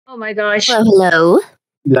Oh my gosh. Hello.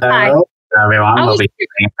 Hi. Hello, everyone. I We'll was be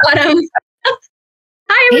bottom. Hi,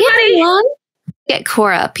 Hey, everybody. everyone. Get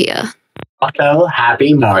Cora up here. also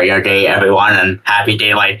happy Mario Day, everyone, and happy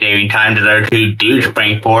daylight saving time to those who do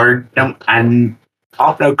spring forward, and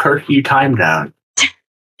also curfew time zone.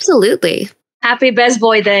 Absolutely. Happy Best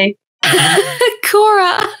Boy Day.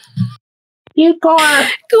 Cora. QKora.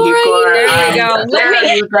 There you go.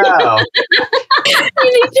 There you go.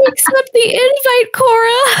 You need to accept the invite,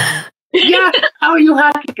 Cora. Yeah, you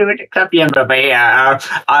have to do it except the invite. But yeah,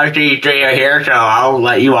 obviously Jay are here, so I'll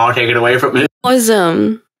let you all take it away from me.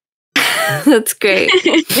 Awesome. That's great.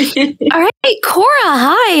 All right, Cora,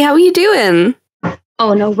 hi. How are you doing?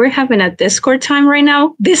 Oh no, we're having a Discord time right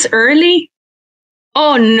now? This early?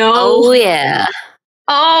 Oh no. Oh, yeah.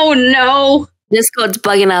 Oh no. Discord's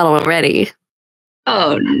bugging out already.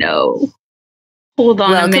 Oh no. Hold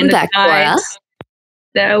on Welcome a minute, back, guys. Cora.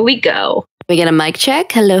 There we go. We get a mic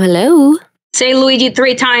check. Hello, hello. Say Luigi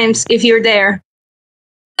 3 times if you're there.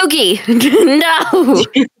 Kookie. No.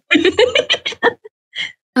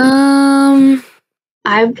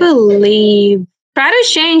 I believe try to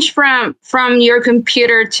change from your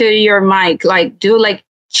computer to your mic. Like do like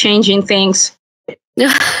changing things.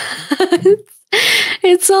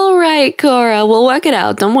 It's all right, Cora. We'll work it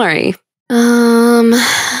out. Don't worry. So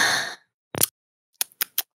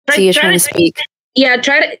you're trying to speak. Yeah,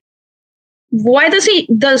 try to. Why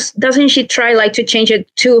doesn't she try like to change it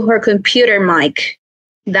to her computer mic?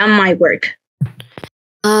 That might work.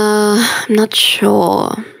 I'm not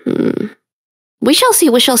sure. We shall see.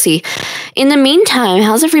 We shall see. In the meantime,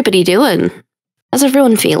 how's everybody doing? How's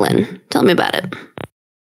everyone feeling? Tell me about it.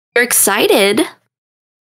 You're excited.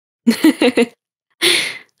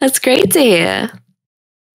 That's great to hear.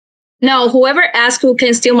 No, whoever asked who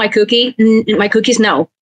can steal my cookie, my cookies, no,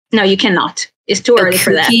 you cannot. It's too early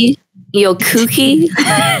for that. Your cookie?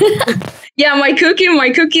 Yeah, my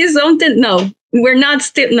cookies. Something. No, we're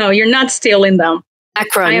not no, you're not stealing them.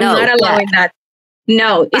 Acro, I am not allowing that.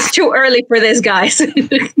 No, it's too early for this, guys.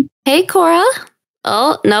 Hey, Cora.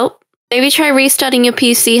 Oh, nope. Maybe try restarting your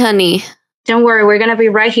PC, honey. Don't worry, we're gonna be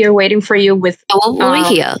right here waiting for you with. We'll be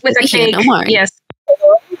here. With a cake. Don't worry. Yes.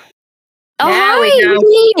 Oh, there hi, we go.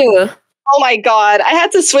 you. Oh my god, I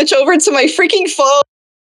had to switch over to my freaking phone.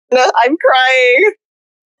 I'm crying.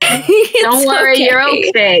 Don't worry, okay. you're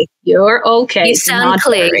okay. You're okay. You sound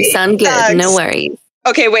clear. You sound good. Thanks. No worries.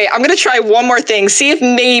 Okay, wait, I'm gonna try one more thing. See if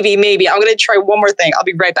maybe. I'm gonna try one more thing. I'll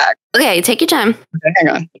be right back. Okay, take your time. Okay, hang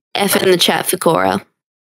on. F in the chat for Cora.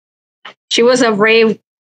 She was a brave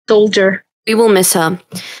soldier. We will miss her.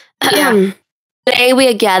 Yeah. Today we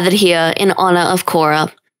are gathered here in honor of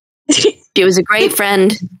Cora. She was a great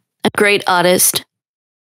friend, a great artist.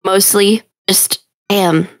 Mostly just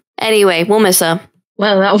Anyway, we'll miss her.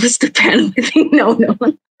 Well, that was the pen. I think no.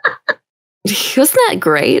 Wasn't that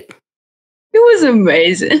great? It was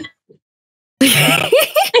amazing.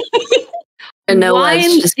 No Why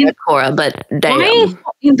words just for Cora, but damn. Why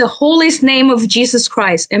in the holiest name of Jesus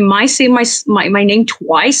Christ am I saying my name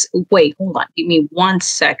twice? Wait, hold on. Give me 1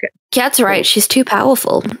 second. Kat's right. She's too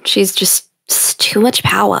powerful. She's just too much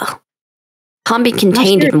power. Can't be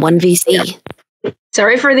contained in one VC.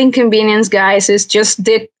 Sorry for the inconvenience, guys. It's just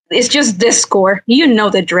Discord. You know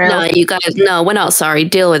the drill. No, you guys. No, we're not sorry.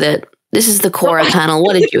 Deal with it. This is the Cora panel.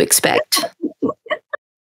 What did you expect?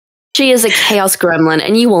 She is a chaos gremlin,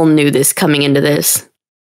 and you all knew this coming into this.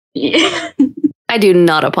 Yeah. I do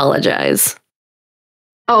not apologize.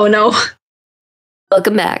 Oh no.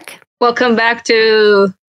 Welcome back. Welcome back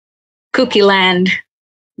to Cookie Land.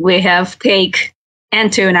 We have cake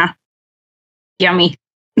and tuna. Yummy.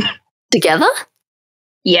 Together?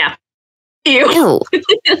 Yeah. Ew. Ew.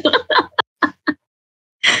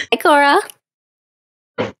 Hi, Cora.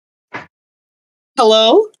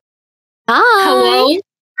 Hello? Hi. Hello.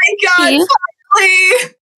 My god, You?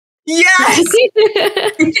 finally! Yes!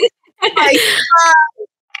 My god!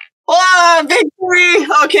 Oh, victory!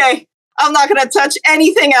 Okay, I'm not gonna touch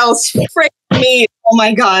anything else. Frick me. Oh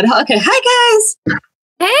my god. Okay, hi guys!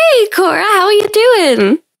 Hey, Cora. How are you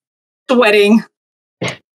doing? Sweating.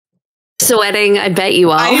 Sweating. I bet you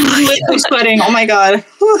are. I am literally sweating. Oh my god.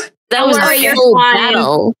 Whew. That was worry, a you're full fine.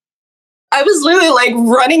 battle. I was literally like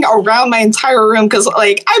running around my entire room because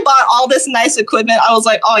like I bought all this nice equipment. I was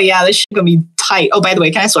like, oh yeah, this shit gonna be tight. Oh, by the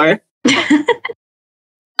way, can I swear?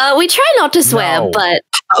 We try not to swear, No. but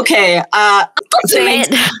Okay. ultimate.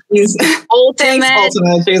 Thanks, Ultimate.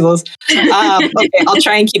 Ultimate. Jesus. Okay, I'll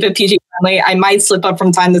try and keep it PG friendly. I might slip up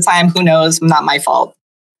from time to time. Who knows? Not my fault.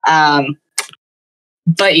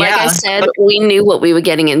 But yeah, Like I said, we knew what we were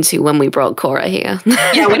getting into when we brought Cora here.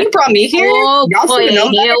 yeah. When you brought me here, Oh y'all boy, should have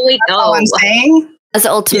known here better. we That's all go. I'm saying. As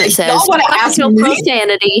Ultimate says, y'all want to ask me?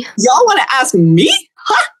 Profanity. Y'all want to ask me?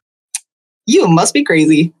 Huh? You must be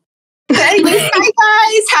crazy. But anyways, hi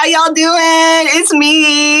guys, how y'all doing? It's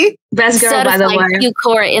me. Best girl, by the way.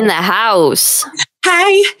 QKora in the house.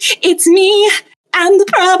 Hi, it's me. I'm the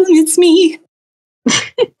problem, it's me.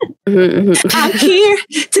 I'm here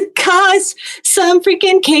to cause some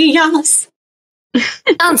freaking chaos.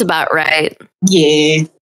 Sounds about right. Yeah.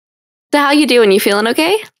 So how you doing? You feeling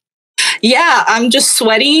okay? Yeah, I'm just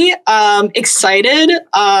sweaty, excited,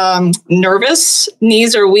 nervous,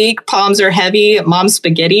 knees are weak, palms are heavy, mom's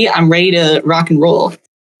spaghetti. I'm ready to rock and roll.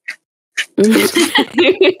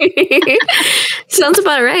 Sounds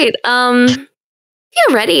about right.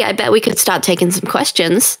 You're ready. I bet we could start taking some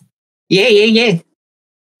questions. Yeah.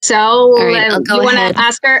 So right, you want to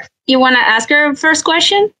ask her? You want to ask her first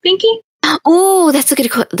question, Pinkie? Oh, that's a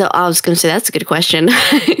good question. I was going to say that's a good question.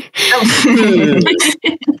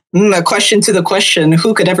 A question to the question.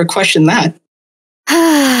 Who could ever question that?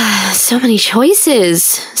 So many choices.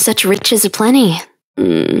 Such riches aplenty.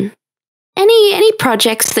 Any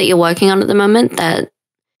projects that you're working on at the moment that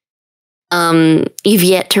you've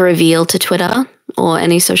yet to reveal to Twitter or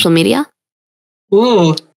any social media?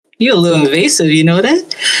 Ooh, you're a little invasive, you know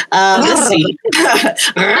that? Let's see.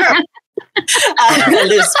 A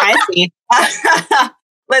little spicy.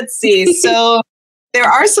 Let's see. So there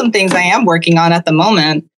are some things I am working on at the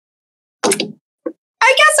moment. I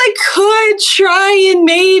guess I could try and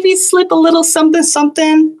maybe slip a little something. Some of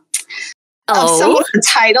the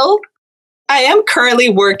title. I am currently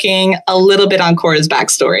working a little bit on Kora's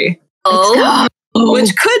backstory.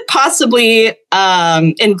 Which could possibly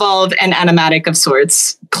involve an animatic of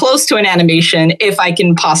sorts, close to an animation, if I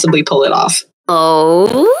can possibly pull it off.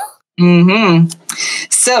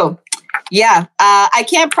 So, yeah, I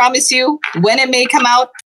can't promise you when it may come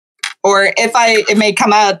out, or if it may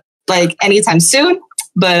come out like anytime soon.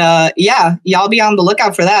 But yeah, y'all be on the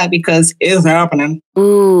lookout for that because it's happening.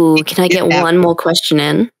 Ooh, can I get one more question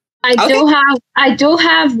in? I do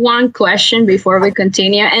have one question before we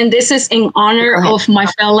continue, and this is in honor of my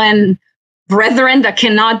fellow brethren that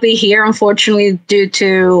cannot be here, unfortunately, due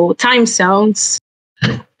to time zones.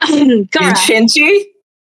 Shinji?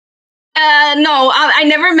 No, I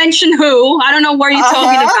never mentioned who. I don't know what you're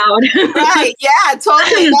talking about. Right? Yeah,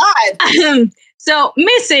 totally not. So,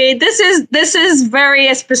 Missy, this is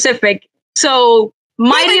very specific. So,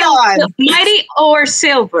 mighty or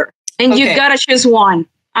silver, and you gotta choose one.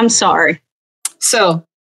 I'm sorry. So,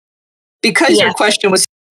 because your question was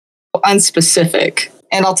so unspecific,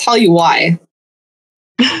 and I'll tell you why.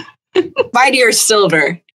 Mighty or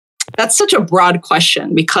silver? That's such a broad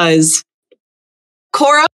question because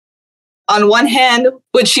Kora, on one hand,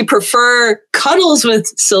 would she prefer cuddles with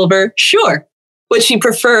silver? Sure. Would she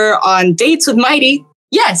prefer on dates with Mighty?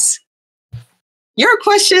 Yes. Your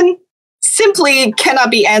question simply cannot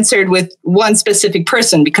be answered with one specific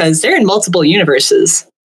person because they're in multiple universes.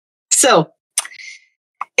 So,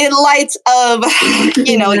 in light of,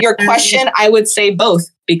 your question, I would say both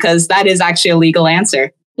because that is actually a legal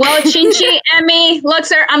answer. Well, Shinji, Emmy, look,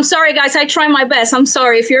 sir, I'm sorry, guys. I try my best. I'm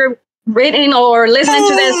sorry if you're reading or listening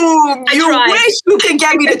to this. You wish you could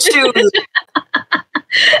get me to choose.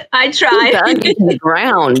 I try. Dug into the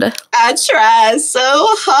ground. I try so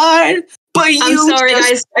hard. But I'm sorry,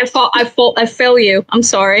 guys. I fail you. I'm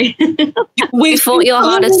sorry. We fought your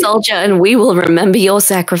hardest soldier, and we will remember your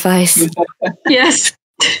sacrifice. Yes.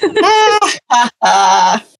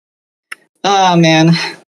 Oh man.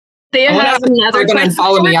 They have another. They're gonna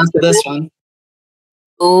follow me after this one.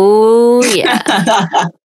 Oh yeah.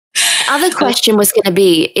 Other question was going to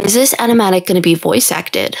be: is this animatic going to be voice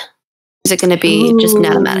acted? Is it going to be just an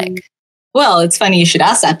animatic? Well, it's funny you should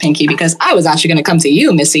ask that, Pinkie, because I was actually going to come to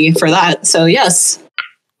you, Missy, for that. So, yes.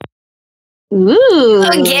 Ooh.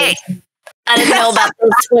 Okay. I didn't know about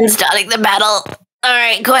this one starting the battle. All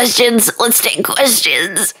right, questions. Let's take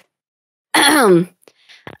questions. All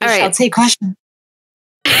right. I'll take questions.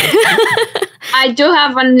 I do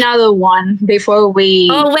have another one before we.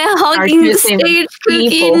 Oh, we're hogging the stage,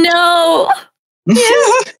 Kookie. No.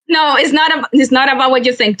 Yes. No, it's not about what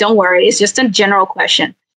you think. Don't worry. It's just a general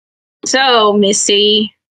question. So,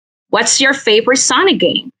 Missy, what's your favorite Sonic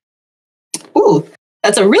game? Ooh,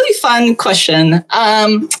 that's a really fun question.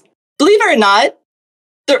 Believe it or not,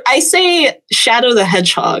 I say Shadow the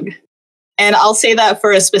Hedgehog, and I'll say that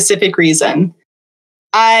for a specific reason.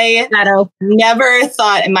 I never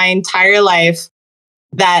thought in my entire life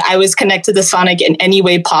that I was connected to Sonic in any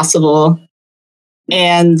way possible.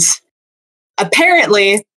 And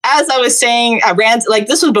apparently, as I was saying,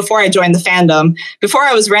 this was before I joined the fandom. Before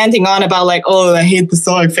I was ranting on about oh, I hate the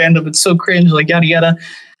Sonic fandom. It's so cringe, yada, yada.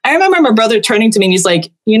 I remember my brother turning to me and he's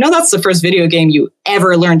like, you know, that's the first video game you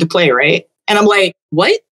ever learned to play, right? And I'm like,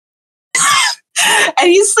 what? And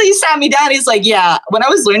he sat me down. He's like, yeah, when I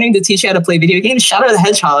was learning to teach you how to play video games, Shadow the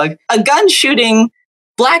Hedgehog, a gun shooting,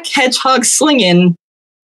 black hedgehog slinging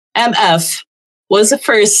MF was the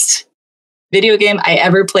first video game I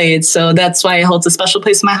ever played. So that's why it holds a special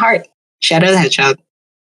place in my heart. Shadow the Hedgehog.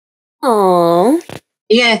 Oh,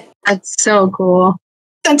 Yeah. That's so cool.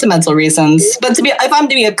 Sentimental reasons. But if I'm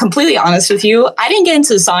to be completely honest with you, I didn't get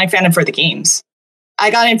into the Sonic fandom for the games.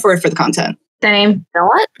 I got in for it for the content. Same. you know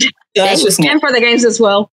what? So that's just me. And for the games as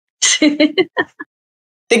well. The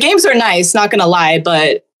games are nice, not gonna lie,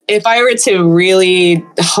 but if I were to really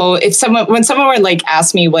when someone were like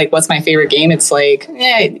ask me like what's my favorite game, it's like,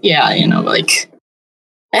 yeah, you know, like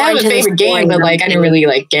I have a favorite game, but like I didn't really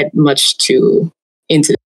like get much too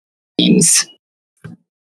into the games.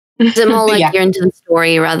 Is it more like you're into the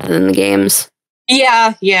story rather than the games?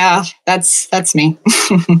 Yeah, that's me.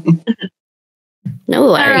 No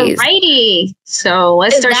worries. Alrighty. So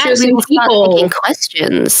let's start That choosing we start people. taking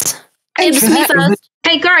questions. Hey, this is me first.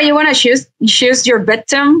 Hey, Kora, you want to choose your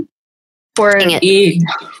victim for Dang it.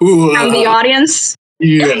 from the audience? But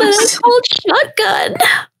Yes. it's called shotgun.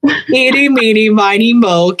 Eeny, meeny, miny,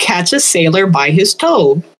 mo, catch a sailor by his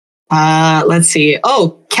toe. Let's see.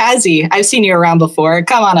 Oh, Kazi, I've seen you around before.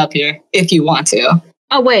 Come on up here if you want to.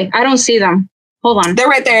 Oh wait, I don't see them. Hold on. They're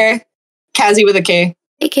right there. Kazi with a K.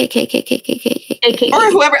 K.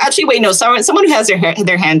 Or whoever. Actually, wait, no. Someone who has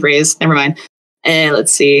their hand raised. Never mind.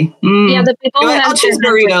 Let's see. Yeah, the people. You know who what? have I'll choose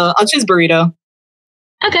their hands burrito. I'll choose burrito.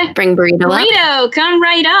 raised. Okay. Bring Burrito up. Burrito, come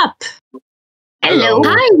right up. Hello.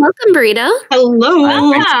 Hi, welcome, Burrito. Hello.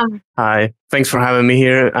 Welcome. Hi, thanks for having me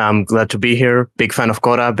here. I'm glad to be here. Big fan of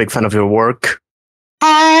Kora, big fan of your work.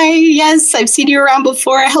 Hi. Yes, I've seen you around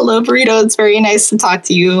before. Hello, burrito. It's very nice to talk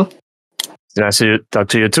to you. Nice to talk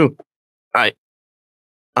to you too. Hi.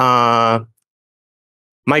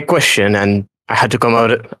 My question, and I had to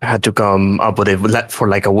come up with it for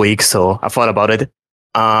like a week, so I thought about it.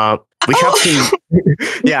 We have seen,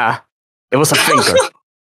 yeah, it was a thinker.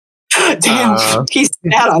 Damn, he's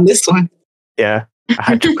mad on this one. Yeah, I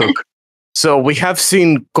had to cook. So we have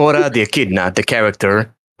seen Kora the Echidna, the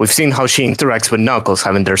character. We've seen how she interacts with Knuckles,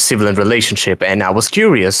 having their sibling relationship, and I was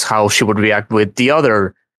curious how she would react with the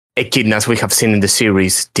other Echidnas we have seen in the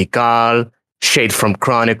series, Tikal, Shade from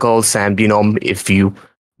Chronicles, and if you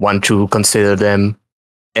want to consider them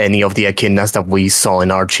any of the Echidnas that we saw in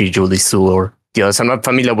Archie, Julie Sue, or the others. I'm not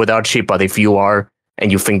familiar with Archie, but if you are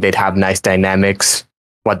and you think they'd have nice dynamics,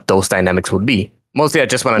 what those dynamics would be. Mostly I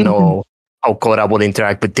just want to know how Kora would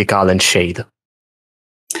interact with Tikal and Shade.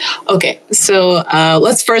 Okay, so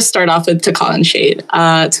let's first start off with Tikal and Shade.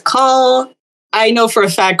 Tikal, I know for a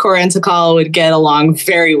fact Kora and Tikal would get along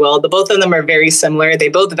very well. The both of them are very similar. They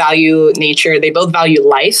both value nature. They both value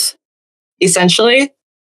life, essentially.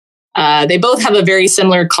 They both have a very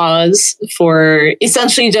similar cause for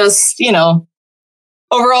essentially just,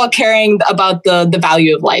 overall caring about the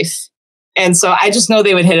value of life. And so I just know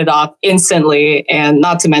they would hit it off instantly. And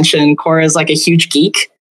not to mention, Kora is like a huge geek.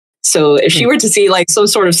 So if she were to see like some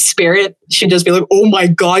sort of spirit, she'd just be like, oh my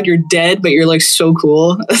God, you're dead, but you're like so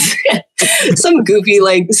cool. Some goofy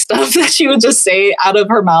like stuff that she would just say out of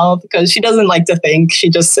her mouth because she doesn't like to think. She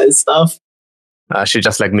just says stuff. She's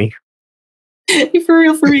just like me. For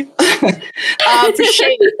real. For Shade,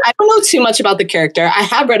 I don't know too much about the character. I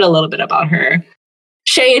have read a little bit about her.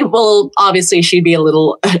 Shade, well, obviously she'd be a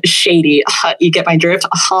little shady. You get my drift?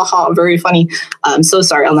 Ha ha, very funny. I'm so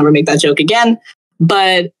sorry. I'll never make that joke again.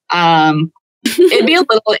 But it'd be a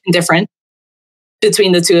little indifferent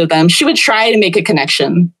between the two of them. She would try to make a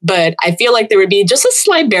connection, but I feel like there would be just a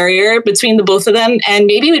slight barrier between the both of them. And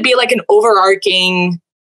maybe it would be like an overarching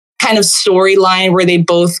kind of storyline where they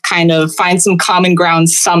both kind of find some common ground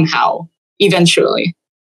somehow, eventually.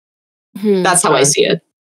 That's how I see it.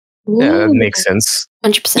 Yeah, that makes sense.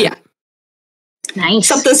 100%. Yeah. Nice.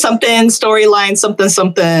 Something, storyline,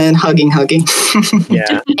 something, hugging.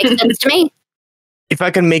 Yeah. Makes sense to me. If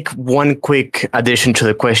I can make one quick addition to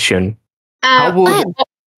the question.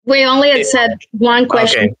 We only had said one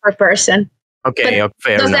question per person. Okay,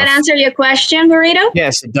 fair Does enough. that answer your question, Burrito?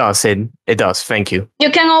 Yes, it does. It does. Thank you.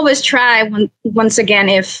 You can always try once again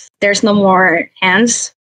if there's no more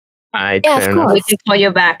hands. Yeah, of Fair enough. course. We can call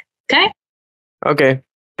you back. Okay? Okay.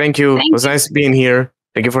 Thank you. It was nice being here.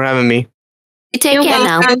 Thank you for having me. You take care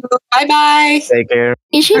now. Bye. Take care.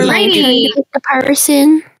 Is it my turn to pick the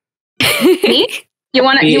person? Me? You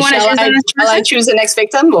want to choose the next Shall I person? choose the next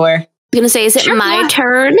victim or? I'm going to say, is it my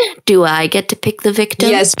turn? Do I get to pick the victim?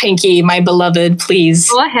 Yes, Pinkie, my beloved, please.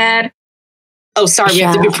 Go ahead. Oh, sorry, we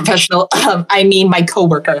have to be professional. I mean my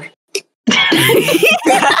coworker.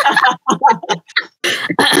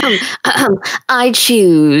 I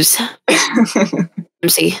choose.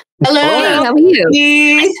 MC. Hello. Hey, how are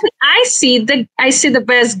you? I see the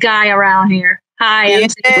best guy around here. Hi,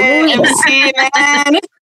 MC. MC, man.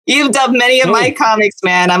 You've dubbed many of my comics,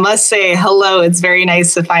 man. I must say, hello. It's very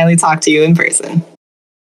nice to finally talk to you in person.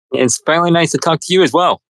 It's finally nice to talk to you as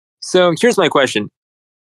well. So here's my question.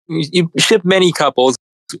 You ship many couples.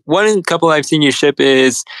 One couple I've seen you ship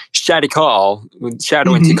is Shadow and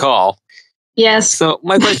Tikal. Yes. So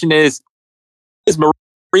my question is, what does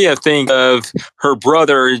Maria think of her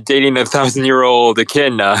brother dating a 1,000-year-old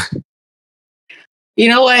echidna? You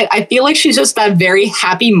know what? I feel like she's just that very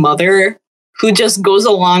happy mother who just goes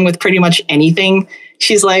along with pretty much anything.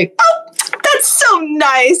 She's like, oh, that's so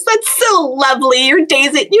nice. That's so lovely. You're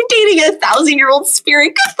dating a 1,000-year-old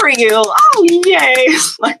spirit. Good for you. Oh, yay.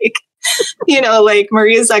 Like, like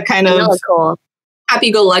Maria's that kind of cool,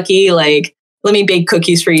 happy-go-lucky, like, let me bake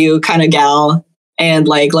cookies for you kind of gal. And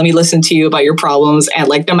like, let me listen to you about your problems. And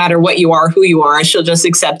like, no matter what you are, who you are, she'll just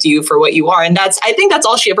accept you for what you are. And I think that's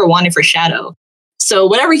all she ever wanted for Shadow. So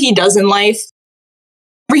whatever he does in life,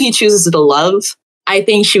 whatever he chooses to love, I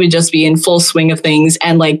think she would just be in full swing of things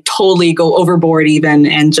and like totally go overboard even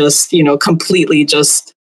and just, completely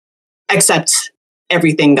just accept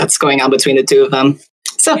everything that's going on between the two of them.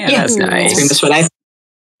 So yeah, that's nice. That's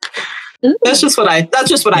just what I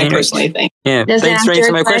personally think. Yeah. Does Thanks for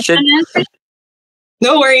answering my question.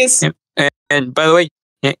 No worries. And by the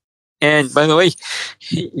way,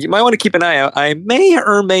 you might want to keep an eye out. I may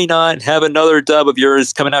or may not have another dub of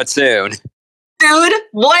yours coming out soon. Dude,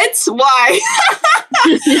 what? Why?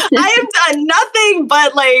 I have done nothing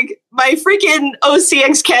but like my freaking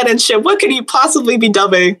OCX canon ship. What could he possibly be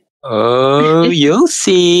dubbing? Oh, you'll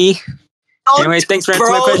see. Anyway, thanks for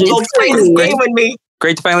answering my question. Don't play this game with me.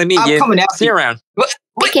 Great to finally meet you. Coming out. See you around.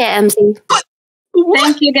 Take care, MC.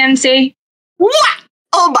 Thank you, MC. What?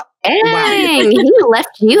 Oh my! Dang, he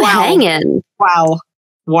left you hanging.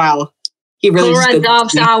 Wow. He really Kora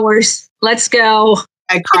dubs ours. Let's go.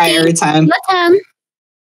 I cry every time.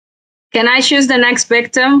 Can I choose the next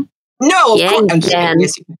victim? No, Yeah, I'm you just can.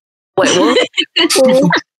 kidding. Wait, what?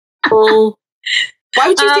 Why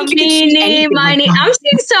would you think you could choose anything? I'm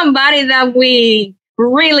seeing somebody that we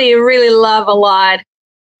really, really love a lot.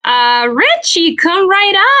 Richie, come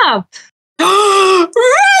right up. Richie!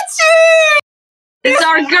 It's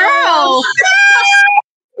our girl.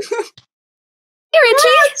 Hey,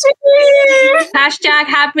 Richie. Hashtag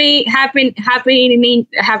happy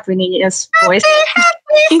ninjas voice.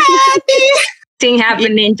 Happy. Sing happy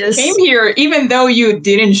ninjas. Came here even though you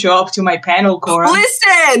didn't show up to my panel, Kora.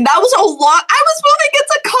 Listen, that was a lot. I was moving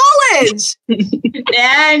into college.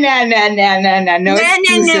 No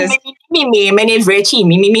excuses. Me. My name's Richie.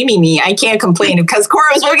 Me. I can't complain because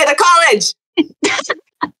Kora was moving into college.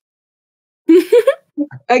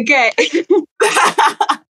 Okay.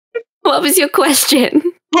 What was your question?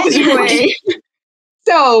 Anyway,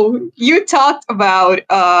 so you talked about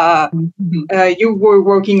you were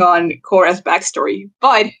working on Kora's backstory,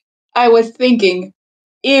 but I was thinking,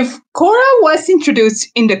 if Kora was introduced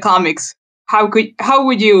in the comics, how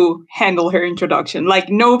would you handle her introduction? Like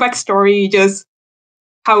no backstory, just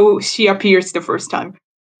how she appears the first time.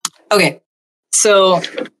 Okay, so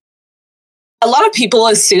a lot of people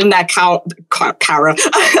assume that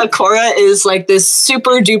Kora is like this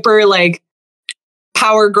super duper like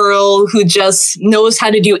power girl who just knows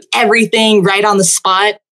how to do everything right on the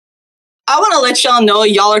spot. I want to let y'all know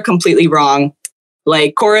y'all are completely wrong.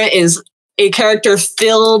 Like Kora is a character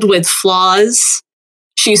filled with flaws.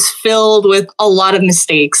 She's filled with a lot of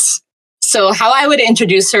mistakes. So how I would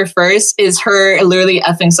introduce her first is her literally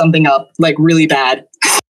effing something up like really bad.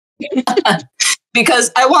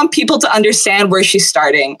 Because I want people to understand where she's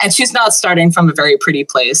starting. And she's not starting from a very pretty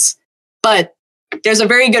place. But there's a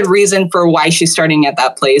very good reason for why she's starting at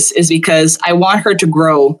that place is because I want her to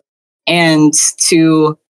grow and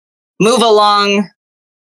to move along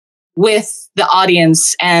with the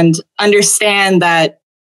audience and understand that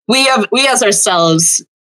we as ourselves,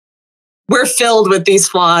 we're filled with these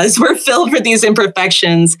flaws. We're filled with these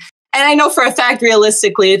imperfections. And I know for a fact,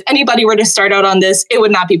 realistically, if anybody were to start out on this, it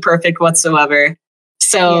would not be perfect whatsoever.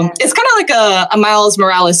 So It's kind of like a Miles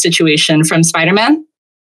Morales situation from Spider-Man,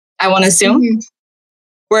 I want to assume,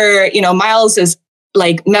 where, Miles is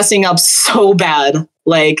like messing up so bad.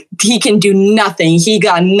 Like he can do nothing. He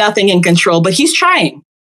got nothing in control, but he's trying.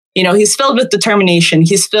 He's filled with determination.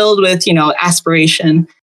 He's filled with, aspiration.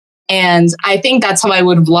 And I think that's how I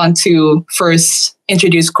would want to first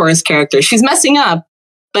introduce Kora's character. She's messing up,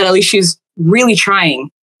 but at least she's really trying.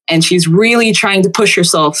 and she's really trying to push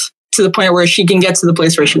herself to the point where she can get to the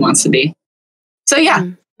place where she wants to be. So yeah.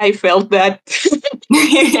 I felt that.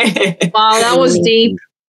 Wow, that was deep.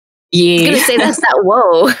 Yeah. I was gonna say that's that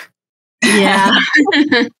whoa. Yeah.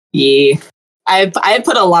 Yeah. I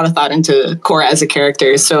put a lot of thought into Korra as a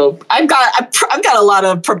character, so I've got a lot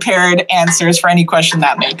of prepared answers for any question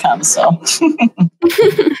that may come. So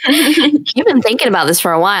You've been thinking about this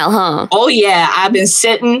for a while, huh? oh yeah, I've been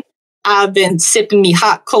sipping me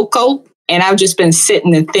hot cocoa, and I've just been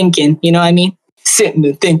sitting and thinking. You know what I mean? Sitting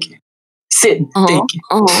and thinking. Thinking.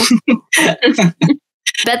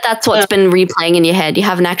 Bet that's what's been replaying in your head. You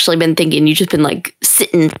haven't actually been thinking. You've just been like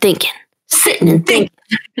sitting and thinking. Sitting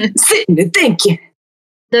and thinking.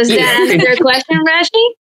 Does that answer your question, Rashi?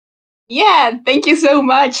 Yeah, thank you so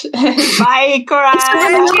much. Bye, Korra.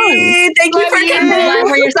 Thank you for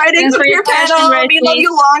coming. We're excited for your panel. We love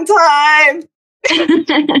you long time.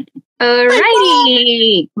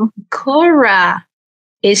 Alrighty. Korra,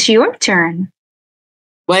 it's your turn.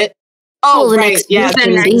 What? Oh, the right. next Yeah, The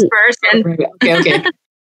next person. Okay.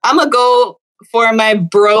 I'm gonna go for my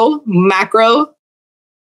bro, Macro.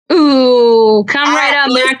 Ooh, come right up,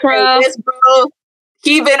 Listen, Macro. this bro,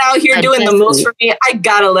 he been out here doing the most for me. I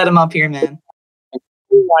gotta let him up here, man.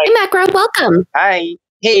 Hey, Macro, welcome. Hi.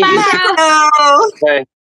 Hey. Macro! Hey.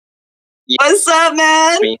 What's up,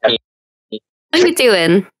 man? What are you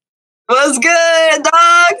doing? What's good,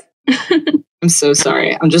 dog? I'm so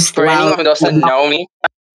sorry. I'm just For anyone loud. who doesn't know me,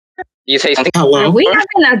 you say something. Are Hello. we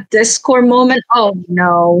having a Discord moment? Oh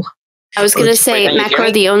no. I was gonna say, Can you hear Macro,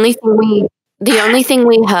 me? the only thing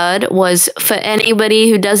we heard was for anybody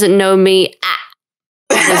who doesn't know me.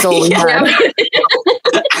 That's all we heard.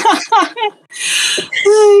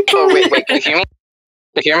 Oh, wait, can you hear me?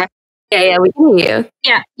 Can you hear me? Yeah, we can hear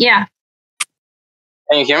you. Yeah.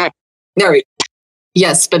 Can you hear me? There we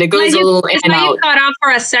Yes, but it goes a little in and You out. cut off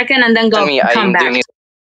for a second and then Tell me, I come am back. doing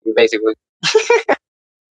it, basically.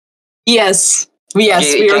 Yes, we are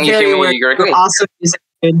Can you very hear me aware. correctly? You're awesome music.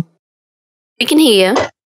 Good. We can hear you.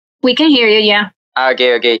 We can hear you, yeah.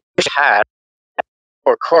 Okay. Had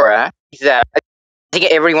for Korra is that I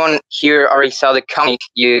think everyone here already saw the comic.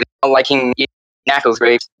 You liking Knuckles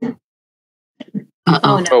grapes. Oh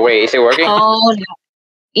no. Oh wait, is it working? Oh no.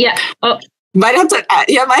 Yeah. Oh, Might have to, might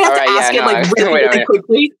have Alright, to ask yeah, it like no, really, wait a really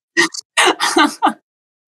quickly.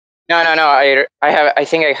 No. I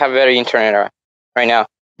think I have better internet right now.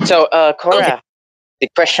 So, Korra, Okay. the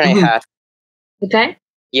question Mhm. I had. okay.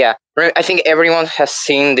 Yeah, I think everyone has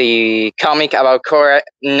seen the comic about Korra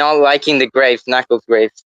not liking the grapes, Knuckles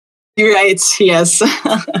grapes. You're right. Yes.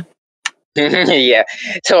 Yeah.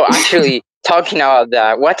 So actually, talking about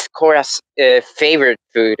that, what's Korra's favorite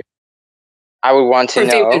food? I would want to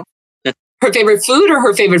know. Her favorite food or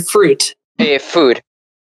her favorite fruit? Food.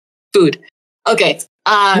 Food. Okay.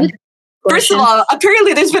 First of all,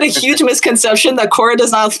 apparently there's been a huge misconception that Korra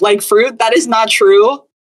does not like fruit. That is not true.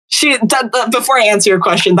 Before I answer your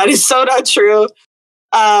question, that is so not true.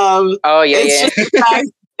 Oh yeah,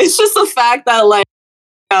 It's just the fact that like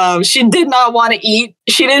she did not want to eat.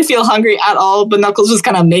 She didn't feel hungry at all, but Knuckles was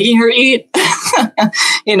kind of making her eat.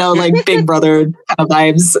 Like Big Brother kind of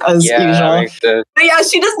vibes as usual. But yeah,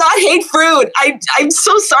 she does not hate fruit. I'm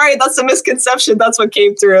so sorry. That's a misconception. That's what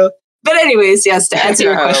came through. But anyways, yes, to answer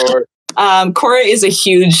your question, Korra is a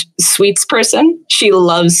huge sweets person. She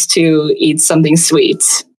loves to eat something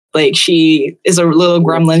sweet. Like she is a little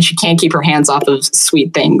gremlin. She can't keep her hands off of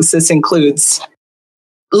sweet things. This includes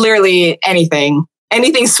literally anything.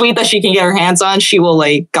 Anything sweet that she can get her hands on, she will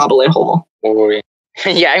like gobble it whole. Oh,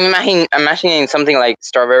 yeah, I'm imagining something like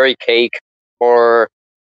strawberry cake or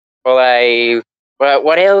like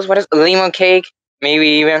what else? What is lemon cake? Maybe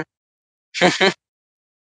even.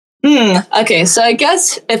 Okay, so I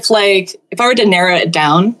guess if I were to narrow it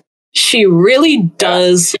down, she really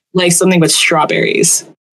does like something with strawberries.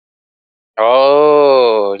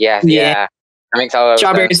 Oh, yeah. That makes a lot of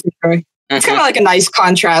strawberries. sense. It's kind of like a nice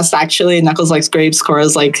contrast, actually. Knuckles likes grapes,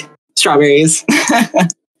 Korra's like strawberries.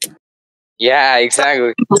 Yeah,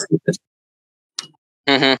 exactly.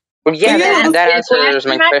 Well, yeah, that answers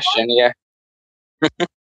my question. Yeah.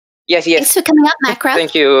 Yes. Thanks for coming up, Macro.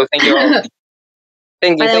 Thank you. all.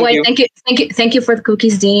 Thank By the way, you. thank you for the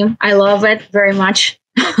cookies, Dean. I love it very much.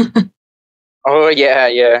 Oh yeah.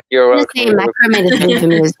 You're welcome. Say, Macro made a thing for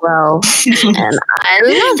me as well, and I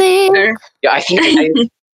love it. Yeah, I think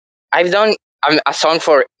I've done a song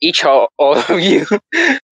for all of you.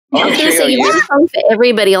 I was going to say, you have a song for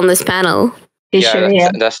everybody on this panel.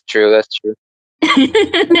 That's true.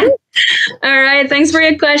 All right. Thanks for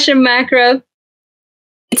your question, Macro.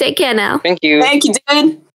 Take care now. Thank you. Thank you,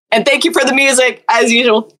 dude. And thank you for the music, as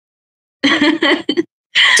usual.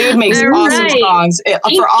 Dude makes All awesome right. songs.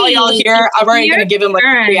 For all y'all here, I'm already going to give him like a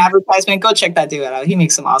Your free turn. advertisement. Go check that dude out. He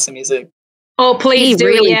makes some awesome music. Oh, please He do.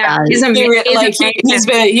 really Yeah. does. He's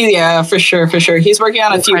amazing. Yeah, for sure. He's working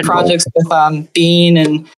on a few Incredible. projects with Bean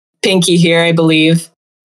and Pinkie here, I believe,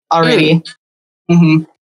 already. Mm-hmm.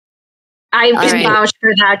 I All can right. vouch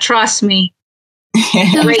for that. Trust me.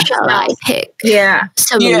 Who Great shall I stuff. pick? Yeah.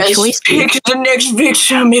 So many choices. pick the next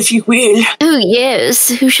victim, if you will. Oh yes,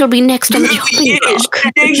 who shall be next on the chopping block?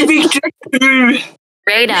 the next victim.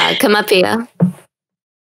 Radar, come up here.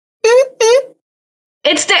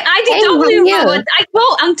 It's the Hey, IDW yeah. robot.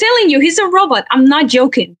 I'm telling you, he's a robot. I'm not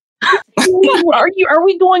joking. Are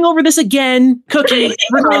we going over this again, Cookie?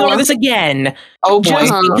 We're going over this again. Oh boy.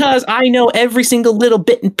 Just because I know every single little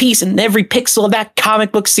bit and piece and every pixel of that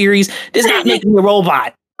comic book series does not make me a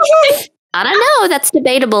robot. I don't know. That's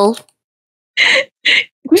debatable. It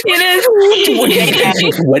is.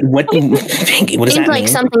 What Pinkie, what does Seems that like mean?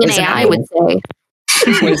 something What an does that AI mean? would say.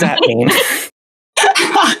 What does that mean?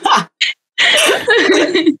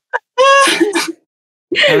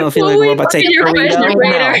 I don't feel like Well, robots say, your question, no,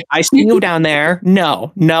 Raider. I see you down there.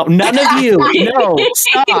 No, none of you. No,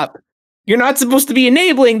 stop. You're not supposed to be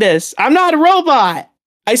enabling this. I'm not a robot.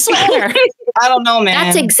 I swear. I don't know, man.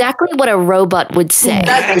 That's exactly what a robot would say.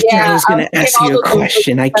 I was going to ask you a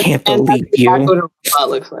question. I can't believe That's you. what a robot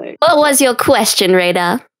looks like. What was your question,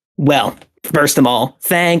 Radar? Well, first of all,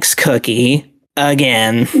 thanks, Cookie.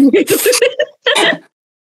 Again.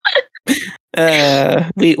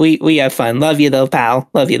 We have fun. Love you though, pal.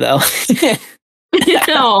 Love you though.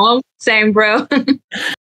 Oh, same, bro.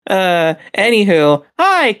 Anywho,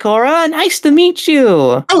 hi Cora, nice to meet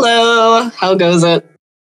you. Hello. How goes it?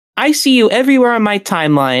 I see you everywhere on my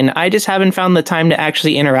timeline. I just haven't found the time to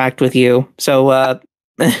actually interact with you. So I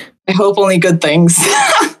hope only good things.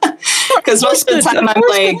 Because most of the time I'm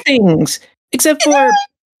like things. Except for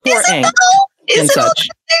poor Ink and such.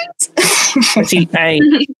 See,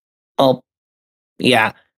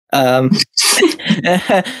 yeah. I'm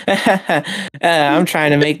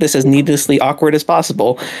trying to make this as needlessly awkward as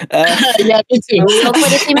possible. yeah, me too.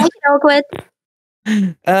 Awkward if you make it awkward.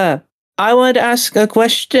 I wanted to ask a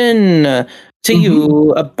question to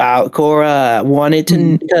you about Cora. Wanted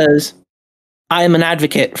to because I am an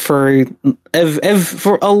advocate for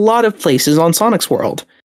a lot of places on Sonic's World,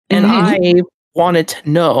 and I wanted to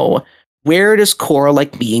know, where does Cora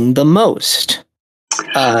like being the most?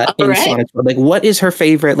 In Sonic's World, like, what is her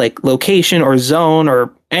favorite like location or zone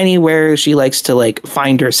or anywhere she likes to like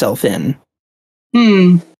find herself in?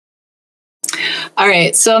 All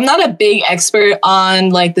right, so I'm not a big expert on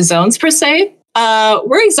like the zones per se.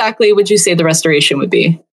 Where exactly would you say the restoration would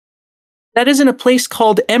be? That is in a place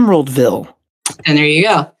called Emeraldville. And there you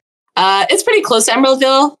go. It's pretty close to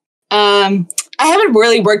Emeraldville. I haven't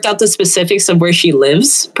really worked out the specifics of where she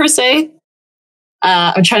lives per se.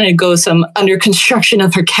 I'm trying to go some under construction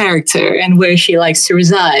of her character and where she likes to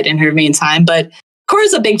reside in her main time. But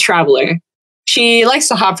Cora's a big traveler. She likes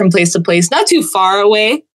to hop from place to place, not too far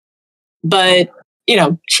away, but you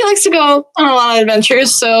know, she likes to go on a lot of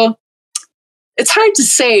adventures. So it's hard to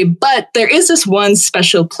say, but there is this one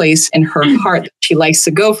special place in her heart that she likes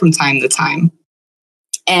to go from time to time.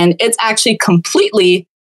 And it's actually completely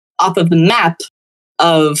off of the map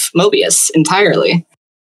of Mobius entirely.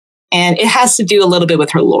 And it has to do a little bit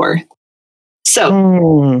with her lore.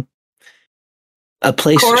 So, a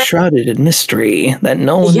place Cora? shrouded in mystery that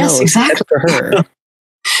no one knows except for her.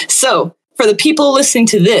 So, for the people listening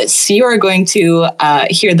to this, you are going to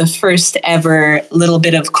hear the first ever little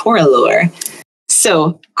bit of Cora lore.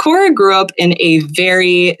 So, Cora grew up in a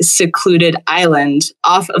very secluded island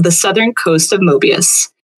off of the southern coast of Mobius.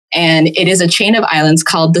 And it is a chain of islands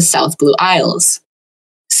called the South Blue Isles.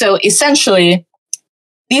 So, essentially,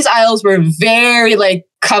 these isles were very like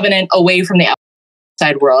covenant away from the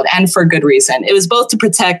outside world, and for good reason. It was both to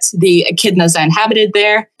protect the echidnas that inhabited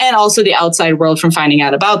there and also the outside world from finding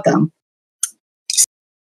out about them.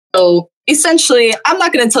 So essentially, I'm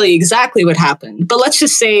not going to tell you exactly what happened, but let's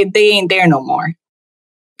just say they ain't there no more.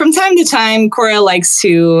 From time to time, Cora likes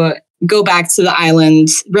to go back to the island,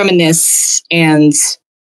 reminisce, and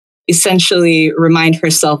essentially remind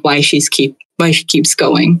herself why she keeps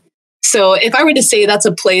going. So if I were to say that's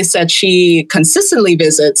a place that she consistently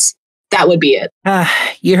visits, that would be it.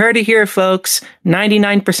 You heard it here, folks.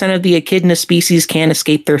 99% of the echidna species can't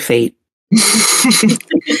escape their fate.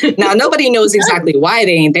 Now, nobody knows exactly why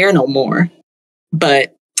they ain't there no more.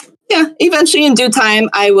 But yeah, eventually in due time,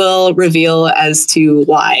 I will reveal as to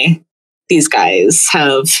why these guys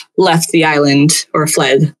have left the island or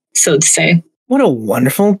fled, so to say. What a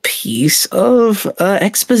wonderful piece of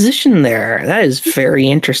exposition there. That is very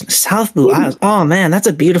interesting. South Blue Isles. Oh man, that's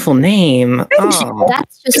a beautiful name. Oh.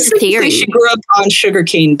 That's just a theory. She grew up on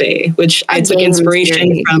Sugarcane Bay, which I took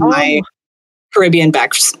inspiration from my Caribbean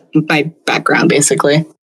my background, basically.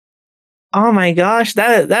 Oh my gosh,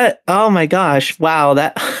 oh my gosh, wow,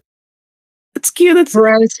 that's cute. That's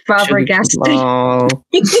Rose Fabergast. Oh,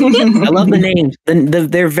 I love the names.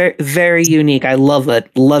 They're very, very unique. I love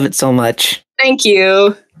it so much. Thank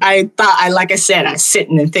you. Like I said, I was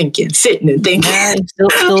sitting and thinking. Yeah,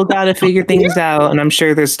 still got to figure things out, and I'm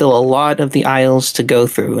sure there's still a lot of the aisles to go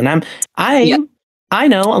through. And I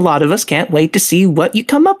know a lot of us can't wait to see what you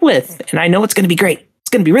come up with, and I know it's going to be great.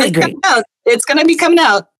 It's going to be really great. It's going to be coming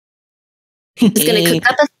out. It's going to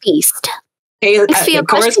cook up a feast. Hey, thanks for your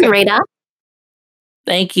question, Rita.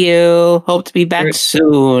 Thank you. Hope to be back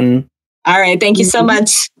soon. All right. Thank you so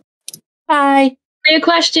much. Bye. For your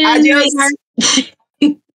question.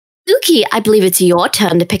 Kookie, I believe it's your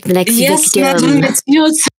turn to pick the next victim. It's your turn.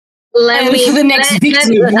 I'm gonna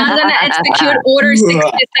execute order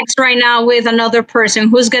 66 right now with another person.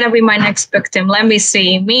 Who's gonna be my next victim? Let me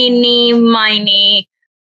see. Meeny, miny.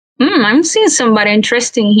 I'm seeing somebody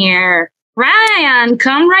interesting here. Ryan,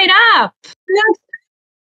 come right up.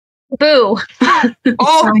 Boo.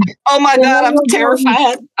 oh my God, I'm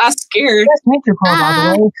terrified. I'm scared.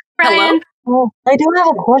 Ryan. I do have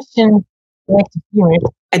a question. I'd like to hear it.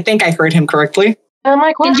 I think I heard him correctly.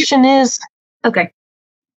 My question is... Okay.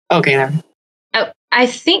 Okay, then. Oh, I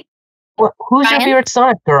think... who's your favorite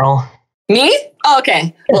Sonic girl? Me? Oh,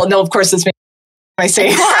 okay. Well, no, of course it's me. I say.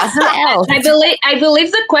 I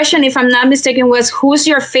believe the question, if I'm not mistaken, was who's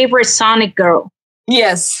your favorite Sonic girl?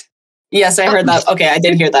 Yes. Yes, I heard that. Okay, I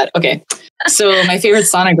did hear that. Okay. So my favorite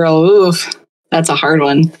Sonic girl, oof, that's a hard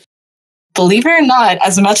one. Believe it or not,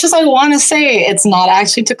 as much as I want to say, it's not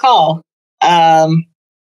actually to call.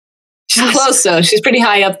 She's close though. She's pretty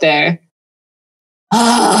high up there.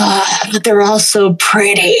 But they're all so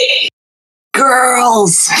pretty.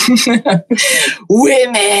 Girls.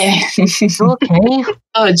 Women. Okay.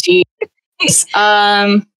 Oh, geez.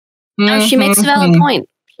 No, she makes a valid point.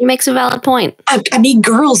 She makes a valid point. I mean,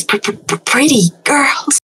 girls, pretty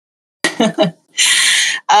girls.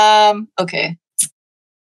 Okay.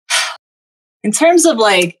 In terms of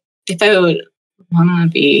like, if I would want to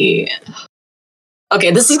be... Okay,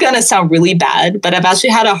 this is going to sound really bad, but I've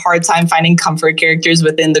actually had a hard time finding comfort characters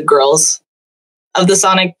within the girls of the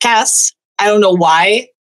Sonic cast. I don't know why.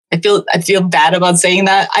 I feel bad about saying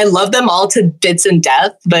that. I love them all to bits and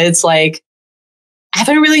death, but it's like, I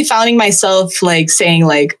haven't really found myself like saying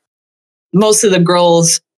like most of the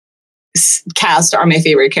girls cast are my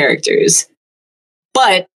favorite characters.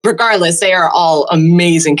 But regardless, they are all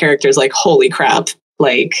amazing characters. Like, holy crap.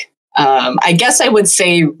 Like, I guess I would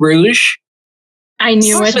say Rouge. I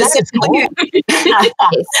knew it. Specifically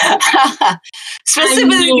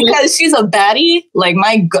because she's a baddie. Like,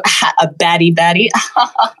 a baddie.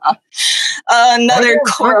 Another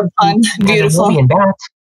Korra pun. Beautiful.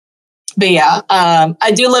 But yeah,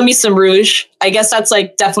 I do love me some Rouge. I guess that's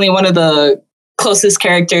like definitely one of the closest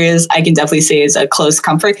characters I can definitely say is a close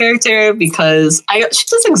comfort character because she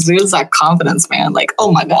just exudes that confidence, man. Like,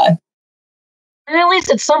 oh my God. And at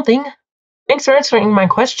least it's something. Thanks for answering my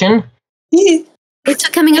question. Thanks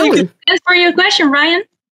for coming on. Thanks for your question, Ryan.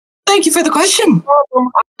 Thank you for the question.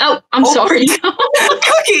 Oh, I'm sorry. Cookie.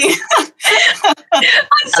 I'm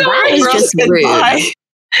sorry. That was just rude.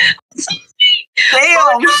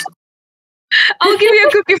 Damn. I'll give you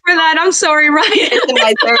a cookie for that. I'm sorry, Ryan. Is it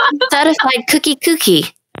my turn? Certified cookie.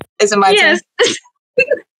 Is it my turn?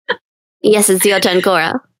 Yes, it's your turn,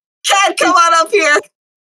 Cora. Cat, come on up here.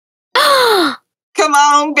 Come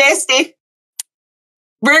on, bestie.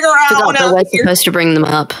 Bring her out. I was supposed to bring them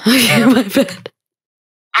up. My bad.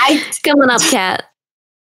 Come on up, Cat.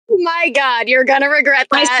 My God, you're gonna regret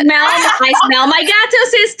that. I smell my gato,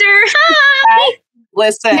 sister. Hi.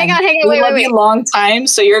 Listen, hang on, wait. A long time,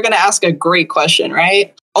 so you're gonna ask a great question,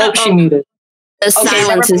 right? Oh, she muted. The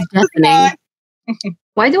silence is deafening.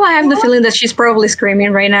 Why do I have the feeling that she's probably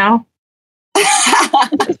screaming right now?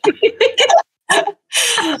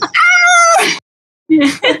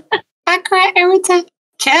 I cry every time.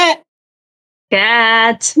 Cat.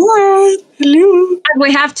 What? Hello.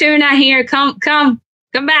 We have Tuna here. Come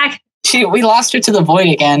back. We lost her to the void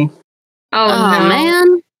again. Oh no,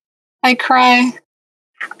 man. I cry.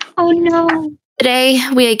 Oh no. Today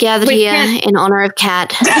we are gathered here in honor of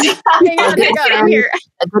Cat. Hang on, I'm here.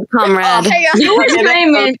 A good comrade. You were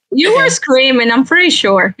screaming. You were screaming. I'm pretty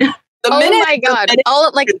sure. Oh my God!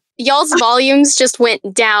 All like y'all's volumes just went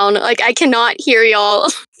down. Like I cannot hear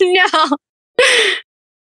y'all. No.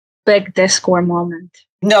 big Discord moment.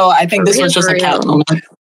 No, I think this was real, just for a cat real. moment.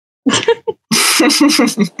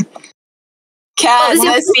 Cat, was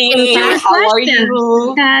your Missy, Cat how are question.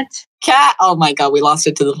 you? Cat. Cat, oh my god, we lost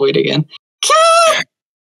it to the void again. Cat!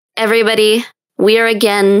 Everybody, we are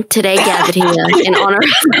again today gathered here in honor.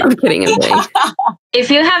 I'm kidding. I'm kidding. If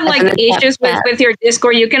you have like And then issues with, that. with your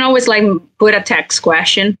Discord, you can always like put a text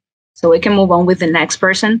question so we can move on with the next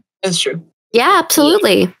person. That's true. Yeah,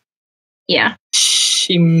 absolutely. Yeah.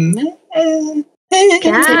 Today,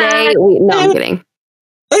 Cat. no, I'm kidding.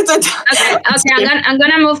 Okay. I'm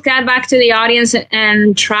gonna move Cat back to the audience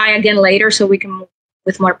and try again later so we can move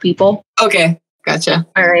with more people. Okay, gotcha.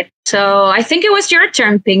 All right. So I think it was your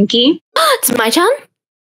turn, Pinkie. It's my turn.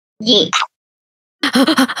 Yeah. Who's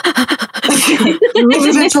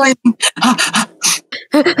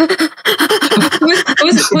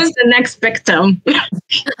the next victim?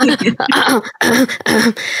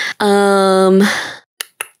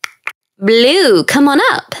 Blue, come on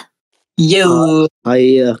up. Yo.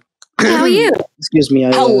 Hi, How are you? excuse me.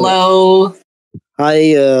 Hello. Hi,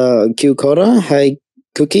 QKora. Hi,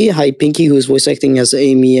 Cookie. Hi, Pinkie, who's voice acting as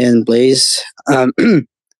Amy and Blaze. You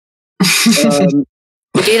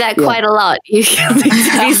do that quite a lot. You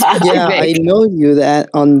Yeah, I know you that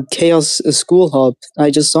on Chaos School Hub.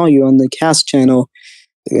 I just saw you on the cast channel.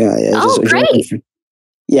 Yeah, Oh, great.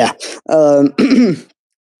 Yeah.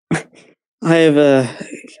 I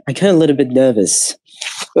get a little bit nervous.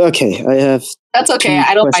 Okay, I have. That's okay.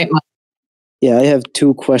 I don't bite much. Yeah, I have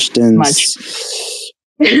two questions.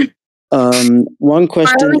 One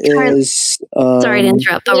question is. Sorry to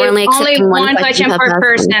interrupt, but we're only accepting one question per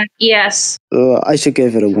person. Yes. I should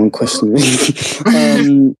give it a one question.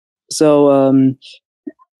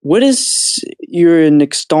 What is your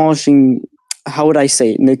nostalgic? How would I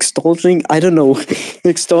say nostalgic? I don't know.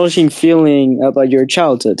 Nostalgic feeling about your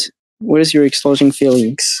childhood. What is your nostalgic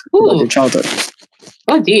feelings about your childhood?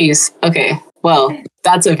 Oh, geez. Okay. Well,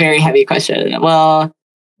 that's a very heavy question. Well,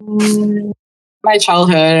 my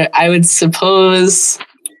childhood, I would suppose.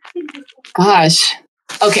 Gosh.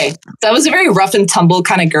 Okay. So I was a very rough and tumble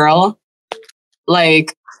kind of girl.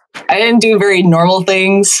 Like, I didn't do very normal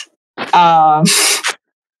things.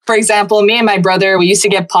 For example, me and my brother, we used to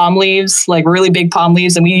get palm leaves, like really big palm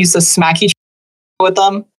leaves, and we used to smack each other with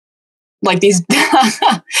them. Like these.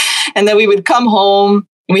 And then we would come home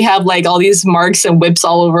and we have like all these marks and whips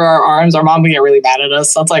all over our arms. Our mom would get really mad at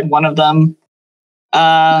us. That's like one of them.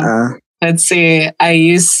 Let's see. I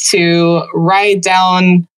used to ride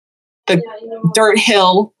down the dirt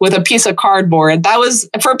hill with a piece of cardboard. That was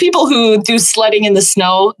for people who do sledding in the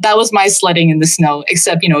snow. That was my sledding in the snow,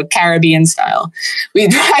 except, Caribbean style.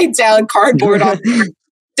 We'd ride down cardboard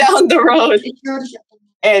down the road.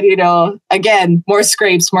 And, again, more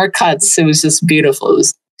scrapes, more cuts. It was just beautiful. It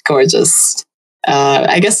was gorgeous.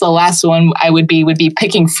 I guess the last one would be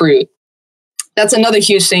picking fruit. That's another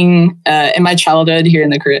huge thing in my childhood here in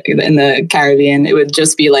the Caribbean. It would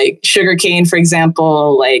just be like sugarcane, for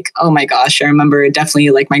example. Like, oh my gosh, I remember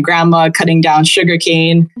definitely like my grandma cutting down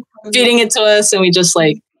sugarcane, feeding it to us, and we just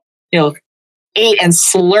like, ate and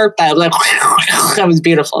slurped that. Like, that was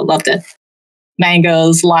beautiful. Loved it.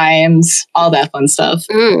 Mangoes, limes, all that fun stuff.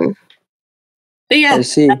 But yeah, I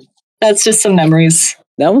see. That's just some memories.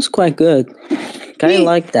 That was quite good. Kind of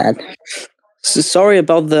like that. So sorry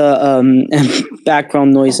about the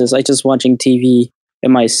background noises. I just watching TV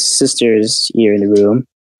and my sister's here in the room.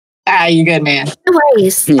 You good, man. No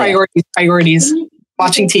worries. Yeah. Priorities.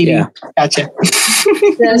 Watching TV. Yeah. Gotcha.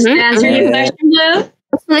 Does that answer your question, Blue?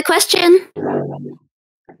 What's the question?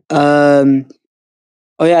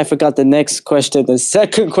 Oh yeah, I forgot the next question. The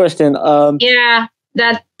second question. Yeah.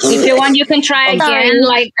 That if you want, you can try again.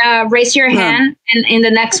 Like raise your hand, and in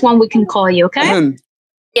the next one we can call you. Okay?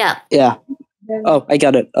 Yeah. Yeah. Oh, I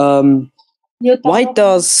got it. Why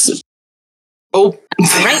does? Oh,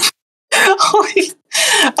 right.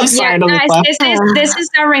 I'm sorry. Yeah, guys, this is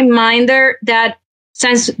a reminder that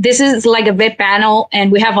since this is like a big panel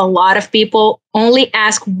and we have a lot of people, only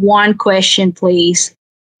ask one question, please.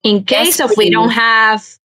 In case if we don't have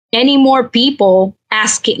any more people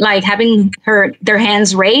asking, like having their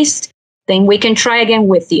hands raised, then we can try again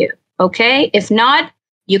with you. Okay? If not,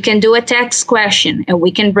 you can do a text question and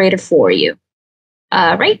we can read it for you.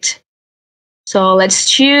 Right? So let's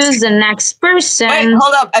choose the next person. Wait,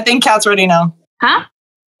 hold up. I think Kat's ready now. Huh?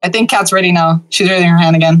 I think Kat's ready now. She's raising her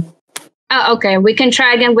hand again. Oh, okay. We can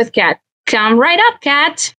try again with Kat. Come right up,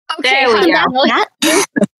 Kat. Okay, There we go.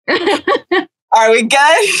 Are we good?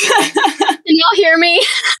 Can y'all hear me?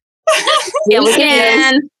 Yeah, we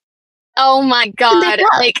can. Oh my god.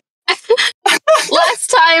 Like last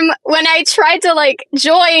time when I tried to like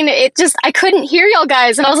join, I couldn't hear y'all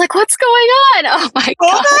guys, and I was like, "What's going on?" Oh my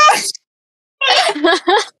god!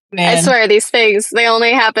 Man. I swear, these things they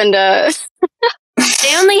only happen to.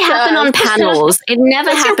 They only happen on panels. It never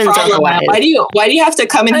What's your happens problem, otherwise. Why do you have to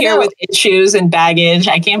come in here with issues and baggage?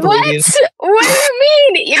 I can't believe you. What do you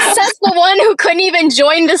mean? It says the one who couldn't even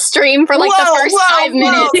join the stream for like the first 5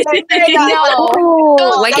 minutes. No.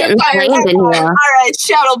 We're getting flamed in here. All right,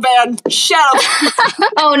 shadow ban. Shadow.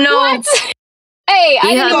 Oh no. What? Hey,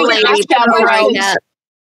 I didn't go get that shadow round.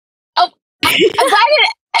 Oh, I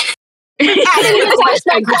didn't even finish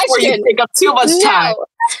that Before you question. take up too much time.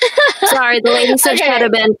 Sorry, the lady said Okay. shadow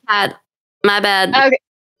ban cat. My bad. Okay.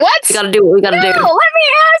 What? We gotta do what we gotta do. No, let me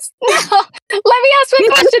ask. No, let me ask my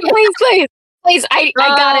question, please. Please, I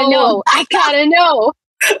gotta know. I gotta know.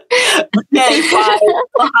 Okay, fine.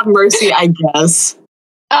 We'll have mercy, I guess.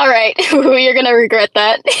 All right, you're gonna regret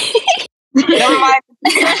that. Never mind.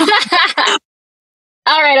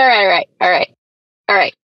 All right.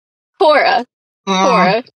 Cora.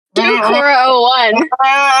 QKora 01.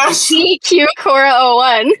 QKora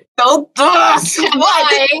 01. Don't do us. Have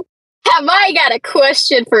I got a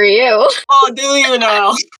question for you? Oh, do you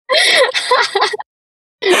know?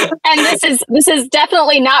 And this is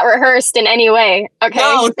definitely not rehearsed in any way. Okay.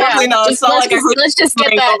 No, definitely not. It's not like let's just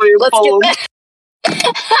get that. over your phone.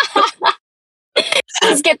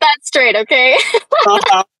 Let's get that straight, okay?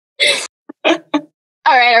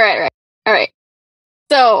 All right.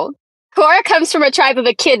 So, Cora comes from a tribe of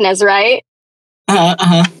echidnas, right?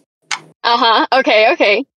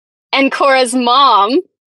 Okay. And Cora's mom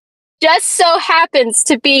just so happens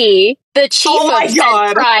to be the chief of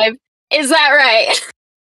that tribe. Is that right?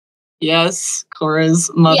 Yes, Cora's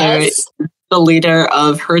mother Yes. is the leader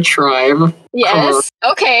of her tribe. Yes.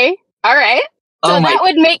 Okay. All right. So Oh my- that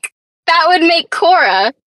would make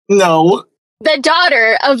Cora No. the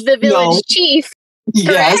daughter of the village chief.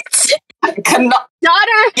 Yes.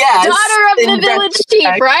 Daughter. Yes. Daughter of the In village chief,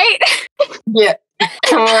 retrospect. right? Yeah.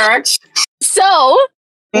 Correct. So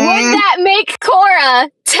would that make Cora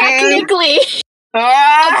technically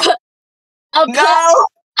a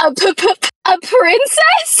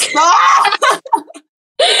princess?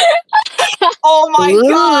 Oh my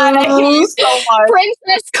god, I hate you so much.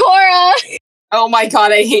 Princess Cora. Oh my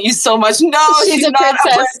god, I hate you so much. No, she's a not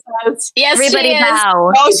princess. a princess. Yes, Everybody she is.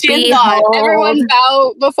 bow. No, she's not. Everyone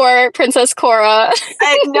bow before Princess Cora.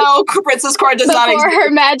 And no, Princess Cora does not Before exist. Her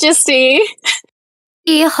Majesty.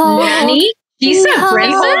 Behold. Nanny? She's a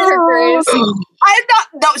princess? Her grace. I'm not.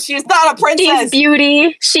 No, she's not a princess. She's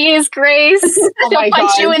beauty. She is grace. Oh She'll my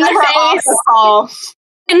punch god. you in Let her the off face. the call.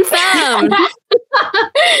 Confirmed. Get her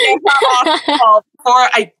off the call before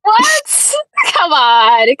I. What? Come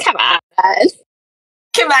on. Come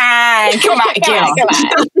on, get off. Come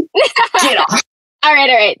on. Get off. All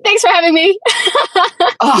right. Thanks for having me.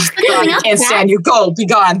 Oh god, I can't stand you. Go, be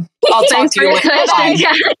gone. I'll talk to you later. Bye.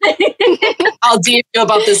 I'll DM you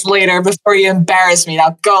about this later before you embarrass me.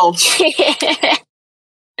 Now go.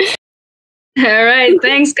 All right,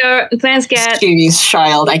 thanks, Cat. Jeez,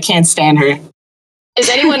 child, I can't stand her. Is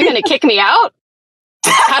anyone going to kick me out?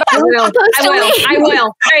 I will.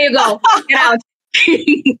 There you go. Get out.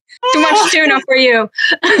 Too much tuna for you.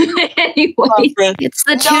 Anyway, It's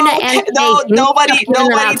the tuna and no, cake.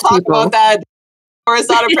 nobody talk about that. Cora's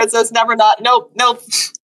not a princess. Never not. Nope.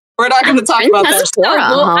 We're not going to talk about that.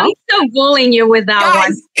 I'm still bullying you with that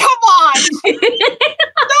Guys, come on!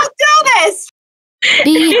 Don't do this!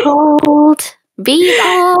 Behold.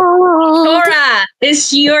 Cora,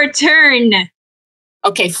 it's your turn.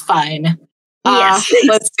 Okay, fine. Yes.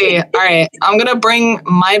 Let's see. All right, I'm gonna bring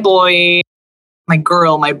my boy, my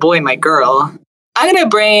girl. I'm gonna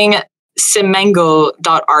bring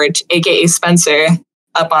Simengo.art, aka Spencer,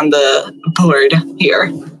 up on the board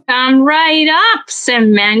here. Come right up,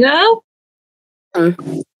 Simengo.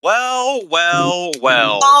 Well.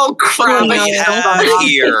 Oh crap! What do we have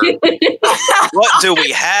here? What do we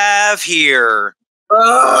have here?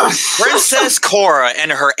 Princess Cora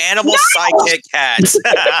and her animal sidekick cat.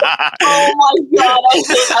 Oh my god! I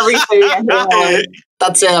hate everything.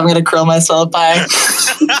 That's it. I'm gonna curl myself. Bye.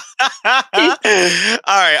 all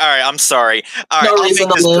right. I'm sorry. All right, No I'll reason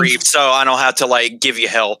make to this live. brief so I don't have to give you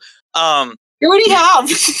hell. You already have.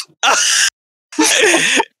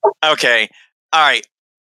 Okay. All right.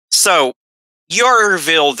 So you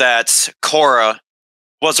revealed that Cora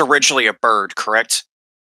was originally a bird, correct?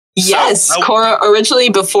 Yes, Cora originally,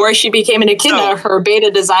 before she became an echidna, her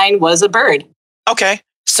beta design was a bird. Okay.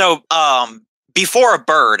 So before a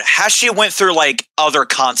bird, has she went through other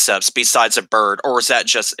concepts besides a bird, or was that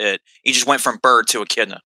just it? You just went from bird to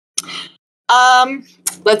echidna.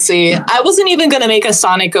 Let's see. I wasn't even going to make a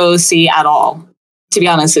Sonic OC at all, to be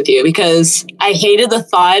honest with you, because I hated the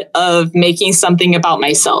thought of making something about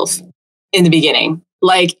myself in the beginning.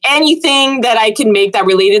 Like anything that I can make that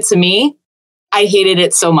related to me, I hated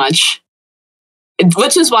it so much.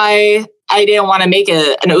 Which is why I didn't want to make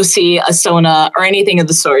an OC, a Sona, or anything of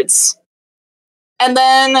the sorts. And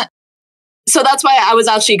then, so that's why I was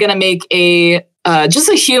actually going to make just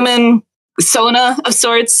a human Sona of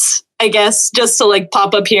sorts, I guess, just to like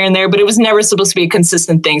pop up here and there, but it was never supposed to be a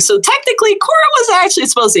consistent thing. So technically, Korra was actually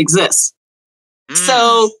supposed to exist.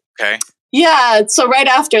 So, okay. Yeah, so right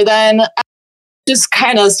after then, I just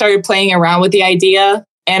kind of started playing around with the idea.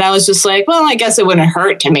 And I was just like, well, I guess it wouldn't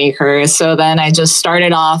hurt to make her. So then I just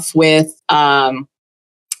started off with,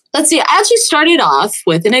 let's see, I actually started off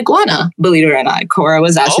with an iguana, believe it or not. Korra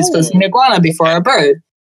was actually supposed to be an iguana before a bird.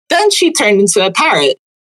 Then she turned into a parrot.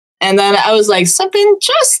 And then I was like, something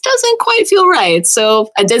just doesn't quite feel right.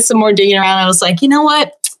 So I did some more digging around. I was like, you know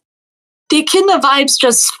what? The echidna vibes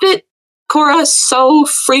just fit Korra so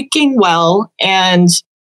freaking well. And,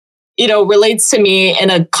 you know, relates to me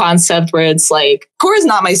in a concept where it's like, Korra's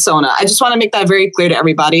not my Sona. I just want to make that very clear to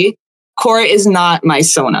everybody. Korra is not my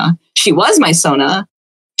Sona. She was my Sona.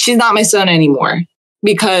 She's not my Sona anymore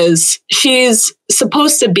because she's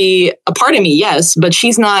supposed to be a part of me, yes, but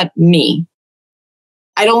she's not me.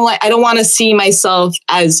 I don't want to see myself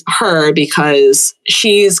as her because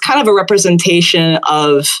she's kind of a representation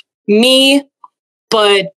of me,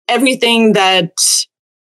 but everything that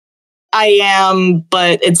I am,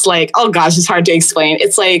 but it's like, oh gosh, it's hard to explain.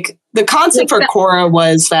 It's like the concept for Korra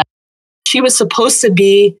was that she was supposed to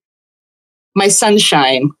be my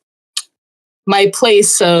sunshine, my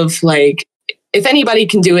place of like, if anybody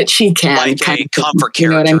can do it, she can. Like a comfort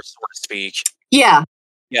character, I mean? So to speak. Yeah.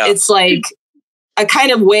 It's like a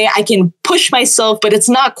kind of way I can push myself, but it's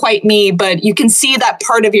not quite me, but you can see that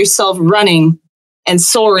part of yourself running and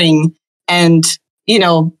soaring and, you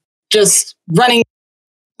know, just running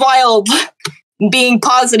wild, being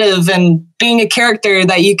positive and being a character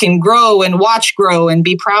that you can grow and watch grow and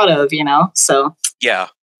be proud of, you know? So, yeah.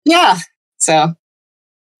 So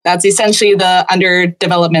that's essentially the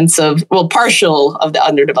partial of the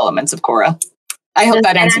underdevelopments of Korra. I hope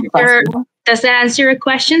that answered your question. Does that answer your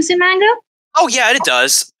question, Simango? Oh yeah, it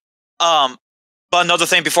does. But another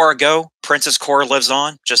thing before I go, Princess Korra lives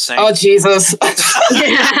on. Just saying. Oh Jesus! It's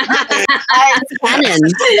canon.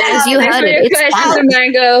 As you heard it, it's canon.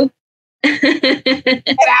 Mango.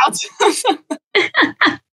 Get out.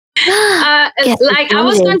 I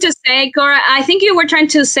was going to say, Korra, I think you were trying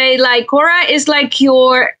to say like Korra is like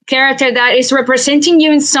your character that is representing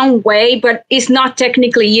you in some way, but it's not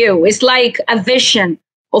technically you. It's like a vision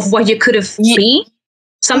of what you could have been.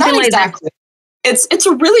 Something like that. It's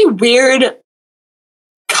a really weird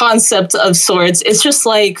concept of sorts. It's just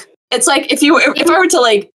like if I were to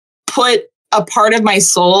like put a part of my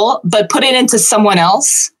soul but put it into someone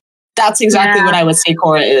else, that's exactly what I would say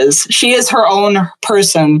Korra is. She is her own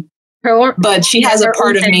person, but she has a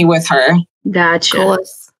part of me with her. Gotcha. Of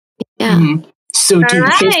course. Yeah. Mm-hmm. So right.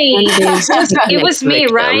 It was me,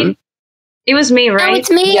 right? It was me, right? No, it's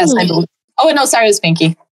me. Yes, I believe. Oh no, sorry, it was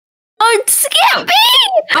Pinkie. Oh, it's Skippy!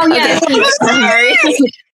 Oh yeah, okay. Sorry.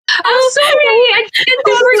 I'm sorry. I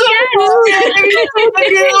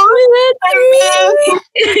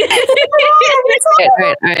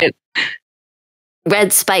forget. Right.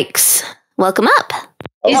 Red Spikes, welcome up.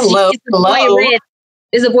 Hello.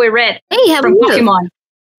 Is the boy Red? Hey, how are from you? Pokemon.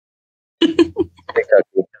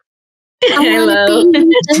 Hello.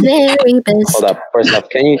 The very best. Hold up. First off,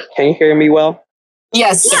 can you hear me well?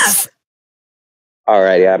 Yes.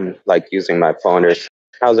 Alrighty, I'm like using my phone.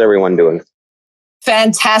 How's everyone doing?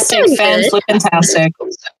 Fantastic. Fantastic.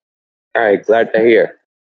 All right, glad to hear.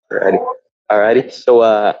 Alrighty.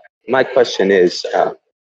 So, my question is,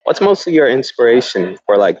 what's mostly your inspiration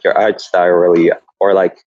for like your art style, really, or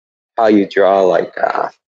like how you draw, like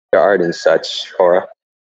your art and such, Korra?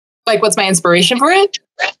 Like, what's my inspiration for it?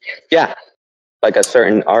 Yeah, like a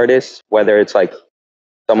certain artist, whether it's like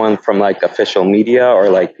someone from like official media or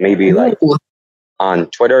like maybe like on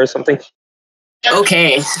Twitter or something.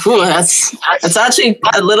 Okay, that's actually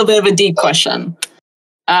a little bit of a deep question.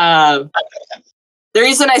 The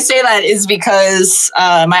reason I say that is because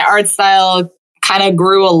my art style kind of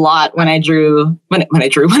grew a lot when I joined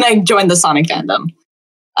the Sonic fandom.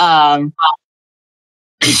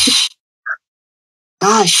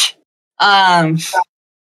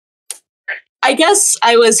 I guess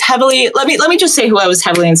I was heavily. Let me just say who I was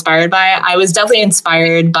heavily inspired by. I was definitely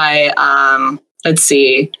inspired by. Let's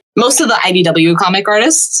see. Most of the IDW comic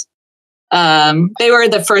artists. They were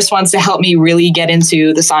the first ones to help me really get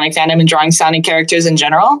into the Sonic fandom and drawing Sonic characters in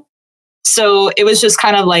general. So it was just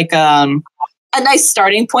kind of like a nice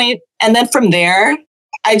starting point. And then from there,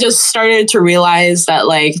 I just started to realize that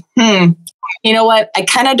like, you know what? I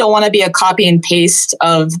kind of don't want to be a copy and paste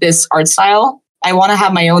of this art style. I want to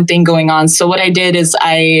have my own thing going on. So what I did is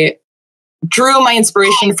I drew my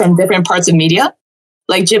inspiration from different parts of media,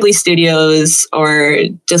 like Ghibli Studios or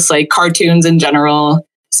just like cartoons in general.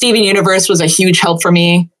 Steven Universe was a huge help for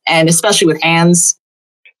me, and especially with hands.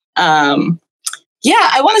 Yeah,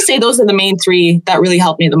 I want to say those are the main three that really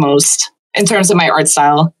helped me the most in terms of my art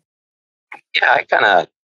style. Yeah, I kind of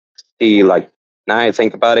see, like, now I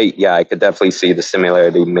think about it, yeah, I could definitely see the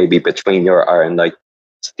similarity maybe between your art and, like,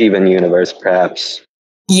 Steven Universe, perhaps.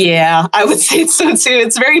 Yeah, I would say so, too.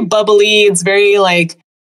 It's very bubbly. It's very, like,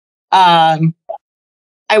 I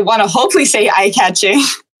want to hopefully say eye-catching.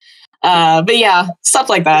 But yeah, stuff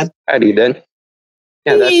like that. Alrighty, then.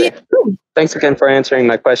 Yeah, that's it. Thanks again for answering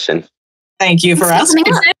my question. Thank you for asking.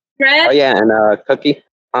 Oh, yeah, and Cookie?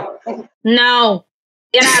 Huh? No,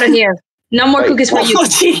 get out of here. No more cookies for you.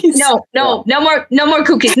 No more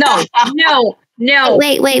cookies. No.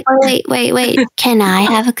 Wait. Can I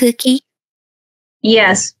have a cookie?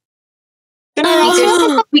 Yes.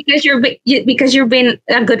 Because you're being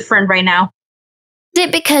a good friend right now. Is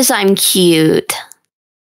it because I'm cute?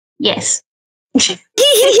 Yes.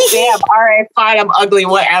 Damn, all right, fine, I'm ugly,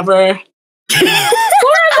 whatever. You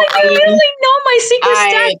really know my secret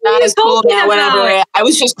stash. That is cool, man, whatever. I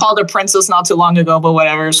was just called a princess not too long ago, but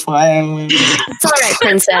whatever, it's fine. It's all right,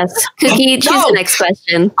 princess. Cookie, choose the next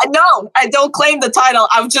question. No, I don't claim the title.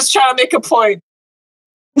 I'm just trying to make a point.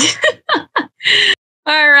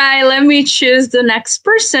 All right, let me choose the next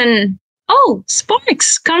person. Oh,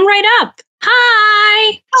 Sparks, come right up.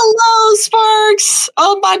 Hi. Hello, Sparks.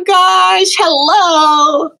 Oh my gosh.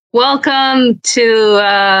 Hello. Welcome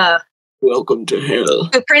to Welcome to hell.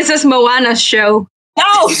 The Princess Moana show.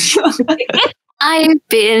 No. I've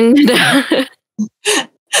been.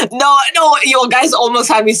 No, you guys almost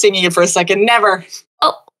had me singing it for a second. Never.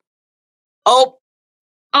 Oh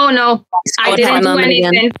no. I didn't do anything.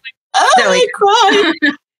 Again. I cry.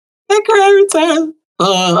 I cry every time.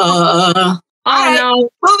 Oh no.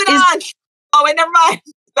 Moving on. Oh wait, never mind.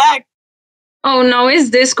 Back. Oh no, is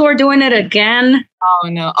Discord doing it again? Oh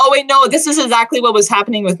no. Oh wait, no, this is exactly what was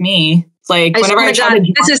happening with me. Like whenever I try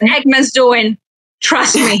to this is Eggman's doing.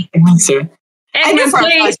 Trust me. Eggman,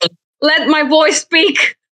 please let my voice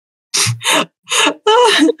speak. You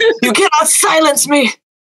cannot silence me.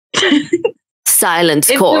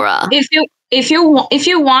 Silence, Kora. If you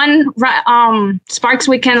want, Sparks,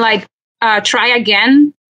 we can like try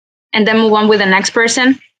again and then move on with the next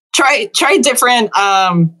person. Try different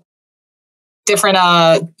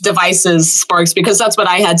devices, Sparks, because that's what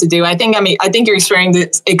I had to do. I think you're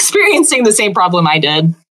experiencing the same problem I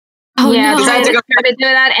did. Oh yeah, no. because I had to try to do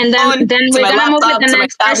that, and then we're gonna move with the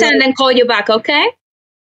next person and then call you back. Okay.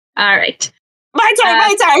 All right. My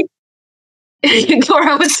turn.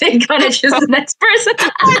 Kora was saying, "Gonna choose the next person."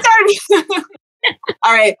 My turn.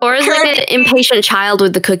 All right. Kora's like an impatient child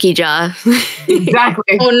with the cookie jar.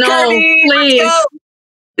 Exactly. Oh no! Kirby,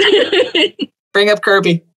 Please bring up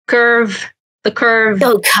Kirby. The curve.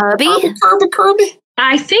 Oh, Kirby. Kirby.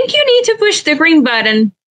 I think you need to push the green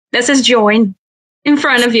button that says join in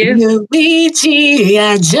front of you. Luigi,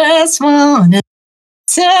 I just wanna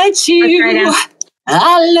touch you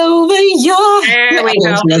all over your. There we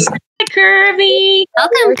go. Hi, Kirby.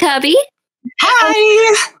 Welcome, Kirby.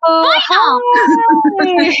 Hi. Hi.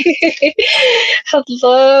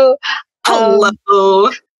 Hello.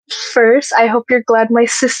 Hello. First, I hope you're glad my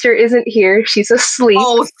sister isn't here. She's asleep.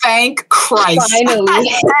 Oh, thank Christ. Finally.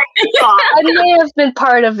 Thank God. I may have been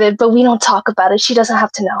part of it, but we don't talk about it. She doesn't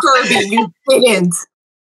have to know. Kirby, you didn't.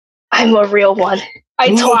 I'm a real one. I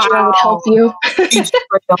told you I would help you.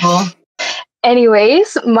 Incredible.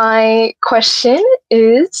 Anyways, my question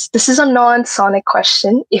is, this is a non-Sonic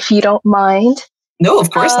question, if you don't mind. No,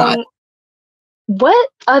 of course not. What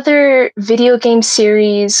other video game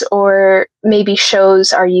series or maybe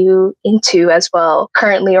shows are you into as well,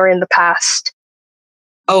 currently or in the past?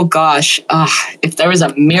 Oh gosh, if there was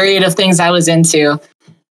a myriad of things I was into.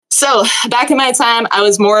 So back in my time, I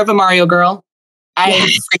was more of a Mario girl. I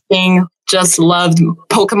freaking just loved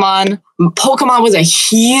Pokemon. Pokemon was a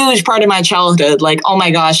huge part of my childhood. Like, oh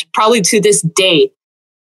my gosh, probably to this day.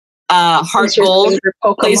 Heart Gold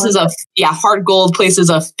places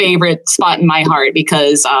a favorite spot in my heart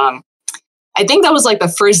because I think that was like the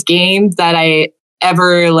first game that I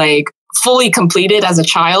ever like fully completed as a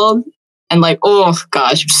child, and like, oh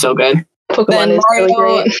gosh, so good. Pokemon is really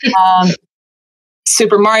great.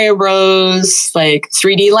 Super Mario Bros. Like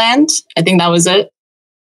 3D Land. I think that was it.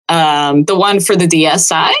 The one for the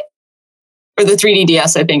DSi or the 3D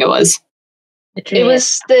DS, I think it was. It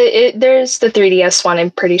was there's the 3DS one,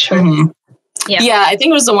 I'm pretty sure. Mhm. Yeah. I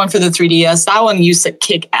think it was the one for the 3DS. That one used to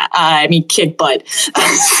kick butt.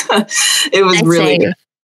 It was really good.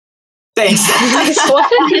 Thanks.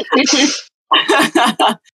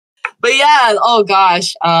 But yeah, oh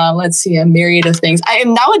gosh, let's see, a myriad of things.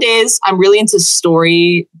 Nowadays, I'm really into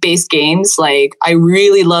story-based games. Like, I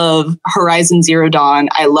really love Horizon Zero Dawn.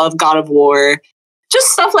 I love God of War. Just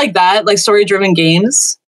stuff like that, like story-driven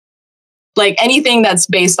games. Like, anything that's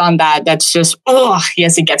based on that, that's just, oh,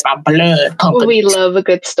 yes, it gets my blood pumping. We love a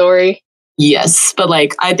good story. Yes, but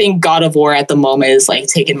like, I think God of War at the moment is like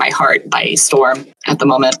taking my heart by storm at the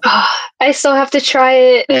moment. I still have to try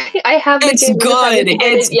it. I have the It's game, good.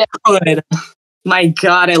 It's good. My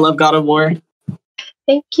God, I love God of War.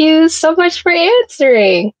 Thank you so much for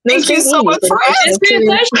answering. Thank you so much for answering.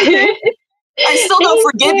 I still don't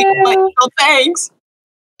forgive you, but no thanks.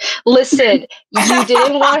 Listen, you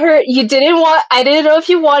didn't want her. I didn't know if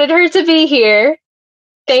you wanted her to be here.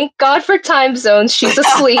 Thank God for time zones. She's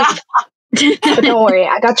asleep. But don't worry,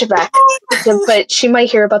 I got your back. But she might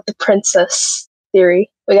hear about the princess theory.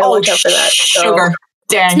 We gotta watch out for that. Sugar.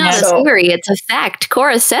 It's not a theory, it's a fact.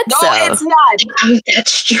 Cora said so. No, it's not.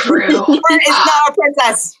 That's true. Cora is not a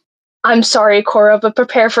princess. I'm sorry, Cora, but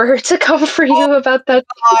prepare for her to come for you about that.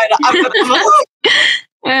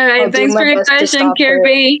 All right, thanks for your question,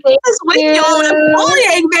 Kirby.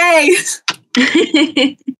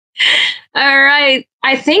 All right,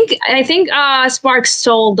 I think Sparks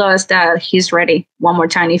told us that he's ready one more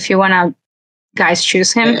time. If you wanna, guys,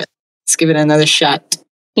 choose him. Let's give it another shot.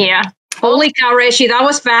 Yeah. Holy cow, Rishi, that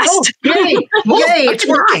was fast. Oh, yay! Yay! It's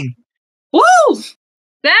working. Woo!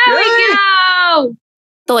 There we go.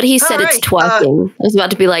 Thought he said it's twerking. I was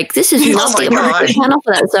about to be like, this is not the appropriate channel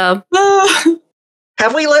for that. So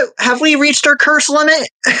have we reached our curse limit?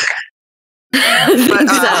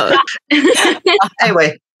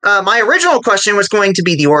 Anyway, my original question was going to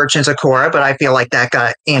be the origins of Korra, but I feel like that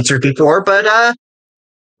got answered before. But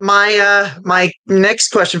my next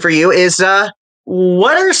question for you is,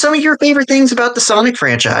 what are some of your favorite things about the Sonic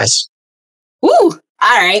franchise? Ooh,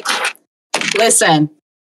 all right. Listen,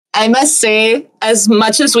 I must say, as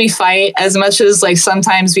much as we fight, as much as like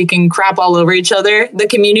sometimes we can crap all over each other, the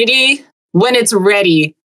community, when it's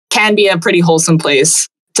ready, can be a pretty wholesome place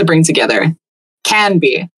to bring together. Can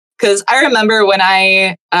be. Because I remember when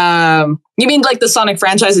you mean like the Sonic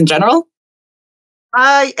franchise in general?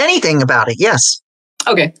 Anything about it, yes.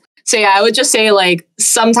 Okay. So yeah, I would just say like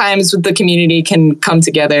sometimes the community can come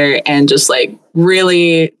together and just like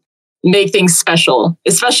really make things special.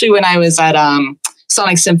 Especially when I was at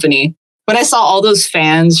Sonic Symphony. When I saw all those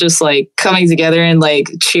fans just like coming together and like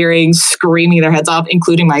cheering, screaming their heads off,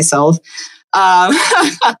 including myself.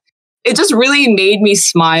 It just really made me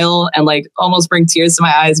smile and like almost bring tears to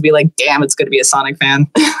my eyes and be like, damn, it's good to be a Sonic fan.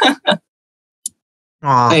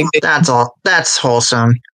 Oh, that's all. That's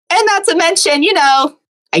wholesome. And not to mention,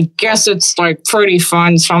 I guess it's like pretty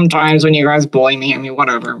fun sometimes when you guys bully me. I mean,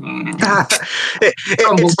 whatever.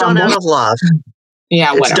 It's done out of love.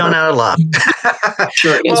 Yeah, whatever. It's done out of love.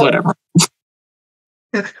 Sure it is, whatever.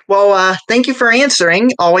 Well, thank you for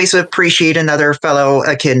answering. Always appreciate another fellow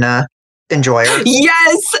Echidna enjoyer.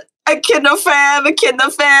 Yes! Echidna fam!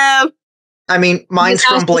 I mean, mine's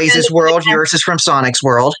from Blaze's world, yours is from Sonic's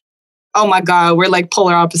world. Oh my god, we're like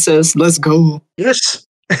polar opposites. Let's go. Yes.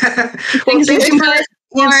 Well, thank you for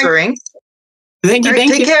answering. Thank you.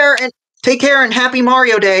 Take care and happy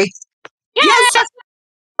Mario Day. Yes!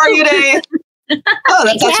 Mario Day! Oh,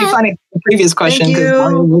 that's actually funny. The previous question. Thank you.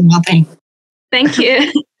 Mario was nothing. Thank you.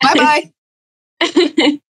 Bye-bye.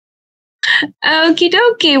 Okie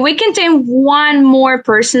dokie. We can take one more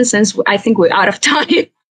person since I think we're out of time.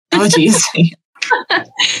 Oh, jeez.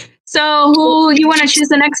 So, who you want to choose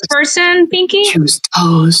the next person, Pinkie? Choose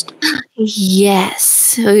Toast.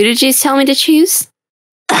 Yes. Who did you tell me to choose?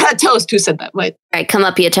 Toast. Who said that? Wait. All right, come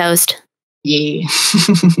up here, Toast. Yeah.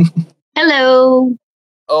 Hello.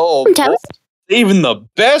 Oh, Toast. Even the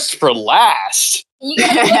best for last. You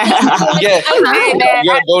got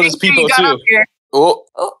bonus people too. Oh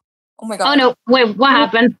my god. Oh no! Wait, what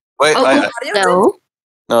happened? Wait, no.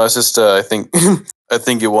 No, it's just I think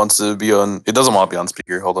it wants to be on. It doesn't want to be on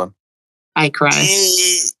speaker. Hold on. I cry.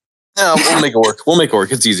 No, we'll make it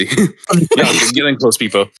work. It's easy. Getting close,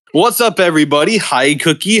 people. What's up, everybody? Hi,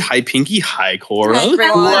 Cookie. Hi, Pinkie. Hi, Korra.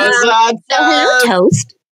 What's up, Hello,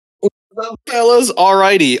 Toast. Fellas,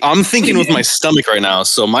 alrighty. I'm thinking with my stomach right now.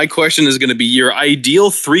 So my question is going to be your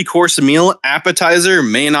ideal 3-course meal, appetizer,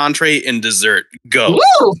 main entree, and dessert. Go.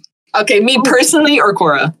 Woo! Okay, me personally or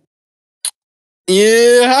Cora?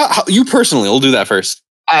 Yeah, you personally. We'll do that first.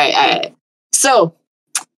 All right. So,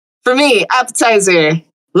 for me, appetizer.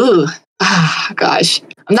 Ooh, gosh.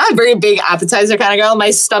 I'm not a very big appetizer kind of girl.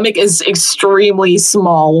 My stomach is extremely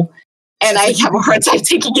small, and I have a hard time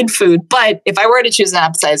taking in food. But if I were to choose an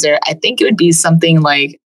appetizer, I think it would be something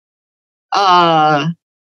like, I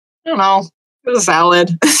don't know, a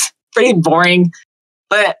salad. Pretty boring.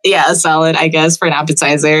 But yeah, a salad, I guess, for an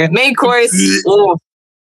appetizer. Main course, oh,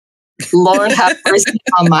 Lord have mercy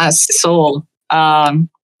on my soul.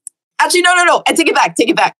 Actually, no. I take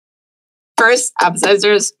it back. First,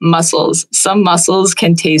 appetizers, mussels. Some mussels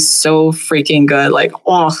can taste so freaking good. Like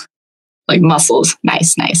mussels.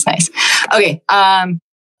 Nice. Okay,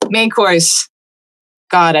 main course.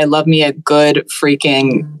 God, I love me a good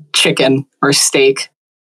freaking chicken or steak.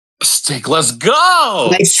 Steak, let's go!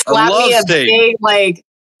 Like slap me a big,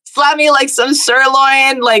 slap me like some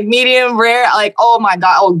sirloin, like medium rare. Like, oh my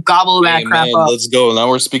God, I'll gobble that crap up. Let's go. Now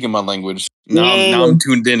we're speaking my language. Now I'm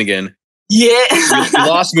tuned in again. Yeah. You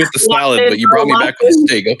lost me with the salad, but you brought me back with the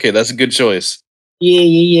steak. Okay, that's a good choice.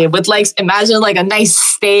 Yeah. With imagine a nice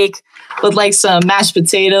steak with some mashed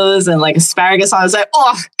potatoes and asparagus on the side.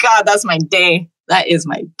 Oh God, that's my day. That is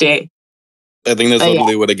my day. I think that's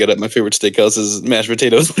literally what I get at my favorite steakhouse is mashed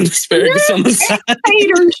potatoes and asparagus on the side.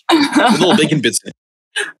 With little bacon bits in it.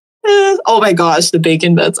 Oh my gosh, the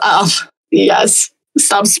bacon bits. Yes.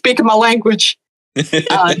 Stop speaking my language.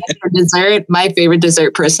 For dessert, my favorite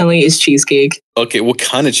dessert personally is cheesecake. Okay, what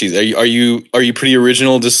kind of cheese? Are you pretty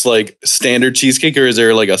original, just like standard cheesecake, or is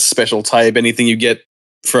there a special type, anything you get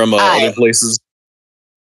from other places?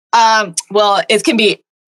 Well, it can be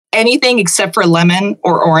anything except for lemon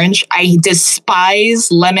or orange. I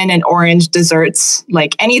despise lemon and orange desserts.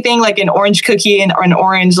 Anything an orange cookie and or an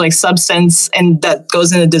orange substance and that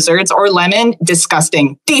goes into desserts or lemon,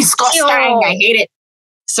 disgusting. Disgusting. I hate it.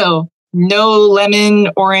 So no lemon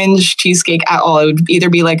orange cheesecake at all. It would either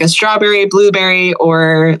be a strawberry, blueberry,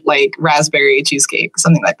 or raspberry cheesecake,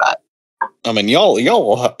 something like that. I mean,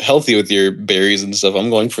 y'all healthy with your berries and stuff. I'm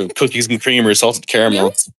going for cookies and cream or salted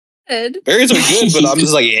caramel. Good. Berries are good, but I'm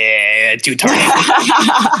just too tart.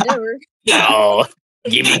 No,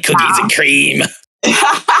 give me cookies and cream.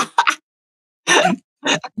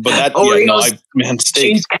 But that,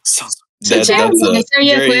 steak. That's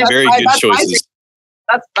very good choices.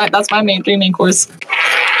 That's my main 3 main course.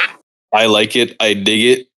 I like it. I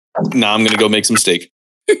dig it. Now I'm gonna go make some steak.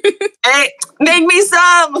 Hey, make me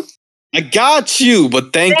some. I got you.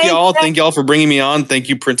 But thank y'all. Thank y'all for bringing me on. Thank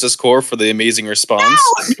you, Princess Core, for the amazing response.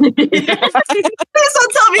 No. Please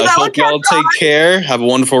don't tell me I hope y'all take care. Have a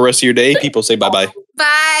wonderful rest of your day. People say bye-bye.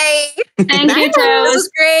 Bye. Thank you, This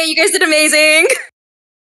was great. You guys did amazing.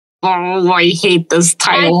 Oh, I hate this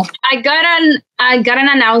title. I got an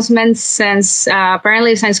announcement since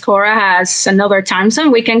apparently since Cora has another time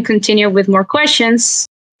zone, we can continue with more questions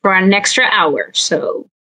for an extra hour. So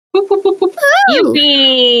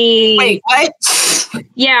yippee! Wait, what?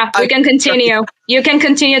 Yeah, we can continue. You can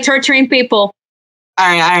continue torturing people. All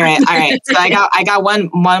right. So I got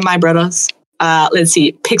one of my brothers. Let's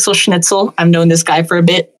see, Pixel Schnitzel. I've known this guy for a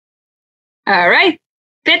bit. All right,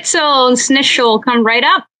 Pixel and Schnitzel, come right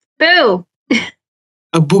up. Boo!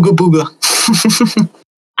 A booga booga.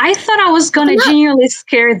 I thought I was gonna genuinely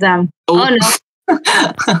scare them. Oh no!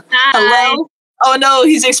 Hello. Oh no,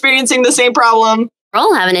 he's experiencing the same problem. We're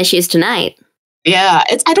all having issues tonight. Yeah,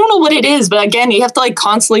 I don't know what it is, but again, you have to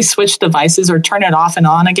constantly switch devices or turn it off and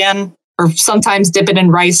on again, or sometimes dip it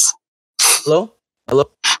in rice. Hello?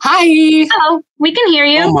 Hi. Hello. We can hear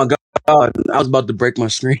you. Oh my God. I was about to break my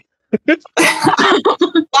screen.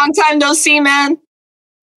 Long time no see, man.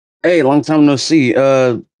 Hey, long time no see.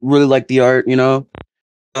 Really like the art,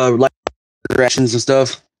 like directions and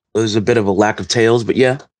stuff. There's a bit of a lack of tails, but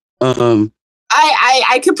yeah. I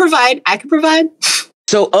could provide.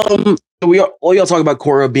 So all y'all talk about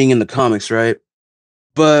Korra being in the comics, right?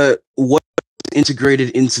 But what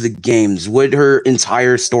integrated into the games? Would her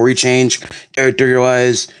entire story change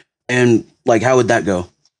character-wise? And how would that go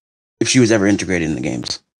if she was ever integrated in the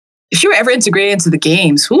games? If she were ever integrated into the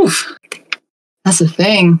games, oof. That's the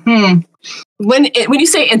thing. When you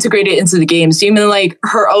say integrated into the games, do you mean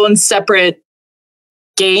her own separate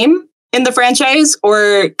game in the franchise,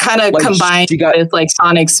 or kind of combined with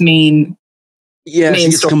Sonic's main? Yeah, main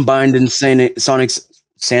she's story? combined in Sonic's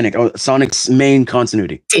main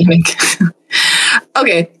continuity.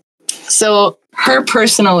 Okay, so her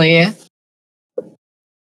personally,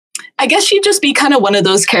 I guess she'd just be kind of one of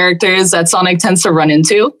those characters that Sonic tends to run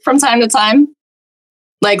into from time to time.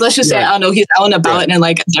 Like, let's just say, I don't know, he's out and about in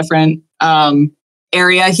like a different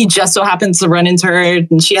area. He just so happens to run into her,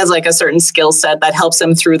 and she has like a certain skill set that helps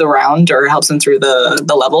him through the round or helps him through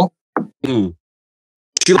the level.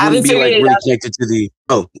 She wouldn't be like really connected to the.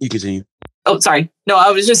 Oh, you continue. Oh, sorry. No, I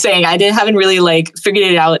was just saying haven't really like figured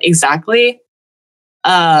it out exactly.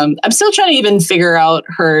 I'm still trying to even figure out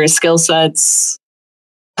her skill sets,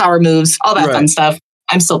 power moves, all that fun stuff.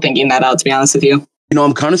 I'm still thinking that out, to be honest with you. You know,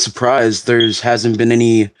 I'm kind of surprised there hasn't been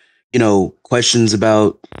any, questions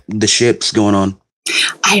about the ships going on.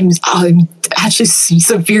 I'm actually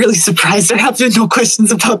severely surprised there have been no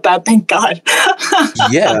questions about that. Thank God.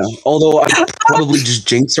 Yeah, although I probably just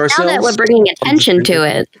jinxed ourselves. Now that we're bringing attention to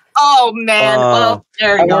it. Oh man! Well,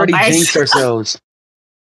 there we go. Already jinxed ourselves.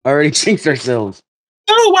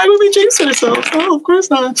 Oh, why would we jinx ourselves? Oh, of course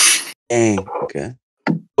not. Dang. Okay.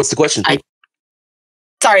 What's the question?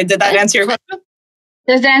 Sorry, did that answer your question?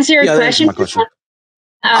 Does that answer your question? My question.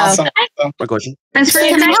 Awesome. My question. Thanks for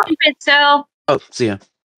your question, Pitzel. Oh, see ya.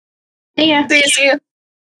 See ya. See ya.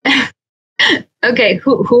 Okay,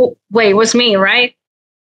 who? Wait, it was me, right?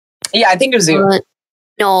 Yeah, I think it was you.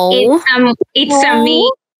 No. It's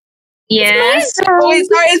me. Yes. Oh, wait,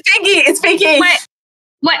 sorry, it's Pinkie. It's Pinkie.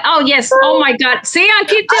 What? Oh, yes. Oh, my God. See, I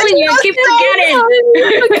keep telling you. I keep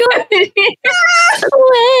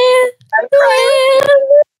forgetting.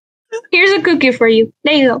 Here's a cookie for you.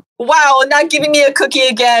 There you go. Wow, not giving me a cookie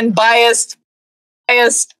again. Biased.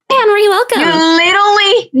 Henry, welcome. You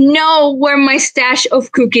literally know where my stash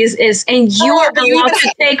of cookies is, and you are allowed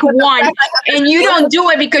to take one, and you don't do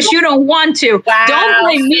it because you don't want to. Wow. Don't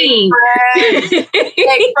blame me.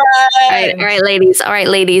 All right,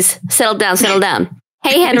 ladies. Settle down.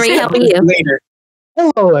 Hey, Henry, how are you?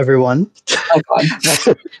 Hello, everyone. Oh, God.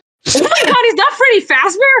 Oh, my God, is that Freddy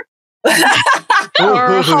Fazbear?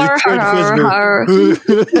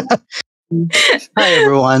 Hi,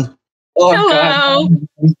 everyone. Oh, hello.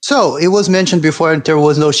 God. So, it was mentioned before there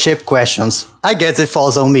was no ship questions. I guess it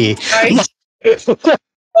falls on me.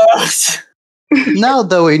 Now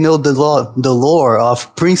that we know the lore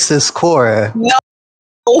of Princess Korra,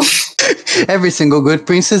 every single good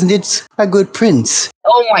princess needs a good prince.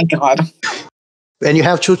 Oh my God. And you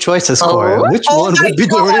have two choices, Korra. Which one would be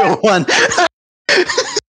the real one?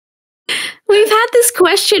 We've had this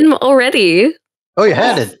question already. Oh, you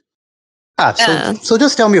had it? So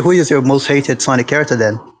just tell me who is your most hated Sonic character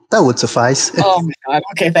then. That would suffice. Oh my God.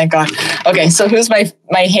 Okay, thank God. Okay, so who's my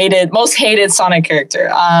most hated Sonic character?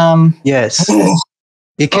 Yes.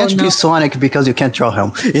 It can't be Sonic because you can't draw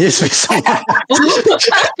him. It needs to be someone.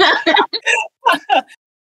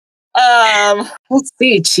 Let's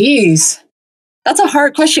see. Jeez. That's a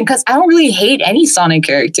hard question because I don't really hate any Sonic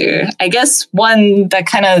character. I guess one that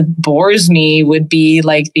kind of bores me would be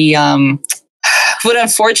like would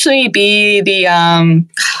unfortunately be the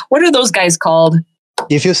what are those guys called?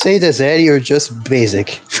 If you say the Zeddy, you're just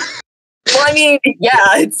basic. Well, I mean,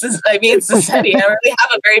 yeah, it's the Zeddy. I don't really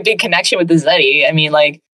have a very big connection with the Zeddy. I mean,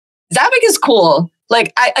 like, Zavik is cool.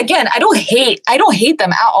 Like, I don't hate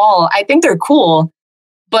them at all. I think they're cool.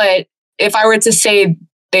 But if I were to say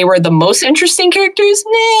they were the most interesting characters,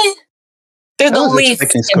 they're the least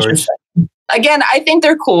interesting. Again, I think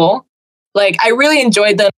they're cool. Like, I really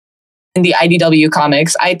enjoyed them in the IDW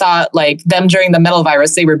comics. I thought like them during the Metal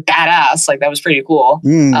Virus, they were badass. Like that was pretty cool.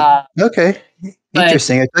 Okay,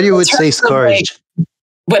 interesting. I thought you would say Scourge.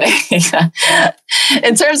 But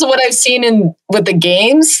in terms of what I've seen with the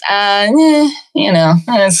games,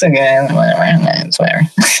 it's okay. Whatever.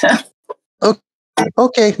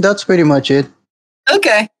 Okay, that's pretty much it.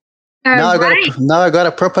 Okay. Now I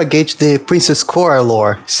gotta propagate the Princess Korra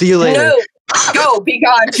lore. See you later. No. Go, be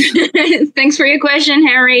gone. Thanks for your question,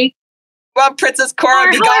 Harry. Well, Princess Korra,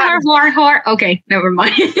 be gone. Okay, never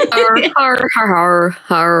mind.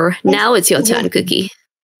 Now it's your turn, Cookie.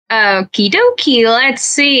 Okie dokie. Let's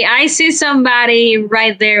see. I see somebody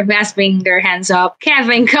right there who has been their hands up.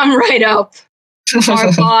 Kevin, come right up.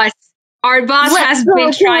 Our boss has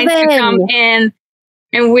been trying to come in,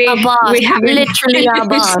 and we have literally our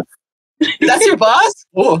boss. That's your boss?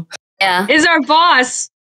 Whoa. Yeah, is our boss.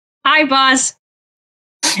 Hi, boss.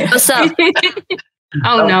 What's up?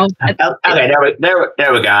 Oh no. Okay,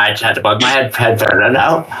 there we go. I just had to bug my headphones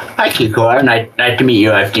out. Hi, QKora. Nice to meet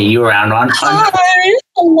you. I've seen you around on. Hi.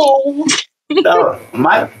 Hello. So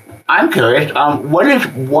I'm curious. What is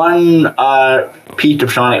one piece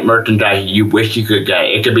of Sonic merchandise you wish you could get?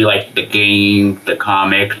 It could be like the game, the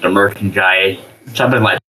comics, the merchandise, something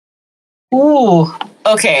like that. Ooh.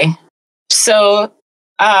 Okay. So,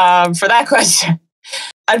 for that question,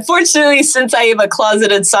 Unfortunately, since I am a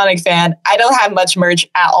closeted Sonic fan, I don't have much merch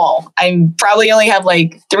at all. I probably only have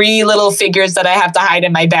like 3 little figures that I have to hide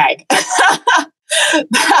in my bag.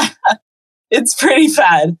 It's pretty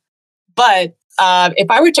bad. But if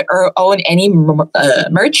I were to own any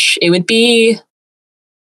merch, it would be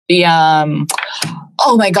the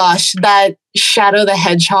oh my gosh, that Shadow the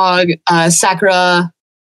Hedgehog Sakura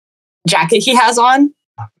jacket he has on.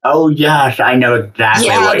 Oh yes, I know exactly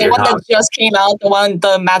what the you're one talking. that just came out,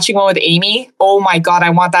 the matching one with Amy. Oh my god,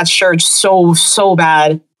 I want that shirt so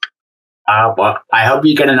bad. Well, I hope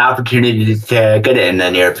you get an opportunity to get it in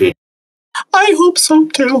the near future. I hope so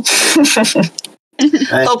too.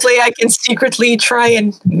 Hopefully, I can secretly try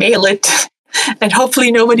and mail it, and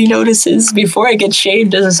hopefully nobody notices before I get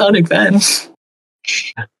shamed as a Sonic fan.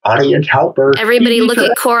 Audience helper. Everybody look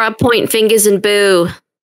at Korra, point fingers, and boo.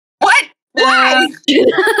 What? Why?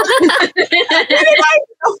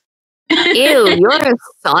 Ew, you're a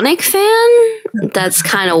Sonic fan? That's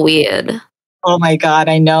kind of weird. Oh my god,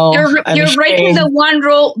 I know. You're breaking the one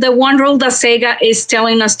rule that Sega is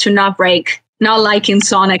telling us to not break. Not liking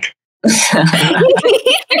Sonic. Oh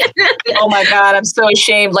my god, I'm so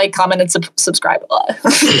ashamed. Like, comment, and subscribe a lot.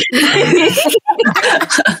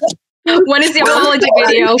 When is the apology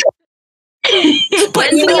video?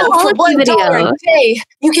 But you know, for $1 a day,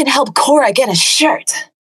 you can help Korra get a shirt.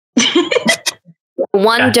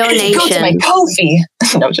 One donation. Go to my Ko-fi.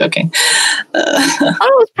 No, I'm joking.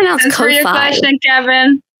 Oh, it's pronounced Thanks for your Ko-fi. question,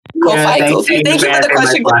 Kevin. Ko-fi. Thank you for the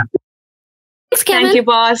question. Thanks, Kevin. Thank you,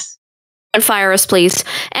 boss. And fire us, please.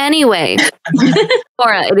 Anyway,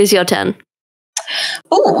 Korra, it is your turn.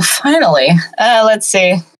 Oh, finally. Let's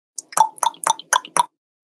see.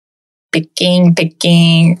 Picking.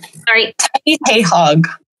 Sorry. Tiny Keyhog.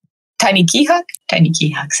 Tiny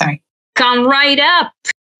Keyhog, sorry. Come right up.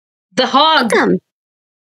 The hog. Welcome.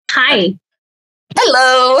 Hi.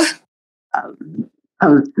 Hello.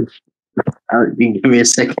 Give me a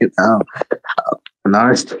second.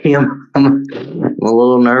 Honestly, I'm a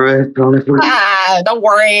little nervous. Don't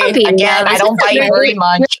worry. Again, I don't bite very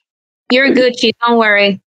much. You're good, Chief. Don't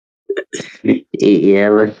worry. Yeah,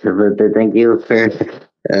 but thank you for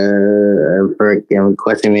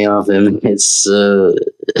questioning me off, and it means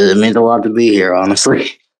a lot to be here,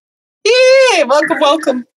 honestly. Yeah,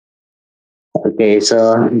 welcome. Okay,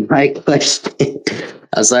 so my question.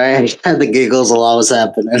 I'm sorry, I had the giggles while I was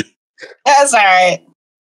happening. That's all right.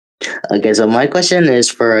 Okay, so my question is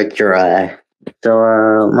for QKora.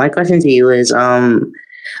 So my question to you is,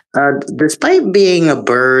 despite being a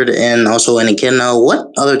bird and also an echidna, what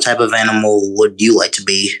other type of animal would you like to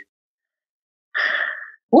be?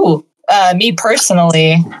 Ooh, me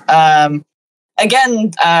personally,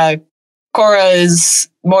 again, Korra is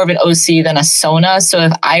more of an OC than a Sona. So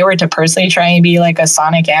if I were to personally try and be like a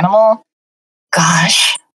Sonic animal,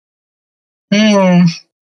 gosh, I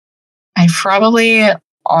probably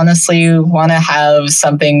honestly want to have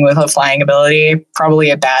something with a flying ability,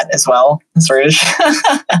 probably a bat as well. That's rude.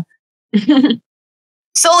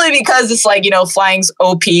 Solely because it's like, flying's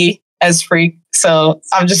OP as freak. So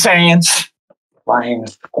I'm just saying. Flying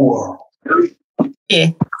squirrel.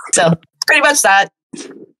 Yeah. So pretty much that.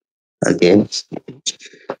 Okay.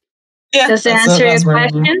 Yeah. Does that answer your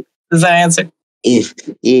question? Does that answer?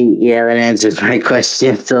 Yeah, that answers my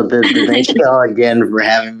question. So thank you all again for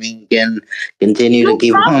having me again. Continue to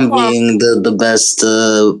keep on being the best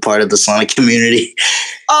part of the Sonic community.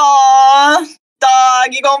 Aww,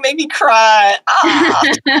 dog, you gonna make me cry.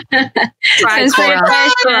 Thanks for your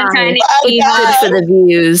question, Tiny. Good for the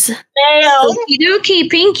views. Okie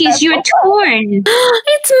Pinkie, it's your turn.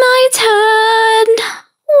 It's my turn.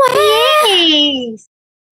 Yay.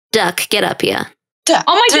 Duck, get up here. Oh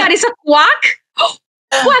my god, it's a quack?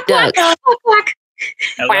 Quack, quack, quack, quack.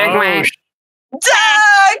 Hello.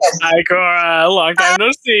 Doug! Hi, Korra. Long time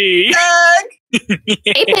no see. Doug!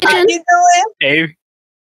 Hey, How Pigeon. you doing? Hey,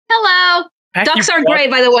 Hello. Thank Ducks you are for- great,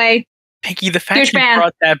 by the way. Pinkie, the fact Huge you fan.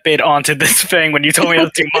 brought that bit onto this thing when you told me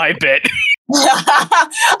to do my bit. I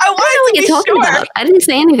I don't know wanted what to you're be talking sure. about. I didn't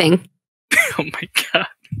say anything. Oh my god.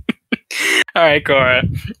 All right, Korra.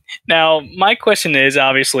 Now, my question is,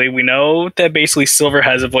 obviously, we know that basically Silver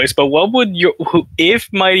has a voice, but what would if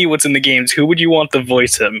Mighty was in the games, who would you want to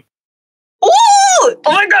voice him? Ooh! Oh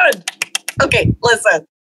my god! Okay, listen.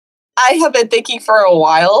 I have been thinking for a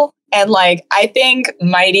while, and I think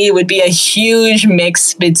Mighty would be a huge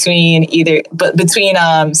mix between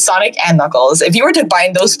Sonic and Knuckles. If you were to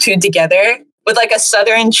bind those two together with a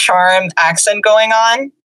Southern charm accent going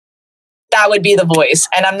on, that would be the voice.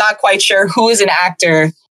 And I'm not quite sure who is an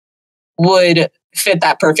actor would fit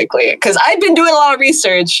that perfectly. Because I've been doing a lot of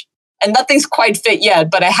research, and nothing's quite fit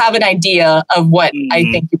yet, but I have an idea of what I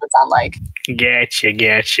think he would sound like. Gotcha.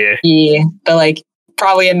 Yeah, but like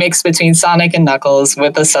probably a mix between Sonic and Knuckles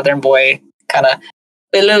with a Southern boy kind of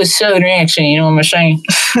a little Southern accent. You know what I'm saying?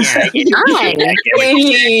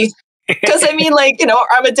 Because I mean, like, you know,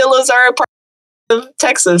 armadillos are a part of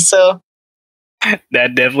Texas, so.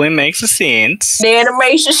 That definitely makes sense. Then it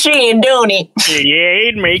makes a scene, don't it? Yeah,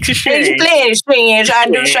 it makes a sense. It's plenty scenes, I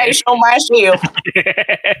do say so myself.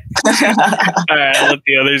 All right, I'll let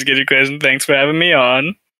the others get your question. Thanks for having me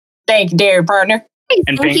on. Thank you, dear partner.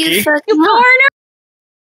 And Pinkie,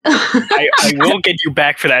 I will get you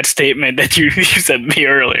back for that statement that you said to me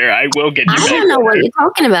earlier. I will get you back. I don't know what you're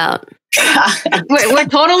talking about. We're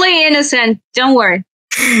totally innocent. Don't worry.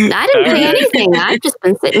 I didn't say anything. I've just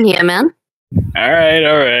been sitting here, man. All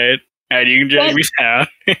right. You can drag me down.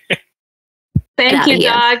 Thank you,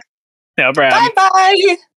 dog. No problem.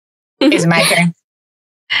 Bye. It's my turn.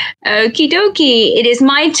 Okie dokie. It is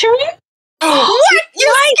my turn. What?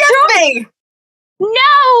 You skipped me.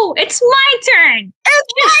 No, it's my turn.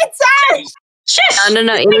 It's my turn. Shush.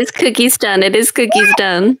 No. It is Cookie's done. It's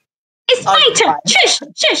my turn. Shush.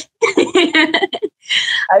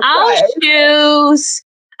 I'll choose.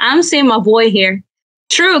 I'm seeing my boy here.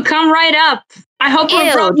 True, come right up. I hope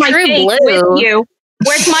I brought my cake with you.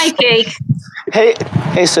 Where's my cake? Hey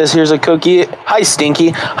sis, here's a cookie. Hi Stinky.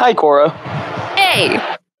 Hi Kora. Hey.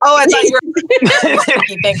 Oh, I thought you were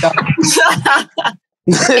Thank God.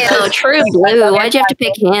 Ew, True Blue. Why'd you have to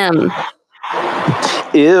pick him?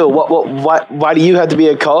 Ew, why do you have to be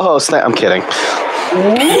a co-host? I'm kidding.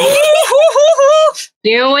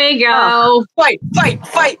 Here we go. Fight.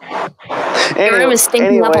 The room is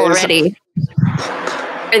stinking up already.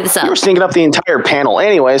 You were stinking up the entire panel.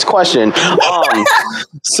 Anyways, question.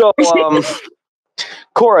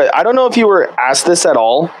 Kora, I don't know if you were asked this at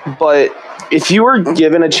all, but if you were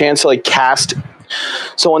given a chance to like cast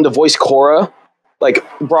someone to voice Kora, like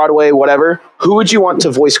Broadway, whatever, who would you want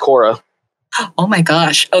to voice Kora? Oh my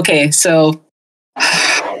gosh. Okay, so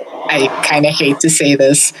I kind of hate to say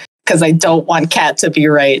this because I don't want Kat to be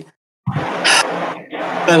right.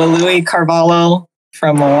 But Louis Carvalho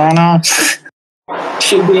from Moana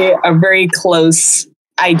should be a very close,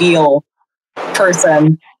 ideal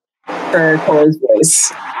person for Kora's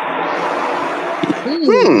voice.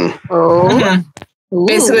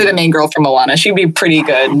 Basically the main girl from Moana. She'd be pretty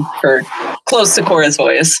good for close to Kora's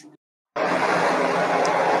voice.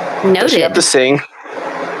 Noted. Does she have to sing?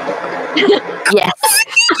 Yes.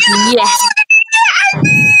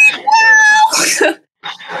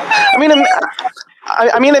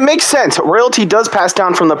 I mean, it makes sense. Royalty does pass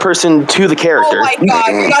down from the person to the character. Oh my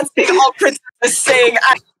god, you're not saying all princesses sing.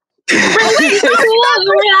 Not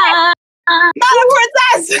a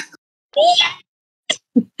princess!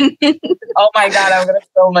 Oh my god, I'm gonna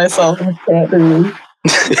kill myself. I can't breathe.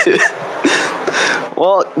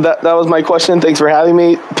 Well, that was my question. Thanks for having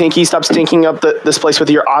me. Pinkie, stop stinking up this place with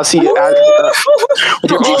your Aussie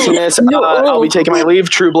with your awesomeness. I'll be taking my leave.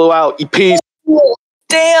 True Blue out. Peace.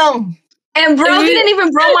 Damn. And bro didn't even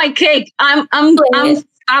bring my cake. I'm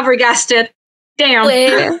flabbergasted. Damn.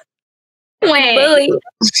 Wait.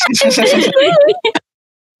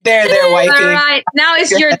 There, wifey. All right, now it's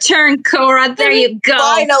your turn, Kora. There you go.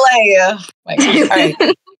 Finally. All right.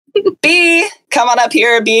 B, come on up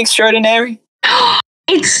here, be extraordinary.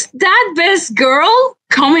 It's that best girl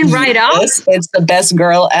coming right up. Yes, it's the best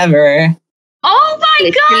girl ever. Oh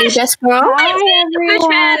my gosh! Best girl. Hi,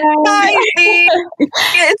 everyone. Hi, B.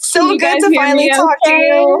 It's so good to finally talk to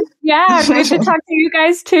you. Yeah, great to talk to you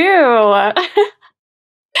guys too.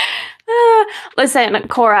 Listen,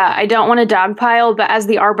 Kora, I don't want to dogpile, but as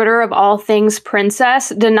the arbiter of all things princess,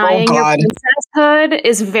 denying your princesshood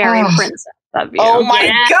is very princess of you. Oh my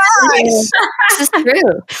gosh! This is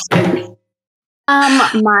true.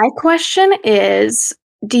 My question is,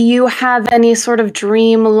 do you have any sort of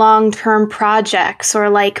dream long-term projects or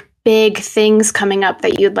like big things coming up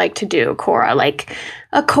that you'd like to do, Kora? Like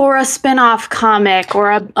a Kora spin-off comic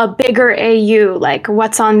or a bigger AU? Like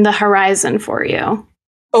what's on the horizon for you?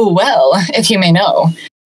 Oh, well, if you may know.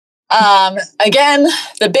 Again,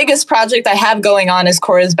 the biggest project I have going on is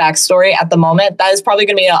Kora's backstory at the moment. That is probably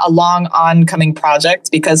going to be a long oncoming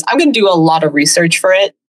project because I'm going to do a lot of research for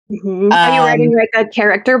it. Mm-hmm. Are you writing like a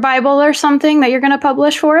character Bible or something that you're going to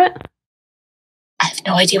publish for it? I have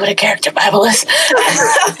no idea what a character Bible is.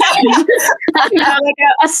 Like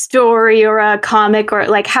a story or a comic, or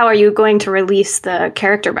like how are you going to release the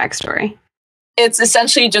character backstory? It's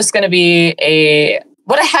essentially just going to be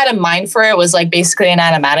what I had in mind for it was like basically an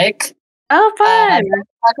animatic. Oh, fun! I'm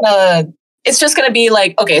not going to it's just going to be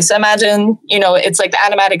like, okay, so imagine, it's like the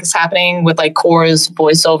animatic is happening with like Kora's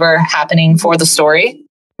voiceover happening for the story.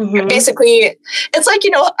 Mm-hmm. Basically, it's like,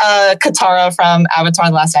 Katara from Avatar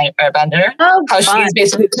The Last Airbender, how she's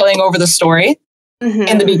basically pulling over the story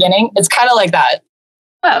in the beginning. It's kind of like that.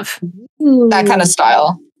 That kind of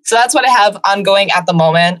style. So that's what I have ongoing at the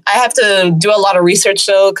moment. I have to do a lot of research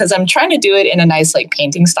though, because I'm trying to do it in a nice like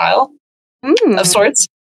painting style of sorts.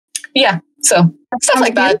 Yeah, so stuff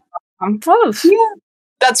like that. Yeah,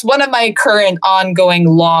 that's one of my current ongoing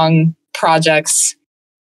long projects.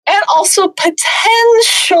 And also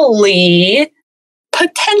potentially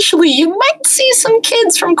you might see some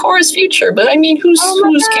kids from Kora's future, but I mean, who's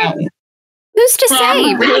counting? Who's to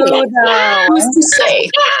say? Really? Who's to say?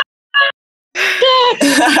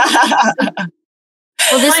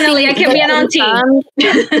 Will this Finally, I can be an auntie.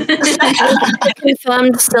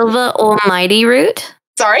 Confirmed Silver Almighty route?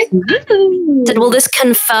 Sorry? Said, will this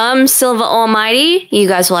confirm Silver Almighty? You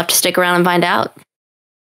guys will have to stick around and find out.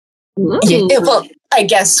 Yeah, well, I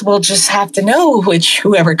guess we'll just have to know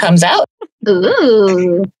whoever comes out.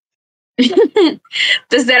 Ooh.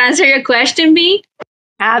 Does that answer your question, B?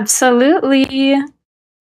 Absolutely.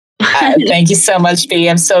 Thank you so much, B.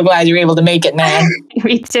 I'm so glad you were able to make it, man.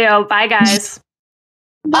 Me too. Bye, guys.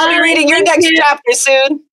 I'll be reading your next chapter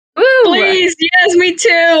soon. Woo! Please, yes, me too.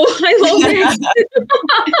 I love it.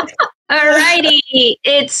 Alrighty,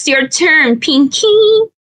 it's your turn, Pinkie.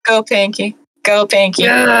 Go, Pinkie. Go, Pinkie.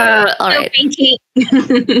 Yeah. All right. Go, Pinkie.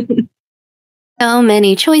 So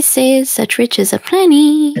many choices, such riches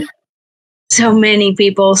aplenty. So many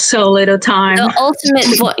people, so little time. The ultimate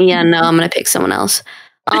yeah, no, I'm gonna pick someone else.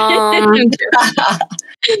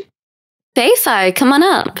 Faithai, come on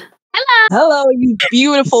up. Hello, you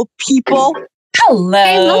beautiful people. Hello.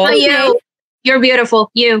 Hey, hello, you. You're beautiful.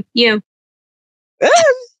 You. Yeah.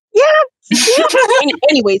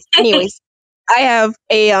 Anyways, I have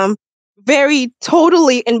a very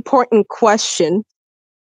totally important question.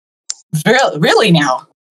 Really now?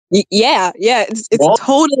 Yeah, it's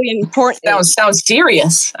totally important. Sounds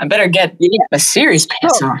serious. I better get my serious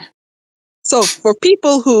pants on. So for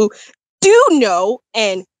people who do know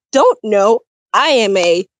and don't know, I am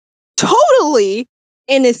a totally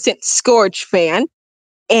innocent Scourge fan,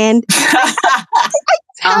 and I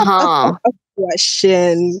have a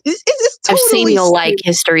question. I've seen your like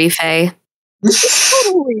history, Faye.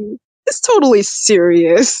 It's totally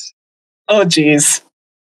serious. Oh, jeez.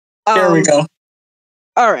 Here we go.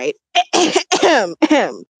 All right.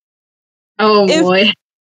 Oh boy.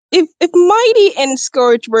 If Mighty and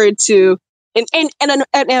Scourge were to, and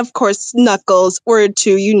of course Knuckles were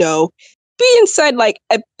to, be inside like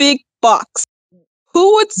a big box,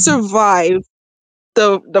 who would survive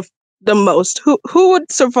the most? Who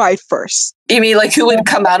would survive first? You mean like who would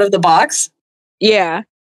come out of the box? Yeah.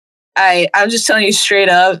 I'm just telling you straight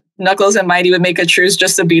up, Knuckles and Mighty would make a truce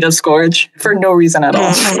just to beat up Scourge for no reason at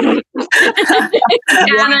all.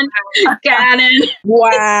 Cannon.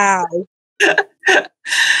 Wow.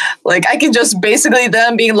 Like I can just basically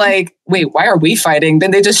them being like, wait, why are we fighting? Then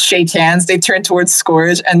they just shake hands, they turn towards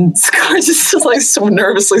Scourge, and Scourge is just like so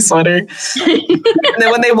nervously sweating. And then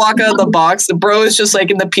when they walk out of the box, the bro is just like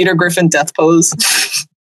in the Peter Griffin death pose.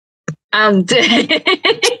 I'm dead.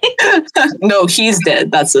 No, he's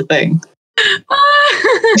dead. That's the thing.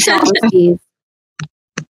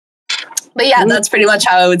 But yeah, that's pretty much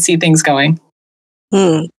how I would see things going.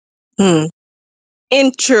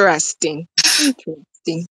 Interesting.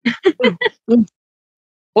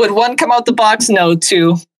 Would one come out the box? No,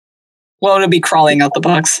 two. One would be crawling out the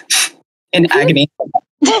box in agony.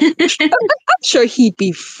 I'm sure he'd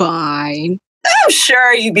be fine. I'm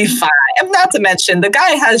sure he'd be fine. And not to mention, the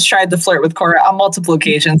guy has tried to flirt with Korra on multiple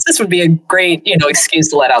occasions. This would be a great, excuse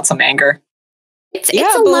to let out some anger. It's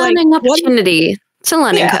a learning opportunity. It's a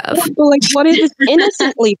learning curve. But what if he's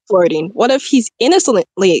innocently flirting? What if he's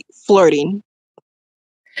innocently flirting?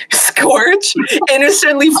 Scourge?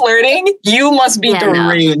 Innocently flirting? You must be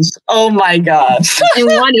deranged. No. Oh my god. In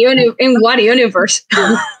what universe?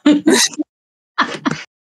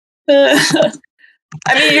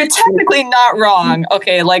 I mean, you're technically not wrong.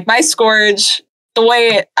 Okay, like my Scourge, the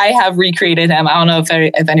way I have recreated him, I don't know if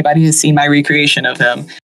anybody has seen my recreation of him.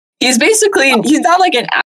 He's not like an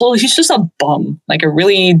asshole. He's just a bum, like a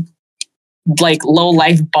really low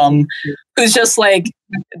life bum who's just like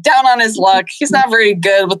down on his luck. He's not very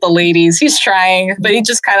good with the ladies. He's trying, but he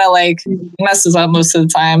just kind of messes up most of the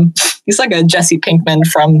time. He's like a Jesse Pinkman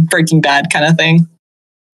from Breaking Bad kind of thing.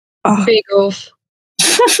 Big oof.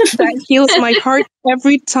 That heals my heart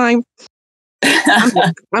every time.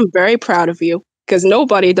 I'm very proud of you because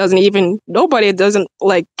nobody doesn't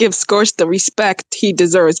give Scourge the respect he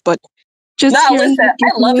deserves. But Just no, hearing listen, I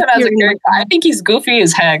love him as a character. I think he's goofy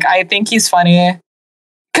as heck. I think he's funny.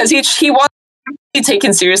 Because he wants to be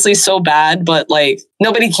taken seriously so bad, but like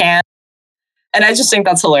nobody can. And I just think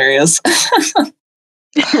that's hilarious.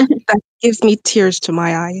 That gives me tears to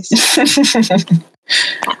my eyes.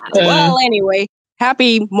 Well, anyway,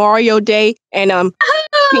 happy Mario Day, and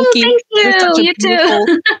Pinkie, thank you're such a you beautiful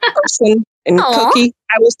too. person. And Aw. Cookie,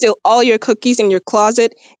 I will steal all your cookies in your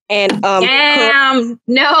closet. And Damn,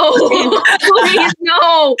 no, please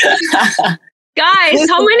no. Guys,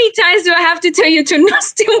 how many times do I have to tell you to not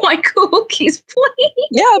steal my cookies, please?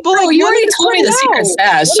 Yeah, but like, you already told me the secret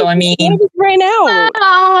stash, so I mean, right now.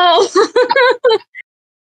 Oh.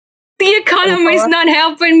 The economy is not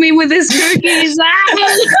helping me with these cookies.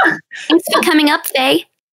 Thanks for coming up, Faye.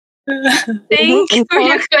 Thank you for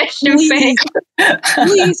your question, Faye.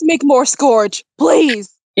 Please make more Scourge.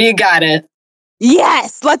 Please. You got it.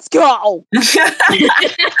 Yes, let's go. So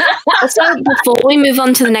before we move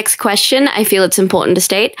on to the next question, I feel it's important to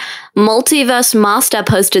state Multiverse Master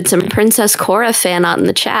posted some Princess Korra fan art in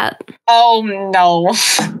the chat. Oh no.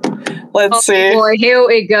 Let's see. Boy, here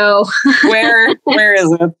we go. Where is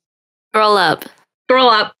it? Scroll up. Scroll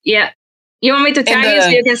up. Yeah. You want me to tag you so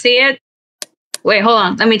you can see it? Wait, hold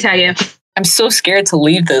on. Let me tag you. I'm so scared to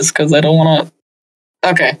leave this because I don't want to.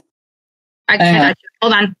 Okay. I got you.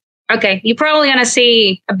 Hold on. Okay. You're probably going to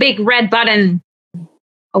see a big red button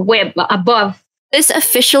above. This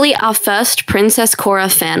officially our first Princess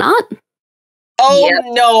Korra fan art? Oh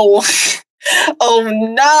no. Oh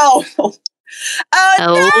no.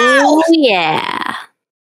 Oh yeah.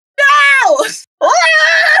 No.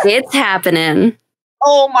 It's happening.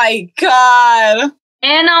 Oh my god.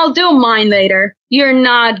 And I'll do mine later. You're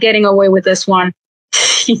not getting away with this one.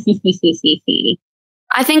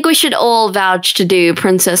 I think we should all vouch to do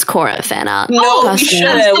Princess Korra fan art. No, we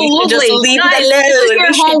shouldn't. We should just leave Guys, it alone. this is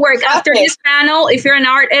your homework. After this panel, if you're an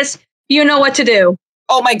artist, you know what to do.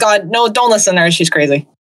 Oh my god, no, don't listen to her. She's crazy.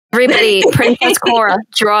 Everybody, Princess Korra,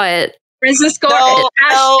 draw it. Princess Korra. No,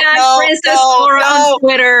 Hashtag no, Princess no, Korra no. on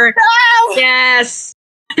Twitter. No. Yes.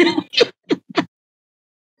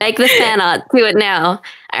 Make the fan art. Do it now.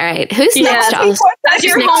 All right. Who's next? That's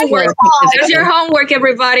your homework. That's your homework,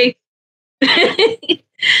 everybody.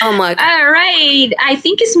 Oh my god. All right. I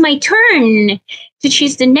think it's my turn to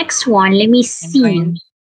choose the next one. Let me see.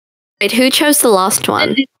 Wait, who chose the last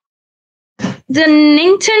one? The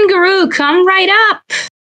Nington Guru, come right up.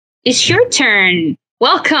 It's your turn.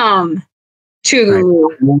 Welcome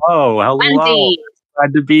to Hello. Wendy.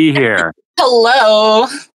 Glad to be here. Hello.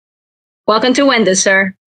 Welcome to Wendy's,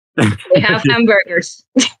 sir. We have hamburgers.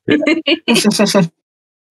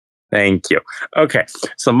 Thank you. Okay,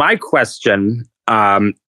 so my question,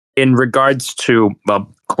 in regards to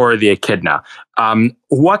Korra the Echidna,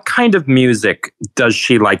 what kind of music does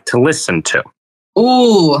she like to listen to?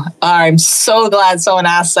 Ooh, I'm so glad someone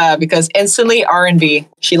asked that because instantly R&B.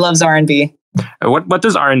 She loves R&B. What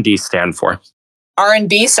does R&D stand for?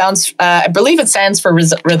 R&B sounds, I believe it stands for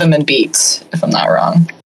rhythm and beats, if I'm not wrong.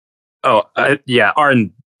 Oh, yeah,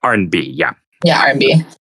 R&B, yeah. Yeah, R&B.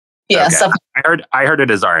 Yeah, Okay. stuff. I heard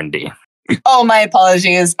it as R&D. Oh, my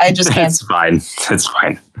apologies. I just can't. It's fine. It's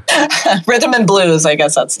fine. Rhythm and blues, I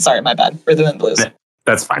guess that's, sorry, my bad. Rhythm and blues.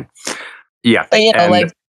 That's fine. Yeah. But you know,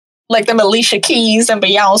 and- like the Alicia Keys and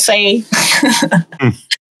Beyonce.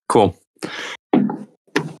 Cool.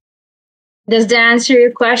 Does that answer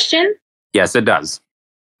your question? Yes, it does.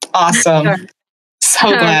 Awesome. So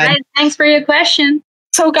All glad. right, thanks for your question.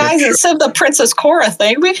 So guys, instead of the Princess Korra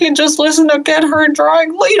thing, we can just listen to get her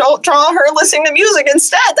drawing. We don't draw her listening to music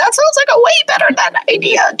instead. That sounds like a way better than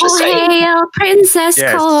idea. Just saying. Hail, Princess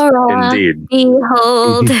Yes, Korra. indeed.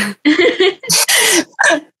 Behold.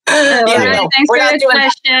 All right, thanks for your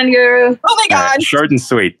question, Guru. Oh my god. Short and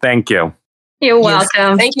sweet. Thank you. You're Yes.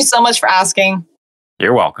 welcome. Thank you so much for asking.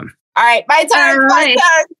 You're welcome. All right, my turn. All My right.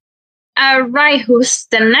 turn. All right, who's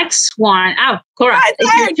the next one? Oh, Korra,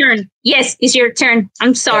 it's your turn. Yes, it's your turn.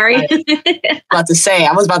 I'm sorry. About to say,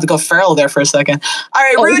 I was about to go feral there for a second. All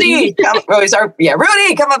right, Oh, Rudy.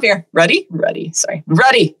 Rudy, come up here. Rudy. Sorry,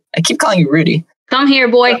 Rudy. I keep calling you Rudy. Come here,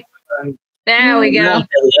 boy. There we go.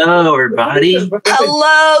 Hello, everybody.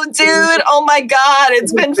 Hello, dude. Oh my god,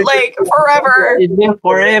 it's been like forever. It's been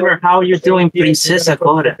forever. How are you doing, Princess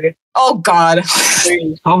Korra? Oh god.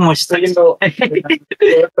 How much time? Is that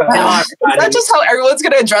just how everyone's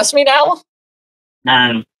gonna address me now?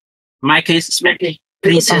 My case is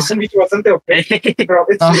Princess. Oh, God.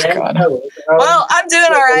 Well, I'm doing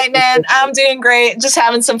all right, man. I'm doing great. Just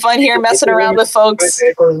having some fun here, messing around with folks.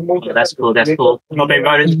 That's cool. That's cool. Hope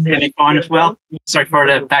everybody's having fun as well. Sorry for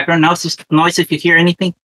the background noise if you hear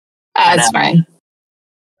anything. That's fine.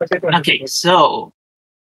 Okay, so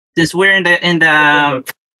since we're in the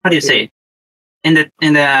how do you say it? in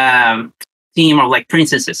the theme of like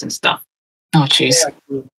princesses and stuff. Oh jeez.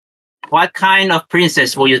 What kind of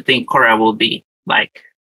princess will you think Korra will be? Like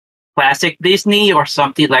classic Disney or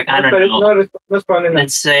something like, I don't know.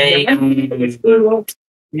 Let's say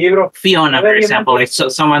Fiona, for example, like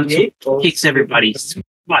someone who kicks everybody's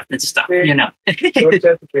butt and stuff, you know.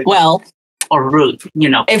 Well, or rude, you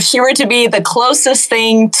know. If she were to be the closest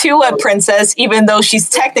thing to a princess, even though she's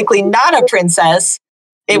technically not a princess,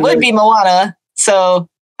 it would be Moana. So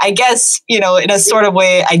I guess, you know, in a sort of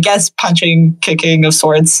way, I guess punching, kicking of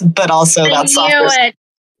sorts, but also that softer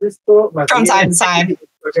from time to time.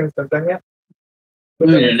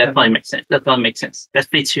 That probably makes sense. That probably makes sense. That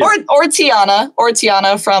fits you. Or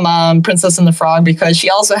Tiana from Princess and the Frog, because she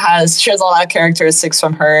has a lot of characteristics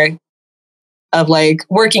from her of like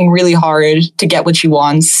working really hard to get what she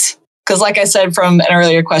wants. Because like I said from an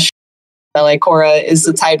earlier question, like Korra is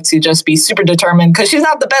the type to just be super determined because she's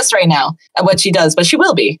not the best right now at what she does, but she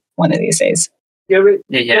will be one of these days. Yeah, we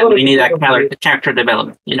need that character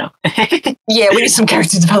development, you know. Yeah, we need some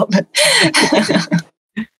character development.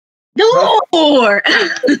 The lore!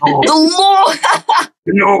 The lore!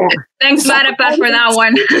 No. Thanks, Matapa, for that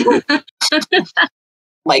one.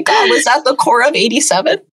 My God, was that the Korra of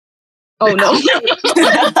 87? Oh, no.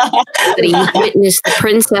 That he witnessed the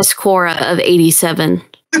Princess Korra of 87.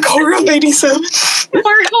 The Korra of 87.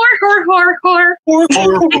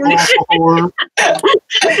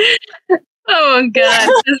 Oh, God.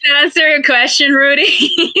 Does that answer your question,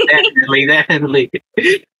 Rudy? Definitely.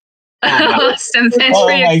 Awesome. Thanks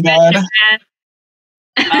for your question,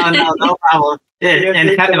 man. No problem. Yeah,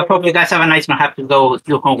 and I hope you guys have a nice one. I have to go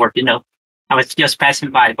do homework, you know. I was just passing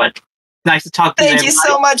by, but nice to talk to you. Thank you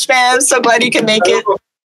so much, man. I'm so glad you can make it.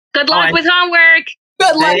 Good luck with homework.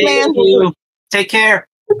 Good luck, man. You. Take care.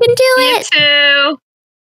 You can do it. You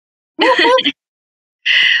too.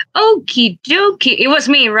 Okie dokie. It was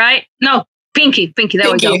me, right? No, Pinkie.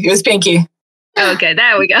 There we go. It was Pinkie. Okay,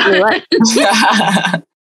 there we go.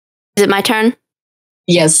 Is it my turn?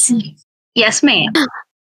 Yes. Yes, ma'am.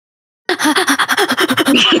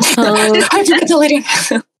 Hyperventilating.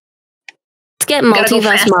 Let's get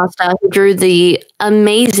Multiverse Master who drew the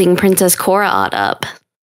amazing Princess Korra art up.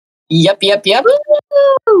 Yep. Are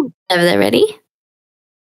they ready?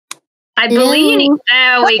 I believe.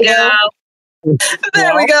 There we go.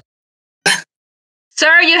 There we go.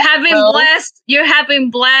 Sir, you have been blessed. You have been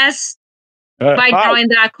blessed by drawing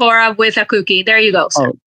that Korra with a cookie. There you go,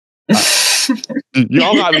 sir.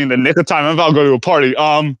 Y'all got me in the nick of time. I'm about to go to a party.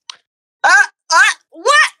 What?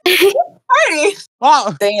 Party?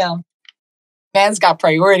 Oh. Damn. Man's got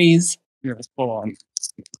priorities. Yes, hold on.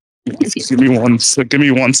 Give me one.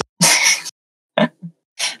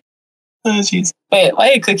 Oh, jeez. Wait,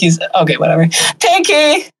 why are cookies? Okay, whatever.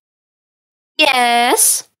 Pinkie!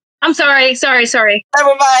 Yes? I'm sorry. Never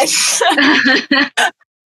mind.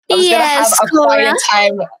 I was gonna have a quiet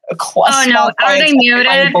time. Oh no, are they muted?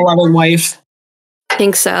 My beloved wife. I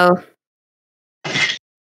think so.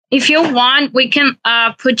 If you want, we can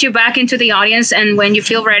put you back into the audience, and when you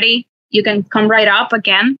feel ready, you can come right up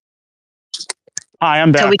again. Hi,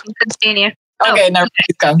 I'm back. So we can continue. Okay, never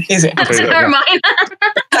mind. Come. Easy. Never mind.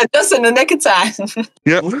 Just in the nick of time.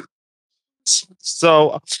 Yep.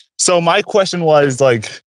 So my question was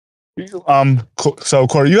like, so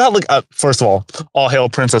Korra, you have like first of all hail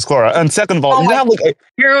Princess Korra, and second of all, you have like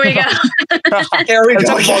here we go. Here we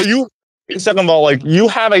go. Second of all, like you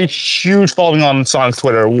have a huge following on Sonic's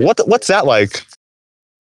Twitter. What's that like?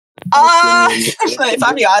 If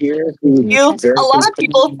I'm honest, a lot of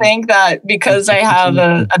people think that because I have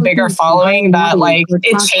a bigger following that like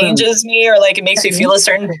it changes me or like it makes me feel a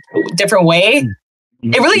certain different way.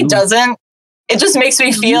 It really doesn't. It just makes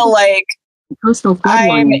me feel like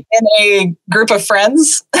I'm in a group of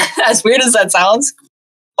friends. As weird as that sounds.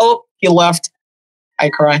 Oh, he left. I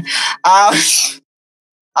cry. I'll just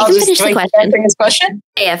finish the question. His question.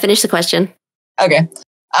 Yeah, finish the question. Okay.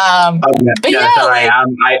 But yeah, sorry,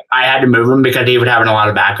 I had to move him because he was having a lot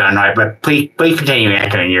of background noise. But please continue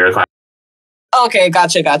answering your question. Okay,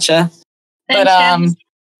 gotcha. But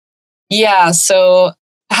yeah. So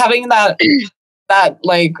having that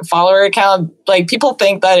like follower account, like people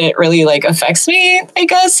think that it really like affects me, I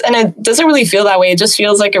guess, and it doesn't really feel that way. It just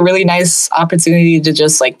feels like a really nice opportunity to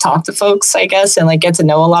just like talk to folks, I guess, and like get to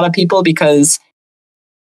know a lot of people because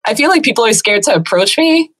I feel like people are scared to approach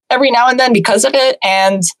me every now and then because of it.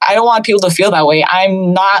 And I don't want people to feel that way.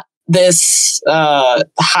 I'm not this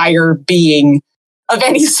higher being of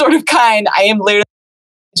any sort of kind. I am literally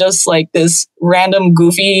just like this random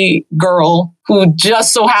goofy girl who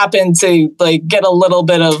just so happened to like get a little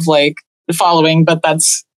bit of like following, but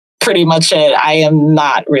that's pretty much it. I am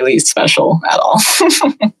not really special at all. She's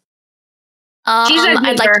a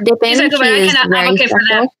I'd like to dip in. She's a goober. I She's cannot very advocate for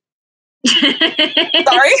that.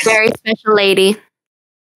 Sorry? Very special lady.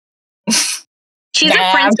 She's Nah,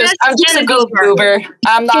 a princess. I'm just a goofy goober.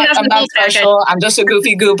 I'm not special. I'm just a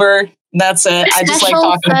goofy goober. That's it. I just like Special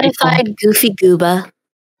talking to people. certified goofy goober.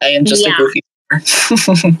 I am just a goofy goober.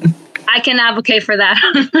 I can advocate for that.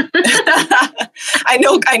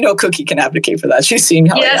 I know Cookie can advocate for that. She's seen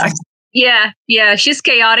how I act. Yeah. She's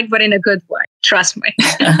chaotic, but in a good way. Trust me.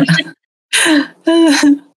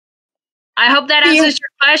 I hope that answers your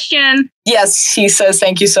question. Yes, he says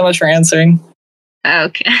thank you so much for answering.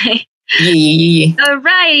 Okay. Yeah. All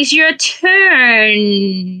right, it's your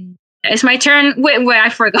turn. It's my turn. Wait, I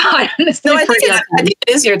forgot. No, I think it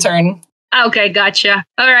is your turn. Okay, gotcha.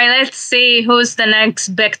 All right, let's see who's the next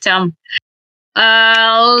victim.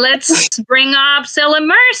 Let's bring up Silly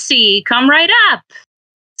Mercy. Come right up.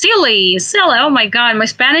 Silly. Oh my God, my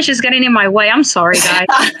Spanish is getting in my way. I'm sorry, guys.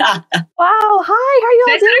 Wow, hi, how are you all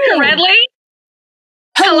Did I say it doing? correctly?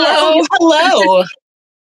 Hello.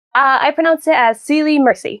 I pronounce it as Silly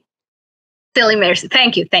Mercy. Silly Mercy.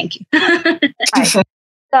 Thank you. Hi.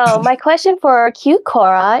 So my question for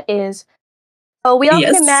QKora is, we all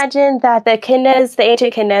Yes. can imagine that the Echidnas, the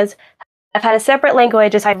ancient Echidnas, have had a separate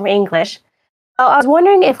language aside from English. I was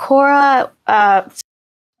wondering if Korra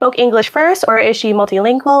spoke English first, or is she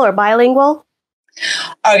multilingual or bilingual?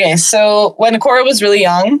 Okay, so when Cora was really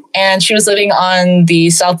young and she was living on the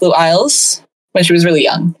South Blue Isles when she was really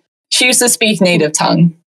young, she used to speak native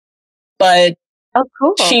tongue. But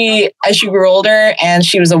as she grew older and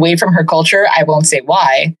she was away from her culture, I won't say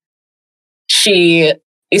why, she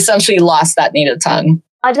essentially lost that native tongue.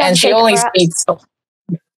 And she only speaks... Oh,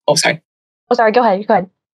 sorry. Oh, sorry, go ahead.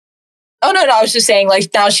 Oh, no, I was just saying,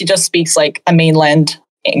 like, now she just speaks, like, a mainland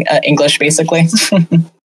English, basically.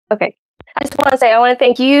 Okay. I just want to say, I want to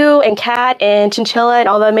thank you and Kat and Chinchilla and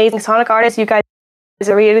all the amazing Sonic artists. You guys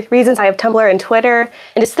are the reasons I have Tumblr and Twitter.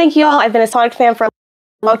 And just thank you all. I've been a Sonic fan for a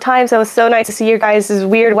long time, so it's so nice to see your guys'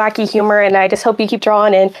 weird, wacky humor, and I just hope you keep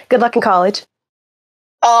drawing, and good luck in college.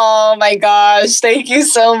 Oh my gosh, thank you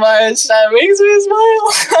so much. That makes me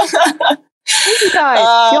smile. Thank you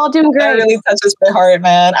guys. You're all doing great. That really touches my heart,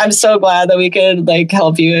 man. I'm so glad that we could like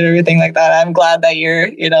help you and everything like that. I'm glad that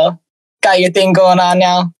you're, got your thing going on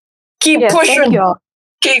now. Keep pushing. Thank you all.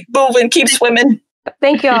 Keep moving. Keep swimming.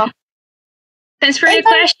 Thank you all. Thanks for your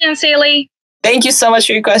question, Silly. Thank you so much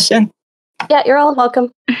for your question. Yeah, you're all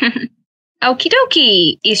welcome. Okie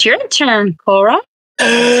dokie. It's your turn, Cora.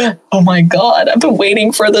 Oh my God. I've been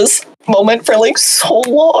waiting for this moment for like so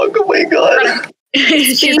long. Oh my God.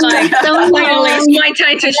 She's like, finally, it's my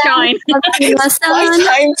time to shine. It's my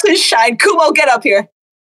time to shine. Kumo, get up here.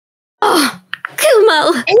 Oh,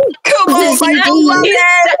 Kumo. Kumo,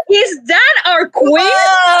 Is that our queen?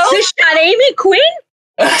 The Shadami queen?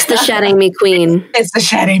 It's the Shadami queen. It's the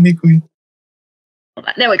Shadami queen.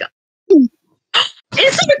 There we go.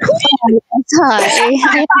 It's the queen. Hi, I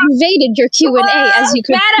have invaded your Q&A as you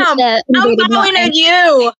could. Madam, I'm bowing at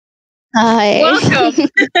you. Hi. Welcome.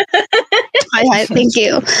 Hi, thank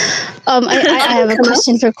you. I have a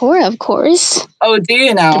question for Cora, of course. Oh, do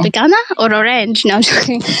you know? Tropicana or orange? No, I'm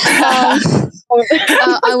joking.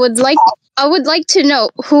 I would like to know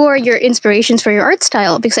who are your inspirations for your art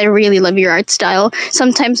style, because I really love your art style.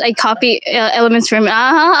 Sometimes I copy elements from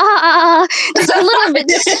just a little bit,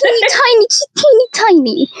 teeny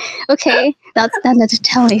tiny. Okay, that's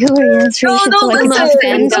tell me who are your inspirations. Kumo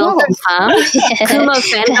fangirl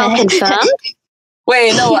confirmed.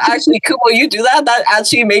 Wait, no, actually, Kumo, you do that? That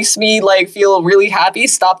actually makes me like feel really happy.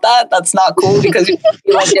 Stop that. That's not cool because you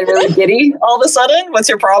like get really giddy all of a sudden. What's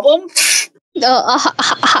your problem?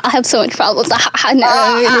 I have so much problems.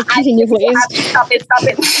 Continue, please. Stop it.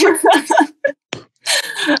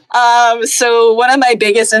 So one of my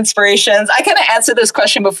biggest inspirations, I kind of answered this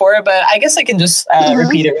question before, but I guess I can just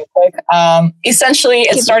repeat it real quick. Essentially,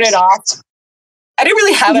 it started off, I didn't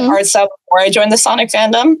really have an art style before I joined the Sonic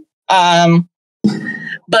fandom.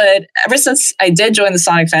 But ever since I did join the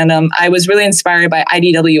Sonic fandom, I was really inspired by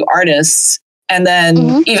IDW artists. And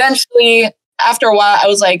then eventually, after a while, I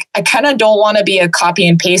was like, I kind of don't want to be a copy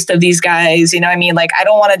and paste of these guys. You know what I mean? Like, I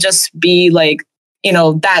don't want to just be like,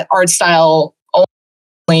 that art style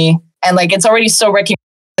only. And like, it's already so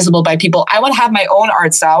recognizable by people. I want to have my own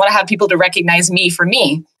art style. I want to have people to recognize me for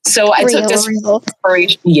me. So I took this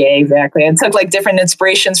inspiration. Yeah, exactly. I took like different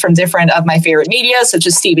inspirations from different of my favorite media, such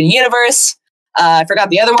as Steven Universe. I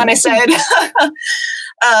forgot the other one I said.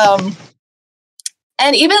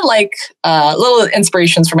 and even like little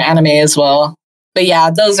inspirations from anime as well. But yeah,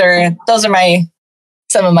 those are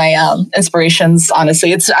some of my inspirations.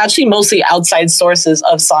 Honestly, it's actually mostly outside sources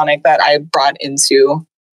of Sonic that I brought into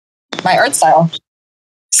my art style,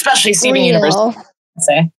 especially Steven Universe. I'd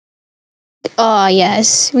say. Oh,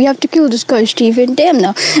 yes. We have to kill this guy, Steven. Damn,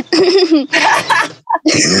 no. That's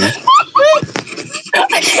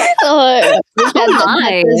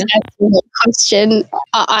an question.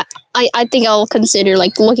 I think I'll consider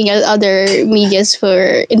like looking at other medias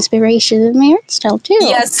for inspiration in my art style too.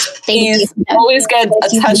 Yes, please. Always get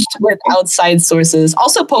touched with outside sources.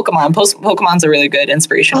 Also, Pokemon. Pokemon's a really good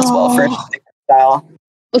inspiration as well for style.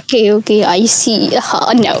 Okay, I see. Now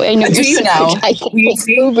I know. Do you now? I can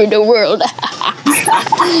take over the world.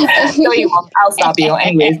 No, you won't. I'll stop you.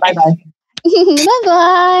 Anyways, bye-bye.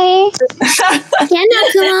 Bye-bye.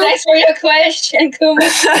 Thanks for your question, Kumo.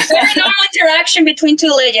 Very normal interaction between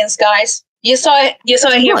two legends, guys. You saw it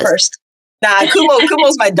here first. Nah,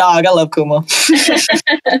 Kumo's my dog. I love Kumo.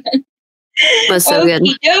 Was so good.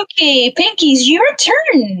 Okay, Pinkie's your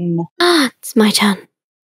turn. It's my turn.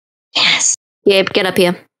 Yes. Gabe, get up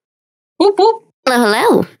here. Whoop, whoop.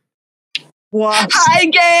 Hello. What? Hi,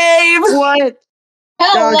 Gabe. What?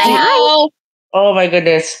 Hello. Oh my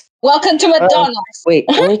goodness. Welcome to McDonald's. Wait,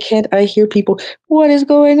 why can't I hear people? What is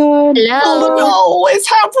going on? Hello. Oh no, it's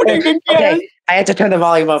happening again. Okay, I had to turn the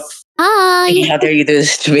volume up. Hi. How dare you do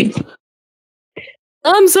this to me?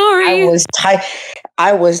 I'm sorry.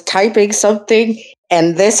 I was typing something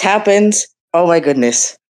and this happens. Oh my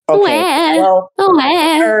goodness. Okay. Well,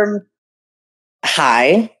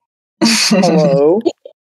 hi. Hello.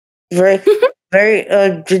 Very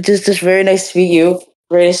just very nice to meet you.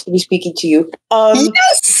 Very nice to be speaking to you.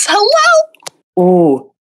 Yes, hello.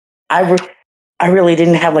 Ooh. I really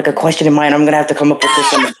didn't have like a question in mind. I'm gonna have to come up with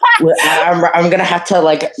this one. I'm gonna have to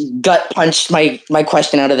like gut punch my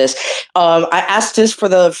question out of this. I asked this for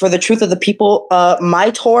the truth of the people. My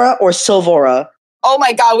Torah or Silvora? Oh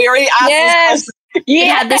my god, we already asked this question. You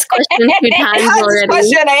had this question 2 times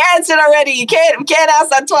already. I answered already. You can't ask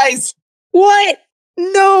that twice. What?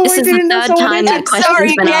 No, this is the 3rd time that question's sorry,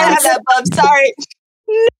 been can't have asked. that, bub. Sorry.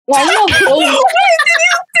 Why no? Did you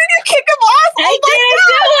kick him off?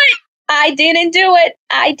 I didn't do it.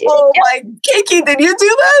 Oh my, Kiki, did you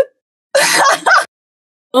do that?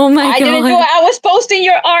 Oh my god! I didn't do it. I was posting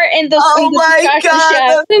your art in the. Oh my god!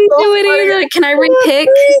 I didn't do it either. Can I repick?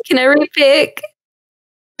 Can I repick?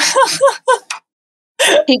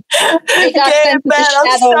 He got sent to the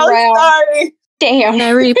shadow realm. Sorry. Damn. Can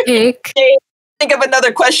I repick? Think of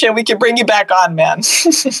another question. We can bring you back on, man.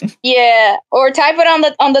 Yeah, or type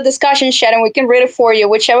it on the discussion chat, and we can read it for you,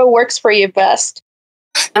 whichever works for you best.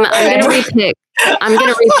 I'm gonna repick. I'm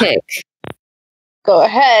gonna repick. Go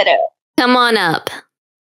ahead. Come on up.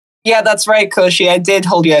 Yeah, that's right, Koshi. I did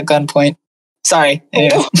hold you at gunpoint. Sorry.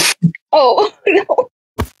 Anyway. Oh no.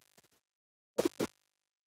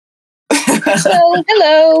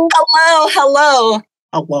 Hello.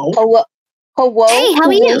 Hey, how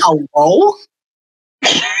are you? Hello.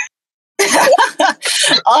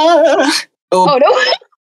 Oh no.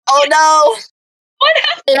 Oh no. What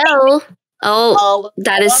happened? Hello. Oh,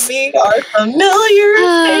 that is. We are familiar.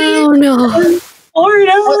 Oh no.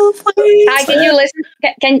 Hi, can you listen?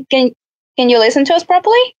 Can you listen to us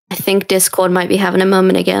properly? I think Discord might be having a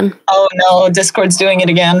moment again. Oh no, Discord's doing it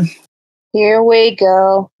again. Here we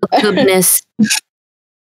go. Oh, goodness.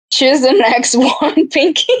 Choose the next one,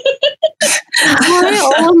 Pinkie.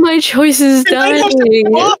 Why are all my choices dying?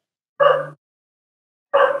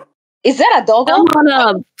 Is that a dog? Come on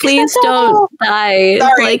up. Please don't die.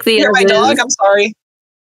 Sorry, like the you're my dog. I'm sorry.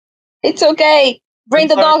 It's okay. Bring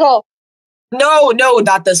the doggo. No,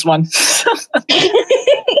 not this one.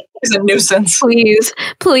 He's a nuisance.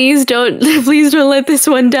 Please don't let this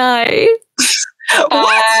one die.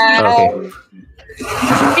 Okay.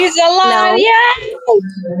 He's alive. No. Yeah.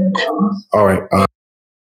 All right.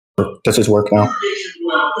 Does this work now?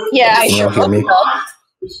 Yeah. Can you hear me?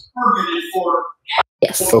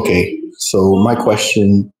 Yes. Okay. So my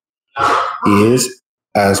question is,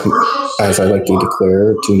 as I like to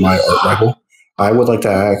declare to my art rival, I would like to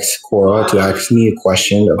ask Cora to ask me a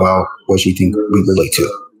question about what she thinks we relate to.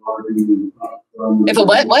 If a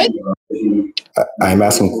what? I'm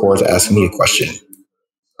asking Cora to ask me a question.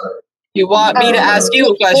 You want me to ask you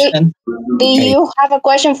a question? Do you have a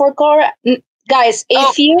question for Cora? Guys,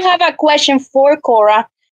 if you have a question for Cora,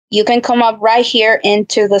 you can come up right here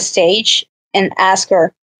into the stage and ask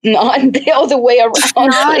her. Not the other way around.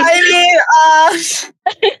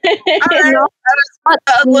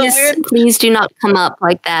 Please do not come up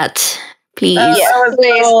like that. Please. Yes,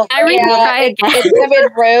 please. It's a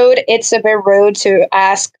bit rude. It's a bit rude to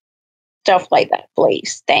ask stuff like that.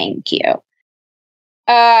 Please, thank you.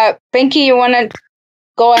 Pinkie, you want to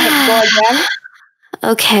go ahead? Go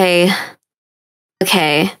again.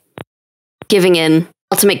 Okay. Giving in.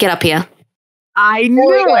 Ultimate, get up here. I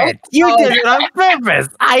knew it. You did it on purpose.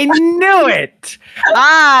 I knew it.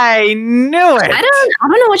 I knew it. I don't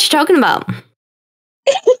know what you're talking about.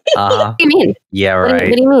 What do you mean? Yeah, What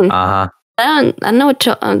right. do you mean? Uh huh. I don't know what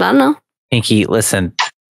I don't know. Pinkie, listen.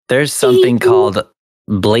 There's something called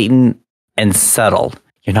blatant and subtle.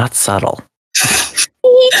 You're not subtle. I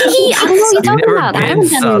don't know what you're talking about. I haven't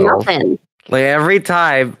done nothing. Like every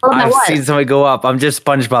time Oh, about I've what? seen somebody go up, I'm just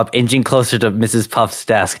SpongeBob inching closer to Mrs. Puff's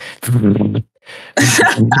desk. I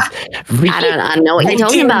know what you're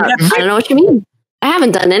talking about. I don't know what you mean. I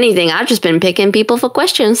haven't done anything. I've just been picking people for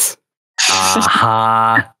questions.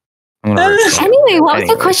 Anyway, what was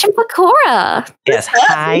the question for Cora? Yes.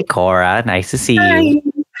 Hi, Cora. Nice to see you.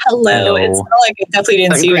 Hello. It's not like I definitely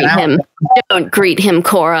didn't see you. Greet him. Don't greet him,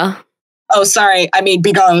 Cora. Oh, sorry. I mean,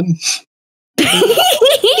 be gone. Be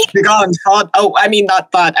gone. Thought. Oh, I mean,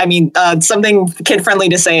 not thought. I mean, something kid friendly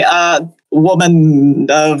to say. Woman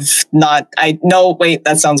of not. No, wait.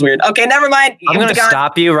 That sounds weird. Okay, never mind. I'm going to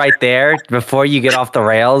stop you right there before you get off the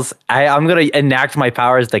rails. I'm going to enact my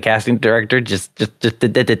power as the casting director. Just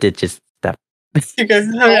stop. What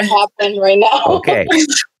happened right now? Okay.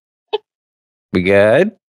 We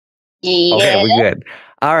good? Yeah. Okay, we good.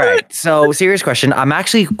 All right. So, serious question. I'm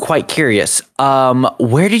actually quite curious.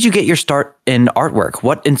 Where did you get your start in artwork?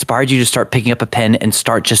 What inspired you to start picking up a pen and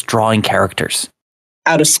start just drawing characters?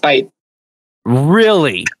 Out of spite.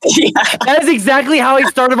 Really? Yeah. That is exactly how I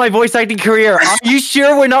started my voice acting career. Are you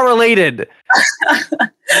sure we're not related?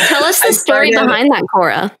 Tell us the story behind that,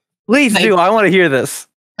 Cora. Please do. I want to hear this.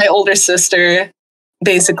 My older sister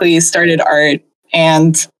basically started art,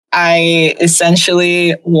 and I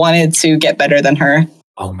essentially wanted to get better than her.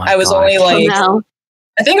 Oh my! I was only like,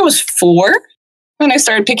 I think it was 4 when I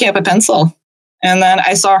started picking up a pencil, and then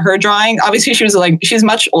I saw her drawing. Obviously, she's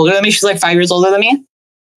much older than me. She's like 5 years older than me.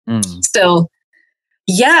 So,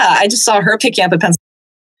 yeah, I just saw her picking up a pencil.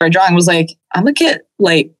 Her drawing was like, I'm gonna get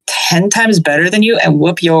like 10 times better than you and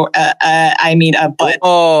whoop your, a butt.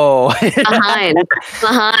 Oh, behind.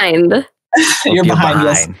 You're behind.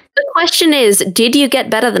 Yes. The question is, did you get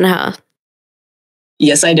better than her?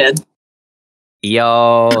 Yes, I did.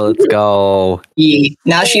 Yo, let's go. Yeah.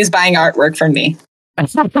 Now she's buying artwork from me.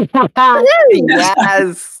 Yes.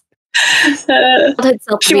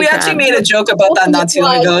 We actually made a joke about that not too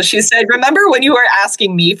long ago. She said, remember when you were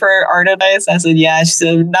asking me for art advice? I said, yeah. She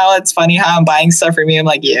said, now it's funny how I'm buying stuff from you. I'm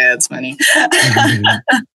like, yeah, it's funny.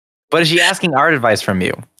 But is she asking art advice from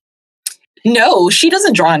you? No, she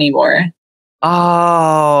doesn't draw anymore.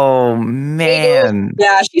 Oh, man.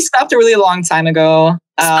 Yeah, she stopped a really long time ago.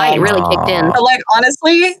 Spite really kicked in. But like,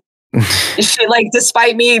 honestly, she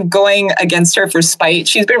despite me going against her for spite,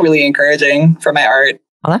 she's been really encouraging for my art.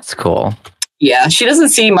 Oh, that's cool. Yeah, she doesn't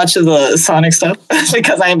see much of the Sonic stuff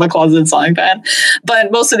because I am a closeted Sonic fan.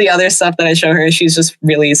 But most of the other stuff that I show her, she's just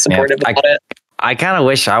really supportive about it. I kind of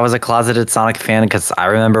wish I was a closeted Sonic fan because I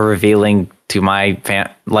remember revealing to my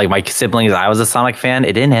my siblings I was a Sonic fan.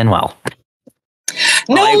 It didn't end well.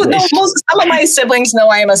 No, some of my siblings know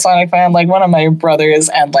I am a Sonic fan. Like one of my brothers,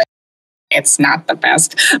 and like it's not the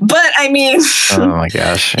best. But I mean, oh my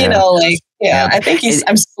gosh, you know, like. Yeah, I think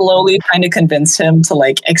I'm slowly trying to convince him to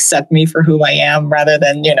like accept me for who I am rather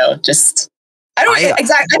than, just I don't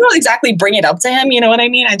exactly bring it up to him, you know what I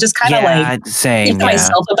mean? I just kind of think to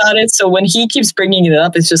myself about it. So when he keeps bringing it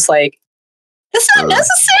up, it's just like, it's not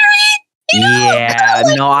necessary. Yeah,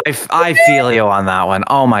 no, I feel you on that one.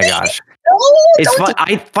 Oh my gosh. It's fun.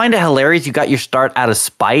 I find it hilarious you got your start out of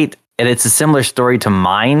spite. And it's a similar story to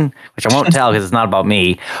mine, which I won't tell because it's not about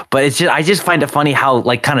me. But I just find it funny how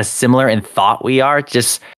kind of similar in thought we are.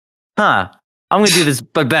 I'm gonna do this,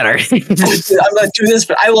 but better. I'm gonna do this,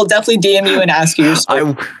 but I will definitely DM you and ask you.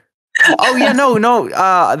 Oh yeah, no.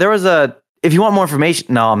 There was if you want more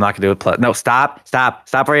information, no, I'm not gonna do it. No, stop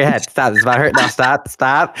where your head. Stop. It's about her. No, stop.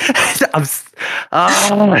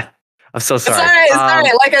 I'm so sorry. It's all right.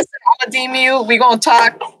 Like I said, I'm gonna DM you. We gonna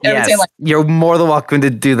talk. Yes, you're more than welcome to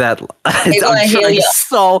do that. I'm trying you.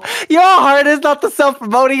 so your heart is not the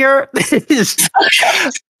self-promoting here. But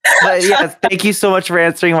yes, thank you so much for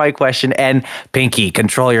answering my question. And Pinkie,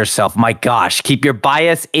 control yourself. My gosh, keep your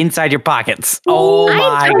bias inside your pockets. Oh my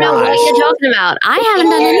gosh. I don't know what you're talking about. I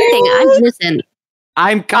haven't done anything. I'm innocent.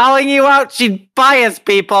 I'm calling you out. She's biased,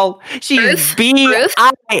 people. She's Proof?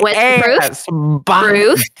 B-I-A-S.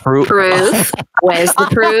 Proof? Where's the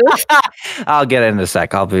proof? I'll get it in a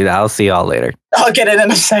sec. I'll see y'all later. I'll get it in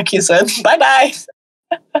a sec, you said. Bye-bye.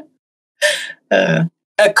 A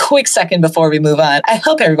quick second before we move on. I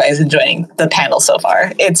hope everybody's enjoying the panel so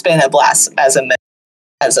far. It's been a blast as of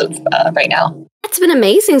right now. It's been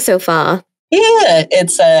amazing so far. Yeah,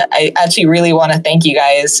 it's. I actually really want to thank you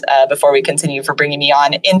guys before we continue for bringing me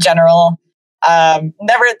on. In general,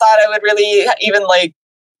 never thought I would really even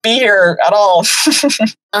be here at all.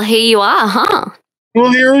 Well, here you are, huh?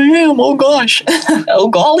 Well, here I am. Oh gosh. Oh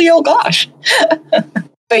golly. Oh gosh.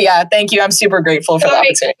 But yeah, thank you. I'm super grateful for the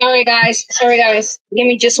opportunity. Sorry, guys. Give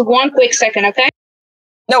me just one quick second, okay?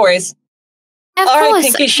 No worries. Of All right, course.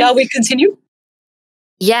 Pinkie, shall we continue?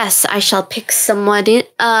 Yes, I shall pick someone.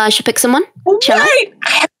 I should pick someone. Shall I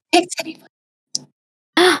haven't picked anyone.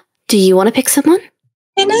 Do you want to pick someone?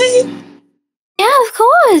 Can I? Yeah, of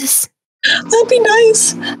course. That'd be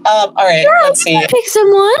nice. All right, Yeah, let's see. Pick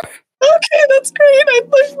someone. Okay, that's great. I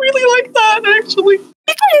really like that, actually. You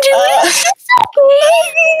can do it. It's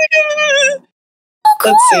okay.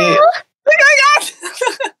 Let's see. Oh my god!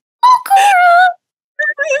 Cora!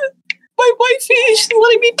 My wifey, she's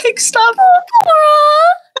letting me pick stuff. Cora!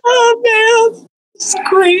 Oh man, this is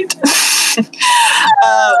great.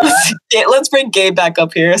 Let's bring Gabe back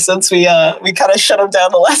up here since we kind of shut him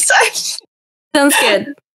down the last time. Sounds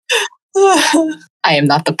good. I am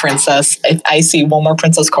not the princess. If I see one more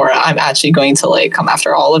Princess Cora, I'm actually going to come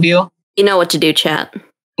after all of you. You know what to do, chat.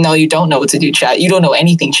 No, you don't know what to do, chat. You don't know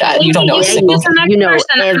anything, chat. You don't know a single thing. You know I'm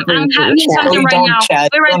having something right now.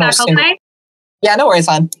 Be right back, okay? Yeah, no worries,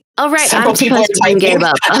 hon. All right, Several I'm people supposed to are bring Gabe typing.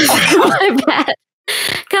 up. My bad.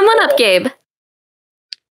 Come on up, Gabe.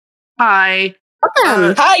 Hi.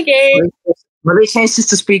 Welcome. Hi, Gabe. Let me change this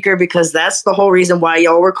to speaker because that's the whole reason why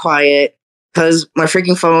y'all were quiet. Because my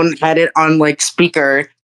freaking phone had it on speaker.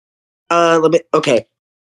 Okay.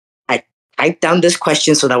 I typed down this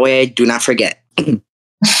question so that way I do not forget.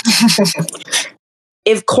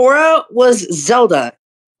 If Cora was Zelda,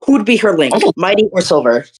 who would be her Link? Mighty or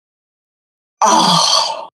Silver?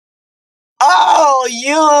 Oh,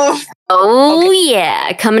 yeah.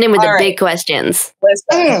 Coming in with the big questions.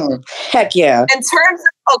 Listen. Heck yeah. In terms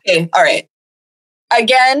of, okay, all right.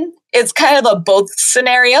 Again, it's kind of a both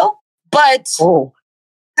scenario, but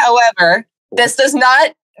however, this does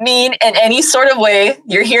not mean in any sort of way,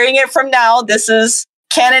 you're hearing it from now, this is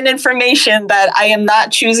canon information that I am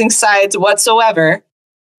not choosing sides whatsoever.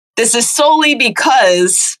 This is solely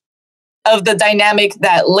because of the dynamic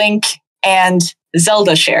that Link and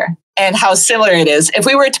Zelda share and how similar it is. If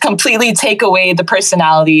we were to completely take away the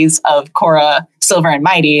personalities of Cora, Silver, and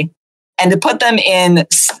Mighty, and to put them in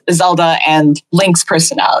Zelda and Link's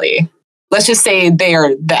personality, let's just say they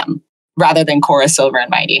are them rather than Cora, Silver, and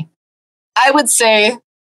Mighty. I would say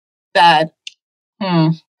that,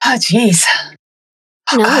 oh, jeez.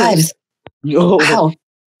 Nice. Wow.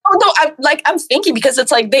 Oh no, I'm thinking because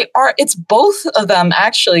it's it's both of them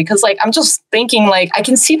actually. Because I'm just thinking I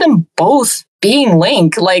can see them both being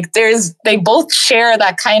Link. They both share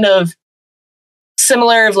that kind of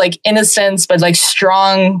similar innocence, but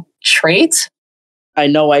strong trait. I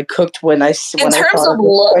know I cooked when I In terms of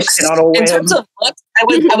looks,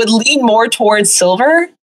 I would lean more towards Silver,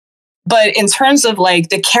 but in terms of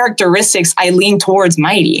the characteristics, I lean towards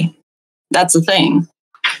Mighty. That's the thing.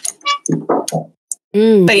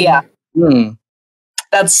 But yeah,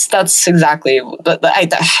 that's exactly. But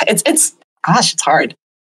it's gosh, it's hard.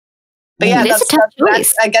 But yeah, that's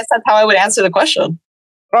I guess that's how I would answer the question.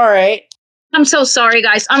 All right. I'm so sorry,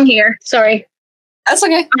 guys. I'm here. Sorry. That's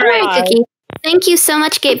okay. All right, Cookie. Thank you so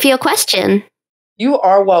much, Gabe, for your question. You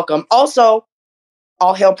are welcome. Also,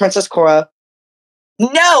 all hail Princess Cora.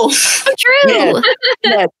 No. True.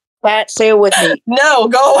 Yes. Pat, say it with me. No,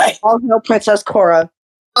 go away. All hail Princess Cora.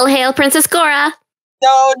 All hail Princess Cora.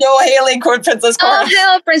 No hailing Princess Cora. All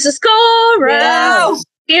hail Princess Cora. No.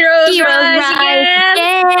 Heroes rise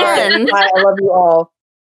again. Bye, I love you all.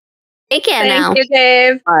 Take care now. Thank you,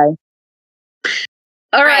 Dave. Bye.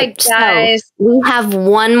 All right, guys. So we have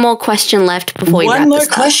one more question left before we wrap One more this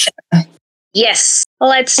up. question. Yes.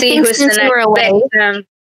 Let's see think who's the since next we're away- victim.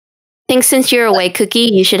 I think since you're away, Cookie,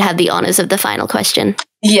 you should have the honors of the final question.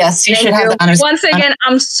 Yes, you Thank should have you. the honors. Once again,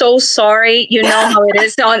 I'm so sorry. You know how it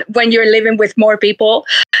is when you're living with more people.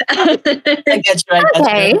 I get you.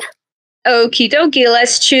 Okay. Okie dokie,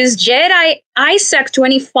 let's choose Jedi Isaac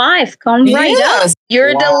 25. Come right up.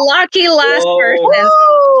 You're the lucky last person.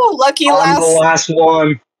 Woo, lucky I'm last. the last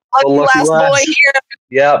one. Lucky last boy here.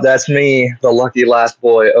 Yep, that's me, the lucky last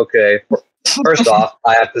boy. Okay. First off,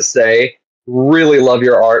 I have to say, really love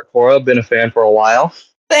your art, Cora. Been a fan for a while.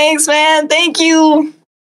 Thanks, man. Thank you.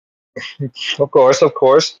 Of course, of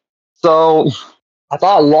course. So I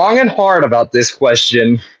thought long and hard about this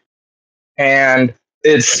question, and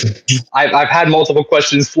I've had multiple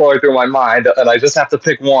questions flowing through my mind, and I just have to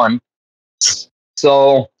pick one.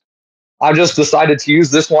 So I just decided to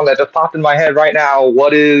use this one that just popped in my head right now.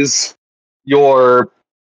 What is your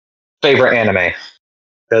favorite anime?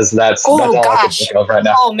 Because that's all I can think of right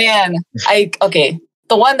now. Oh man. Okay.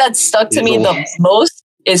 The one that stuck to me the most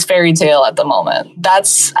is Fairy Tail at the moment.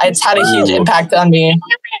 It's had a huge impact on me.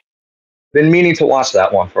 Been meaning to watch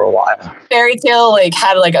that one for a while. Fairy Tail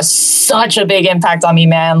had such a big impact on me,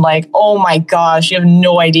 man. Like, oh my gosh, you have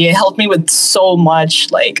no idea. It helped me with so much.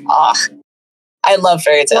 I love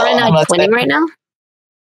Fairy Tail. We're not twinning right now?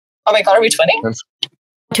 Oh my god, are we twinning?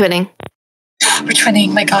 Twinning. We're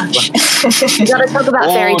twinning, my gosh. We gotta talk about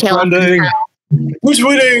Fairy Tail. We're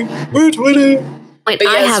twinning. We're twinning. Wait,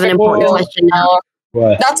 I have an important question now.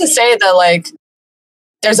 What? Not to say that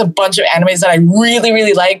there's a bunch of animes that I really,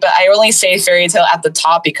 really like, but I only say Fairy Tail at the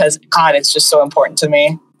top because God, it's just so important to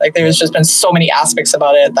me. There's just been so many aspects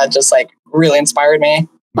about it that just really inspired me.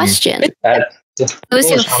 Question. Who's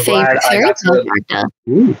your favorite Fairy Tail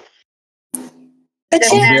character? Does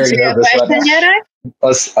that answer your question, Jedi?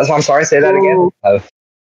 I'm sorry, say that again.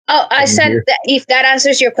 I said that if that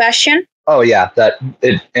answers your question. Oh yeah, that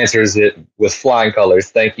it answers it with flying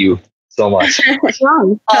colors. Thank you so much.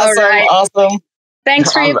 Awesome, awesome.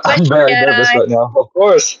 Thanks for your question, I'm very Jedi. nervous right now. Of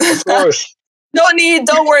course, of course.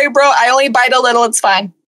 Don't worry, bro. I only bite a little. It's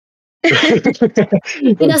fine.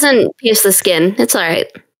 He doesn't pierce the skin. It's all right.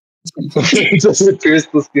 It doesn't pierce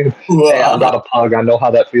the skin. Hey, I'm not a pug. I know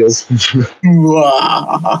how that feels. All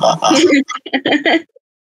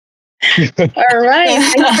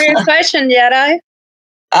right. Thanks for your question, Jedi.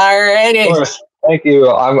 Alrighty. Of course. Thank you.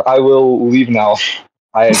 I will leave now.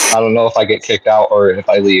 I don't know if I get kicked out or if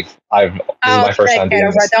I leave. This is my first time doing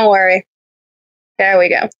this. Don't worry. There we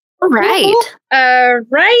go. All right.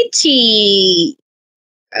 Righty.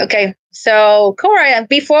 Okay. So, Cora,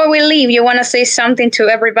 before we leave, you want to say something to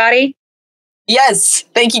everybody? Yes.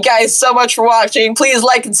 Thank you guys so much for watching. Please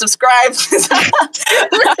like and subscribe.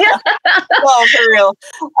 Well, for real.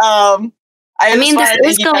 This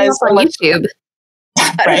is going up on YouTube.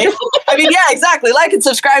 Right? Yeah, exactly. Like and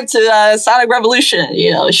subscribe to Sonic Revolution.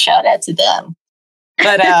 Shout out to them.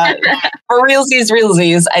 But for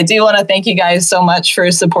realsies, I do want to thank you guys so much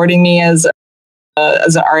for supporting me as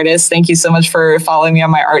an artist. Thank you so much for following me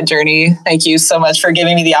on my art journey. Thank you so much for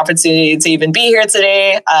giving me the opportunity to even be here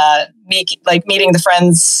today. Meeting the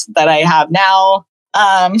friends that I have now.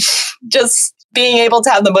 Just being able to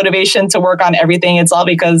have the motivation to work on everything. It's all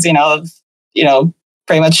because,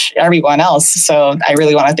 pretty much everyone else. So I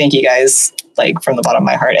really want to thank you guys, from the bottom of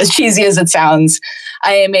my heart. As cheesy as it sounds,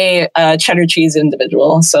 I am a cheddar cheese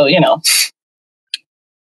individual. So,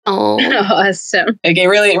 Oh, awesome. It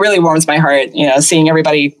really, really warms my heart, seeing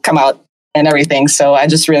everybody come out and everything. So I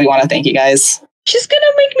just really want to thank you guys. She's going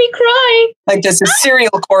to make me cry. This is cereal,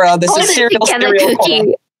 Cora. This is cereal Cora.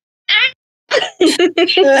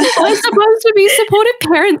 We're supposed to be supportive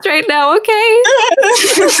parents right now, okay?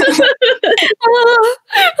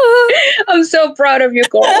 I'm so proud of you,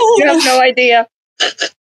 Cora. You have no idea.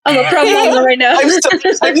 I'm a proud mama right now. I'm so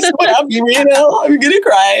happy right now. I'm gonna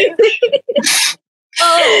cry.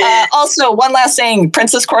 Also, one last thing: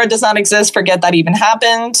 Princess Cora does not exist. Forget that even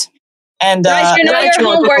happened. And you know your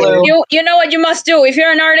homework. You know what you must do. If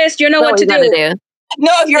you're an artist, you know what to do. No,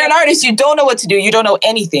 if you're an artist, you don't know what to do. You don't know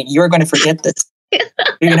anything. You're going to forget this. You're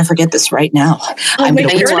going to forget this right now. I'm going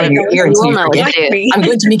to whisper in your ear until you forget it. I'm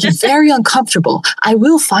going to make you very uncomfortable. I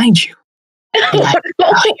will find you. I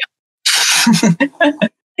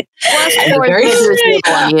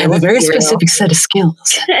have a very specific set of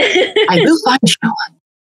skills. I will find you.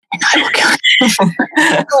 And I will kill you.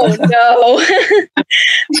 Oh no.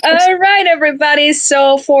 All right, everybody.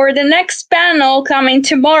 So for the next panel coming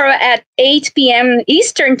tomorrow at 8 p.m.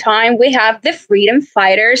 Eastern Time, we have the Freedom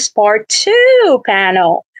Fighters Part 2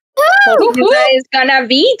 panel. So you guys gonna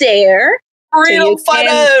be there. Freedom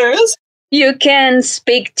Fighters! You can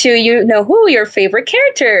speak to your favorite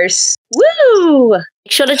characters. Woo! Make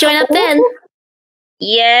sure to join up then.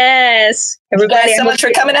 Yes. Everybody, thank you so much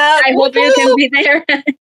for coming out. I hope you can be there.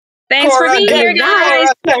 Thanks for being here, guys.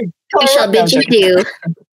 We shall bid you do.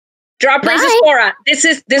 Drop Princess Cora. This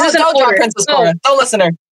is an order. Don't drop Princess Cora. Don't listen to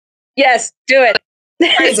her. Yes, do it.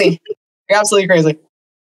 Crazy. You're absolutely crazy.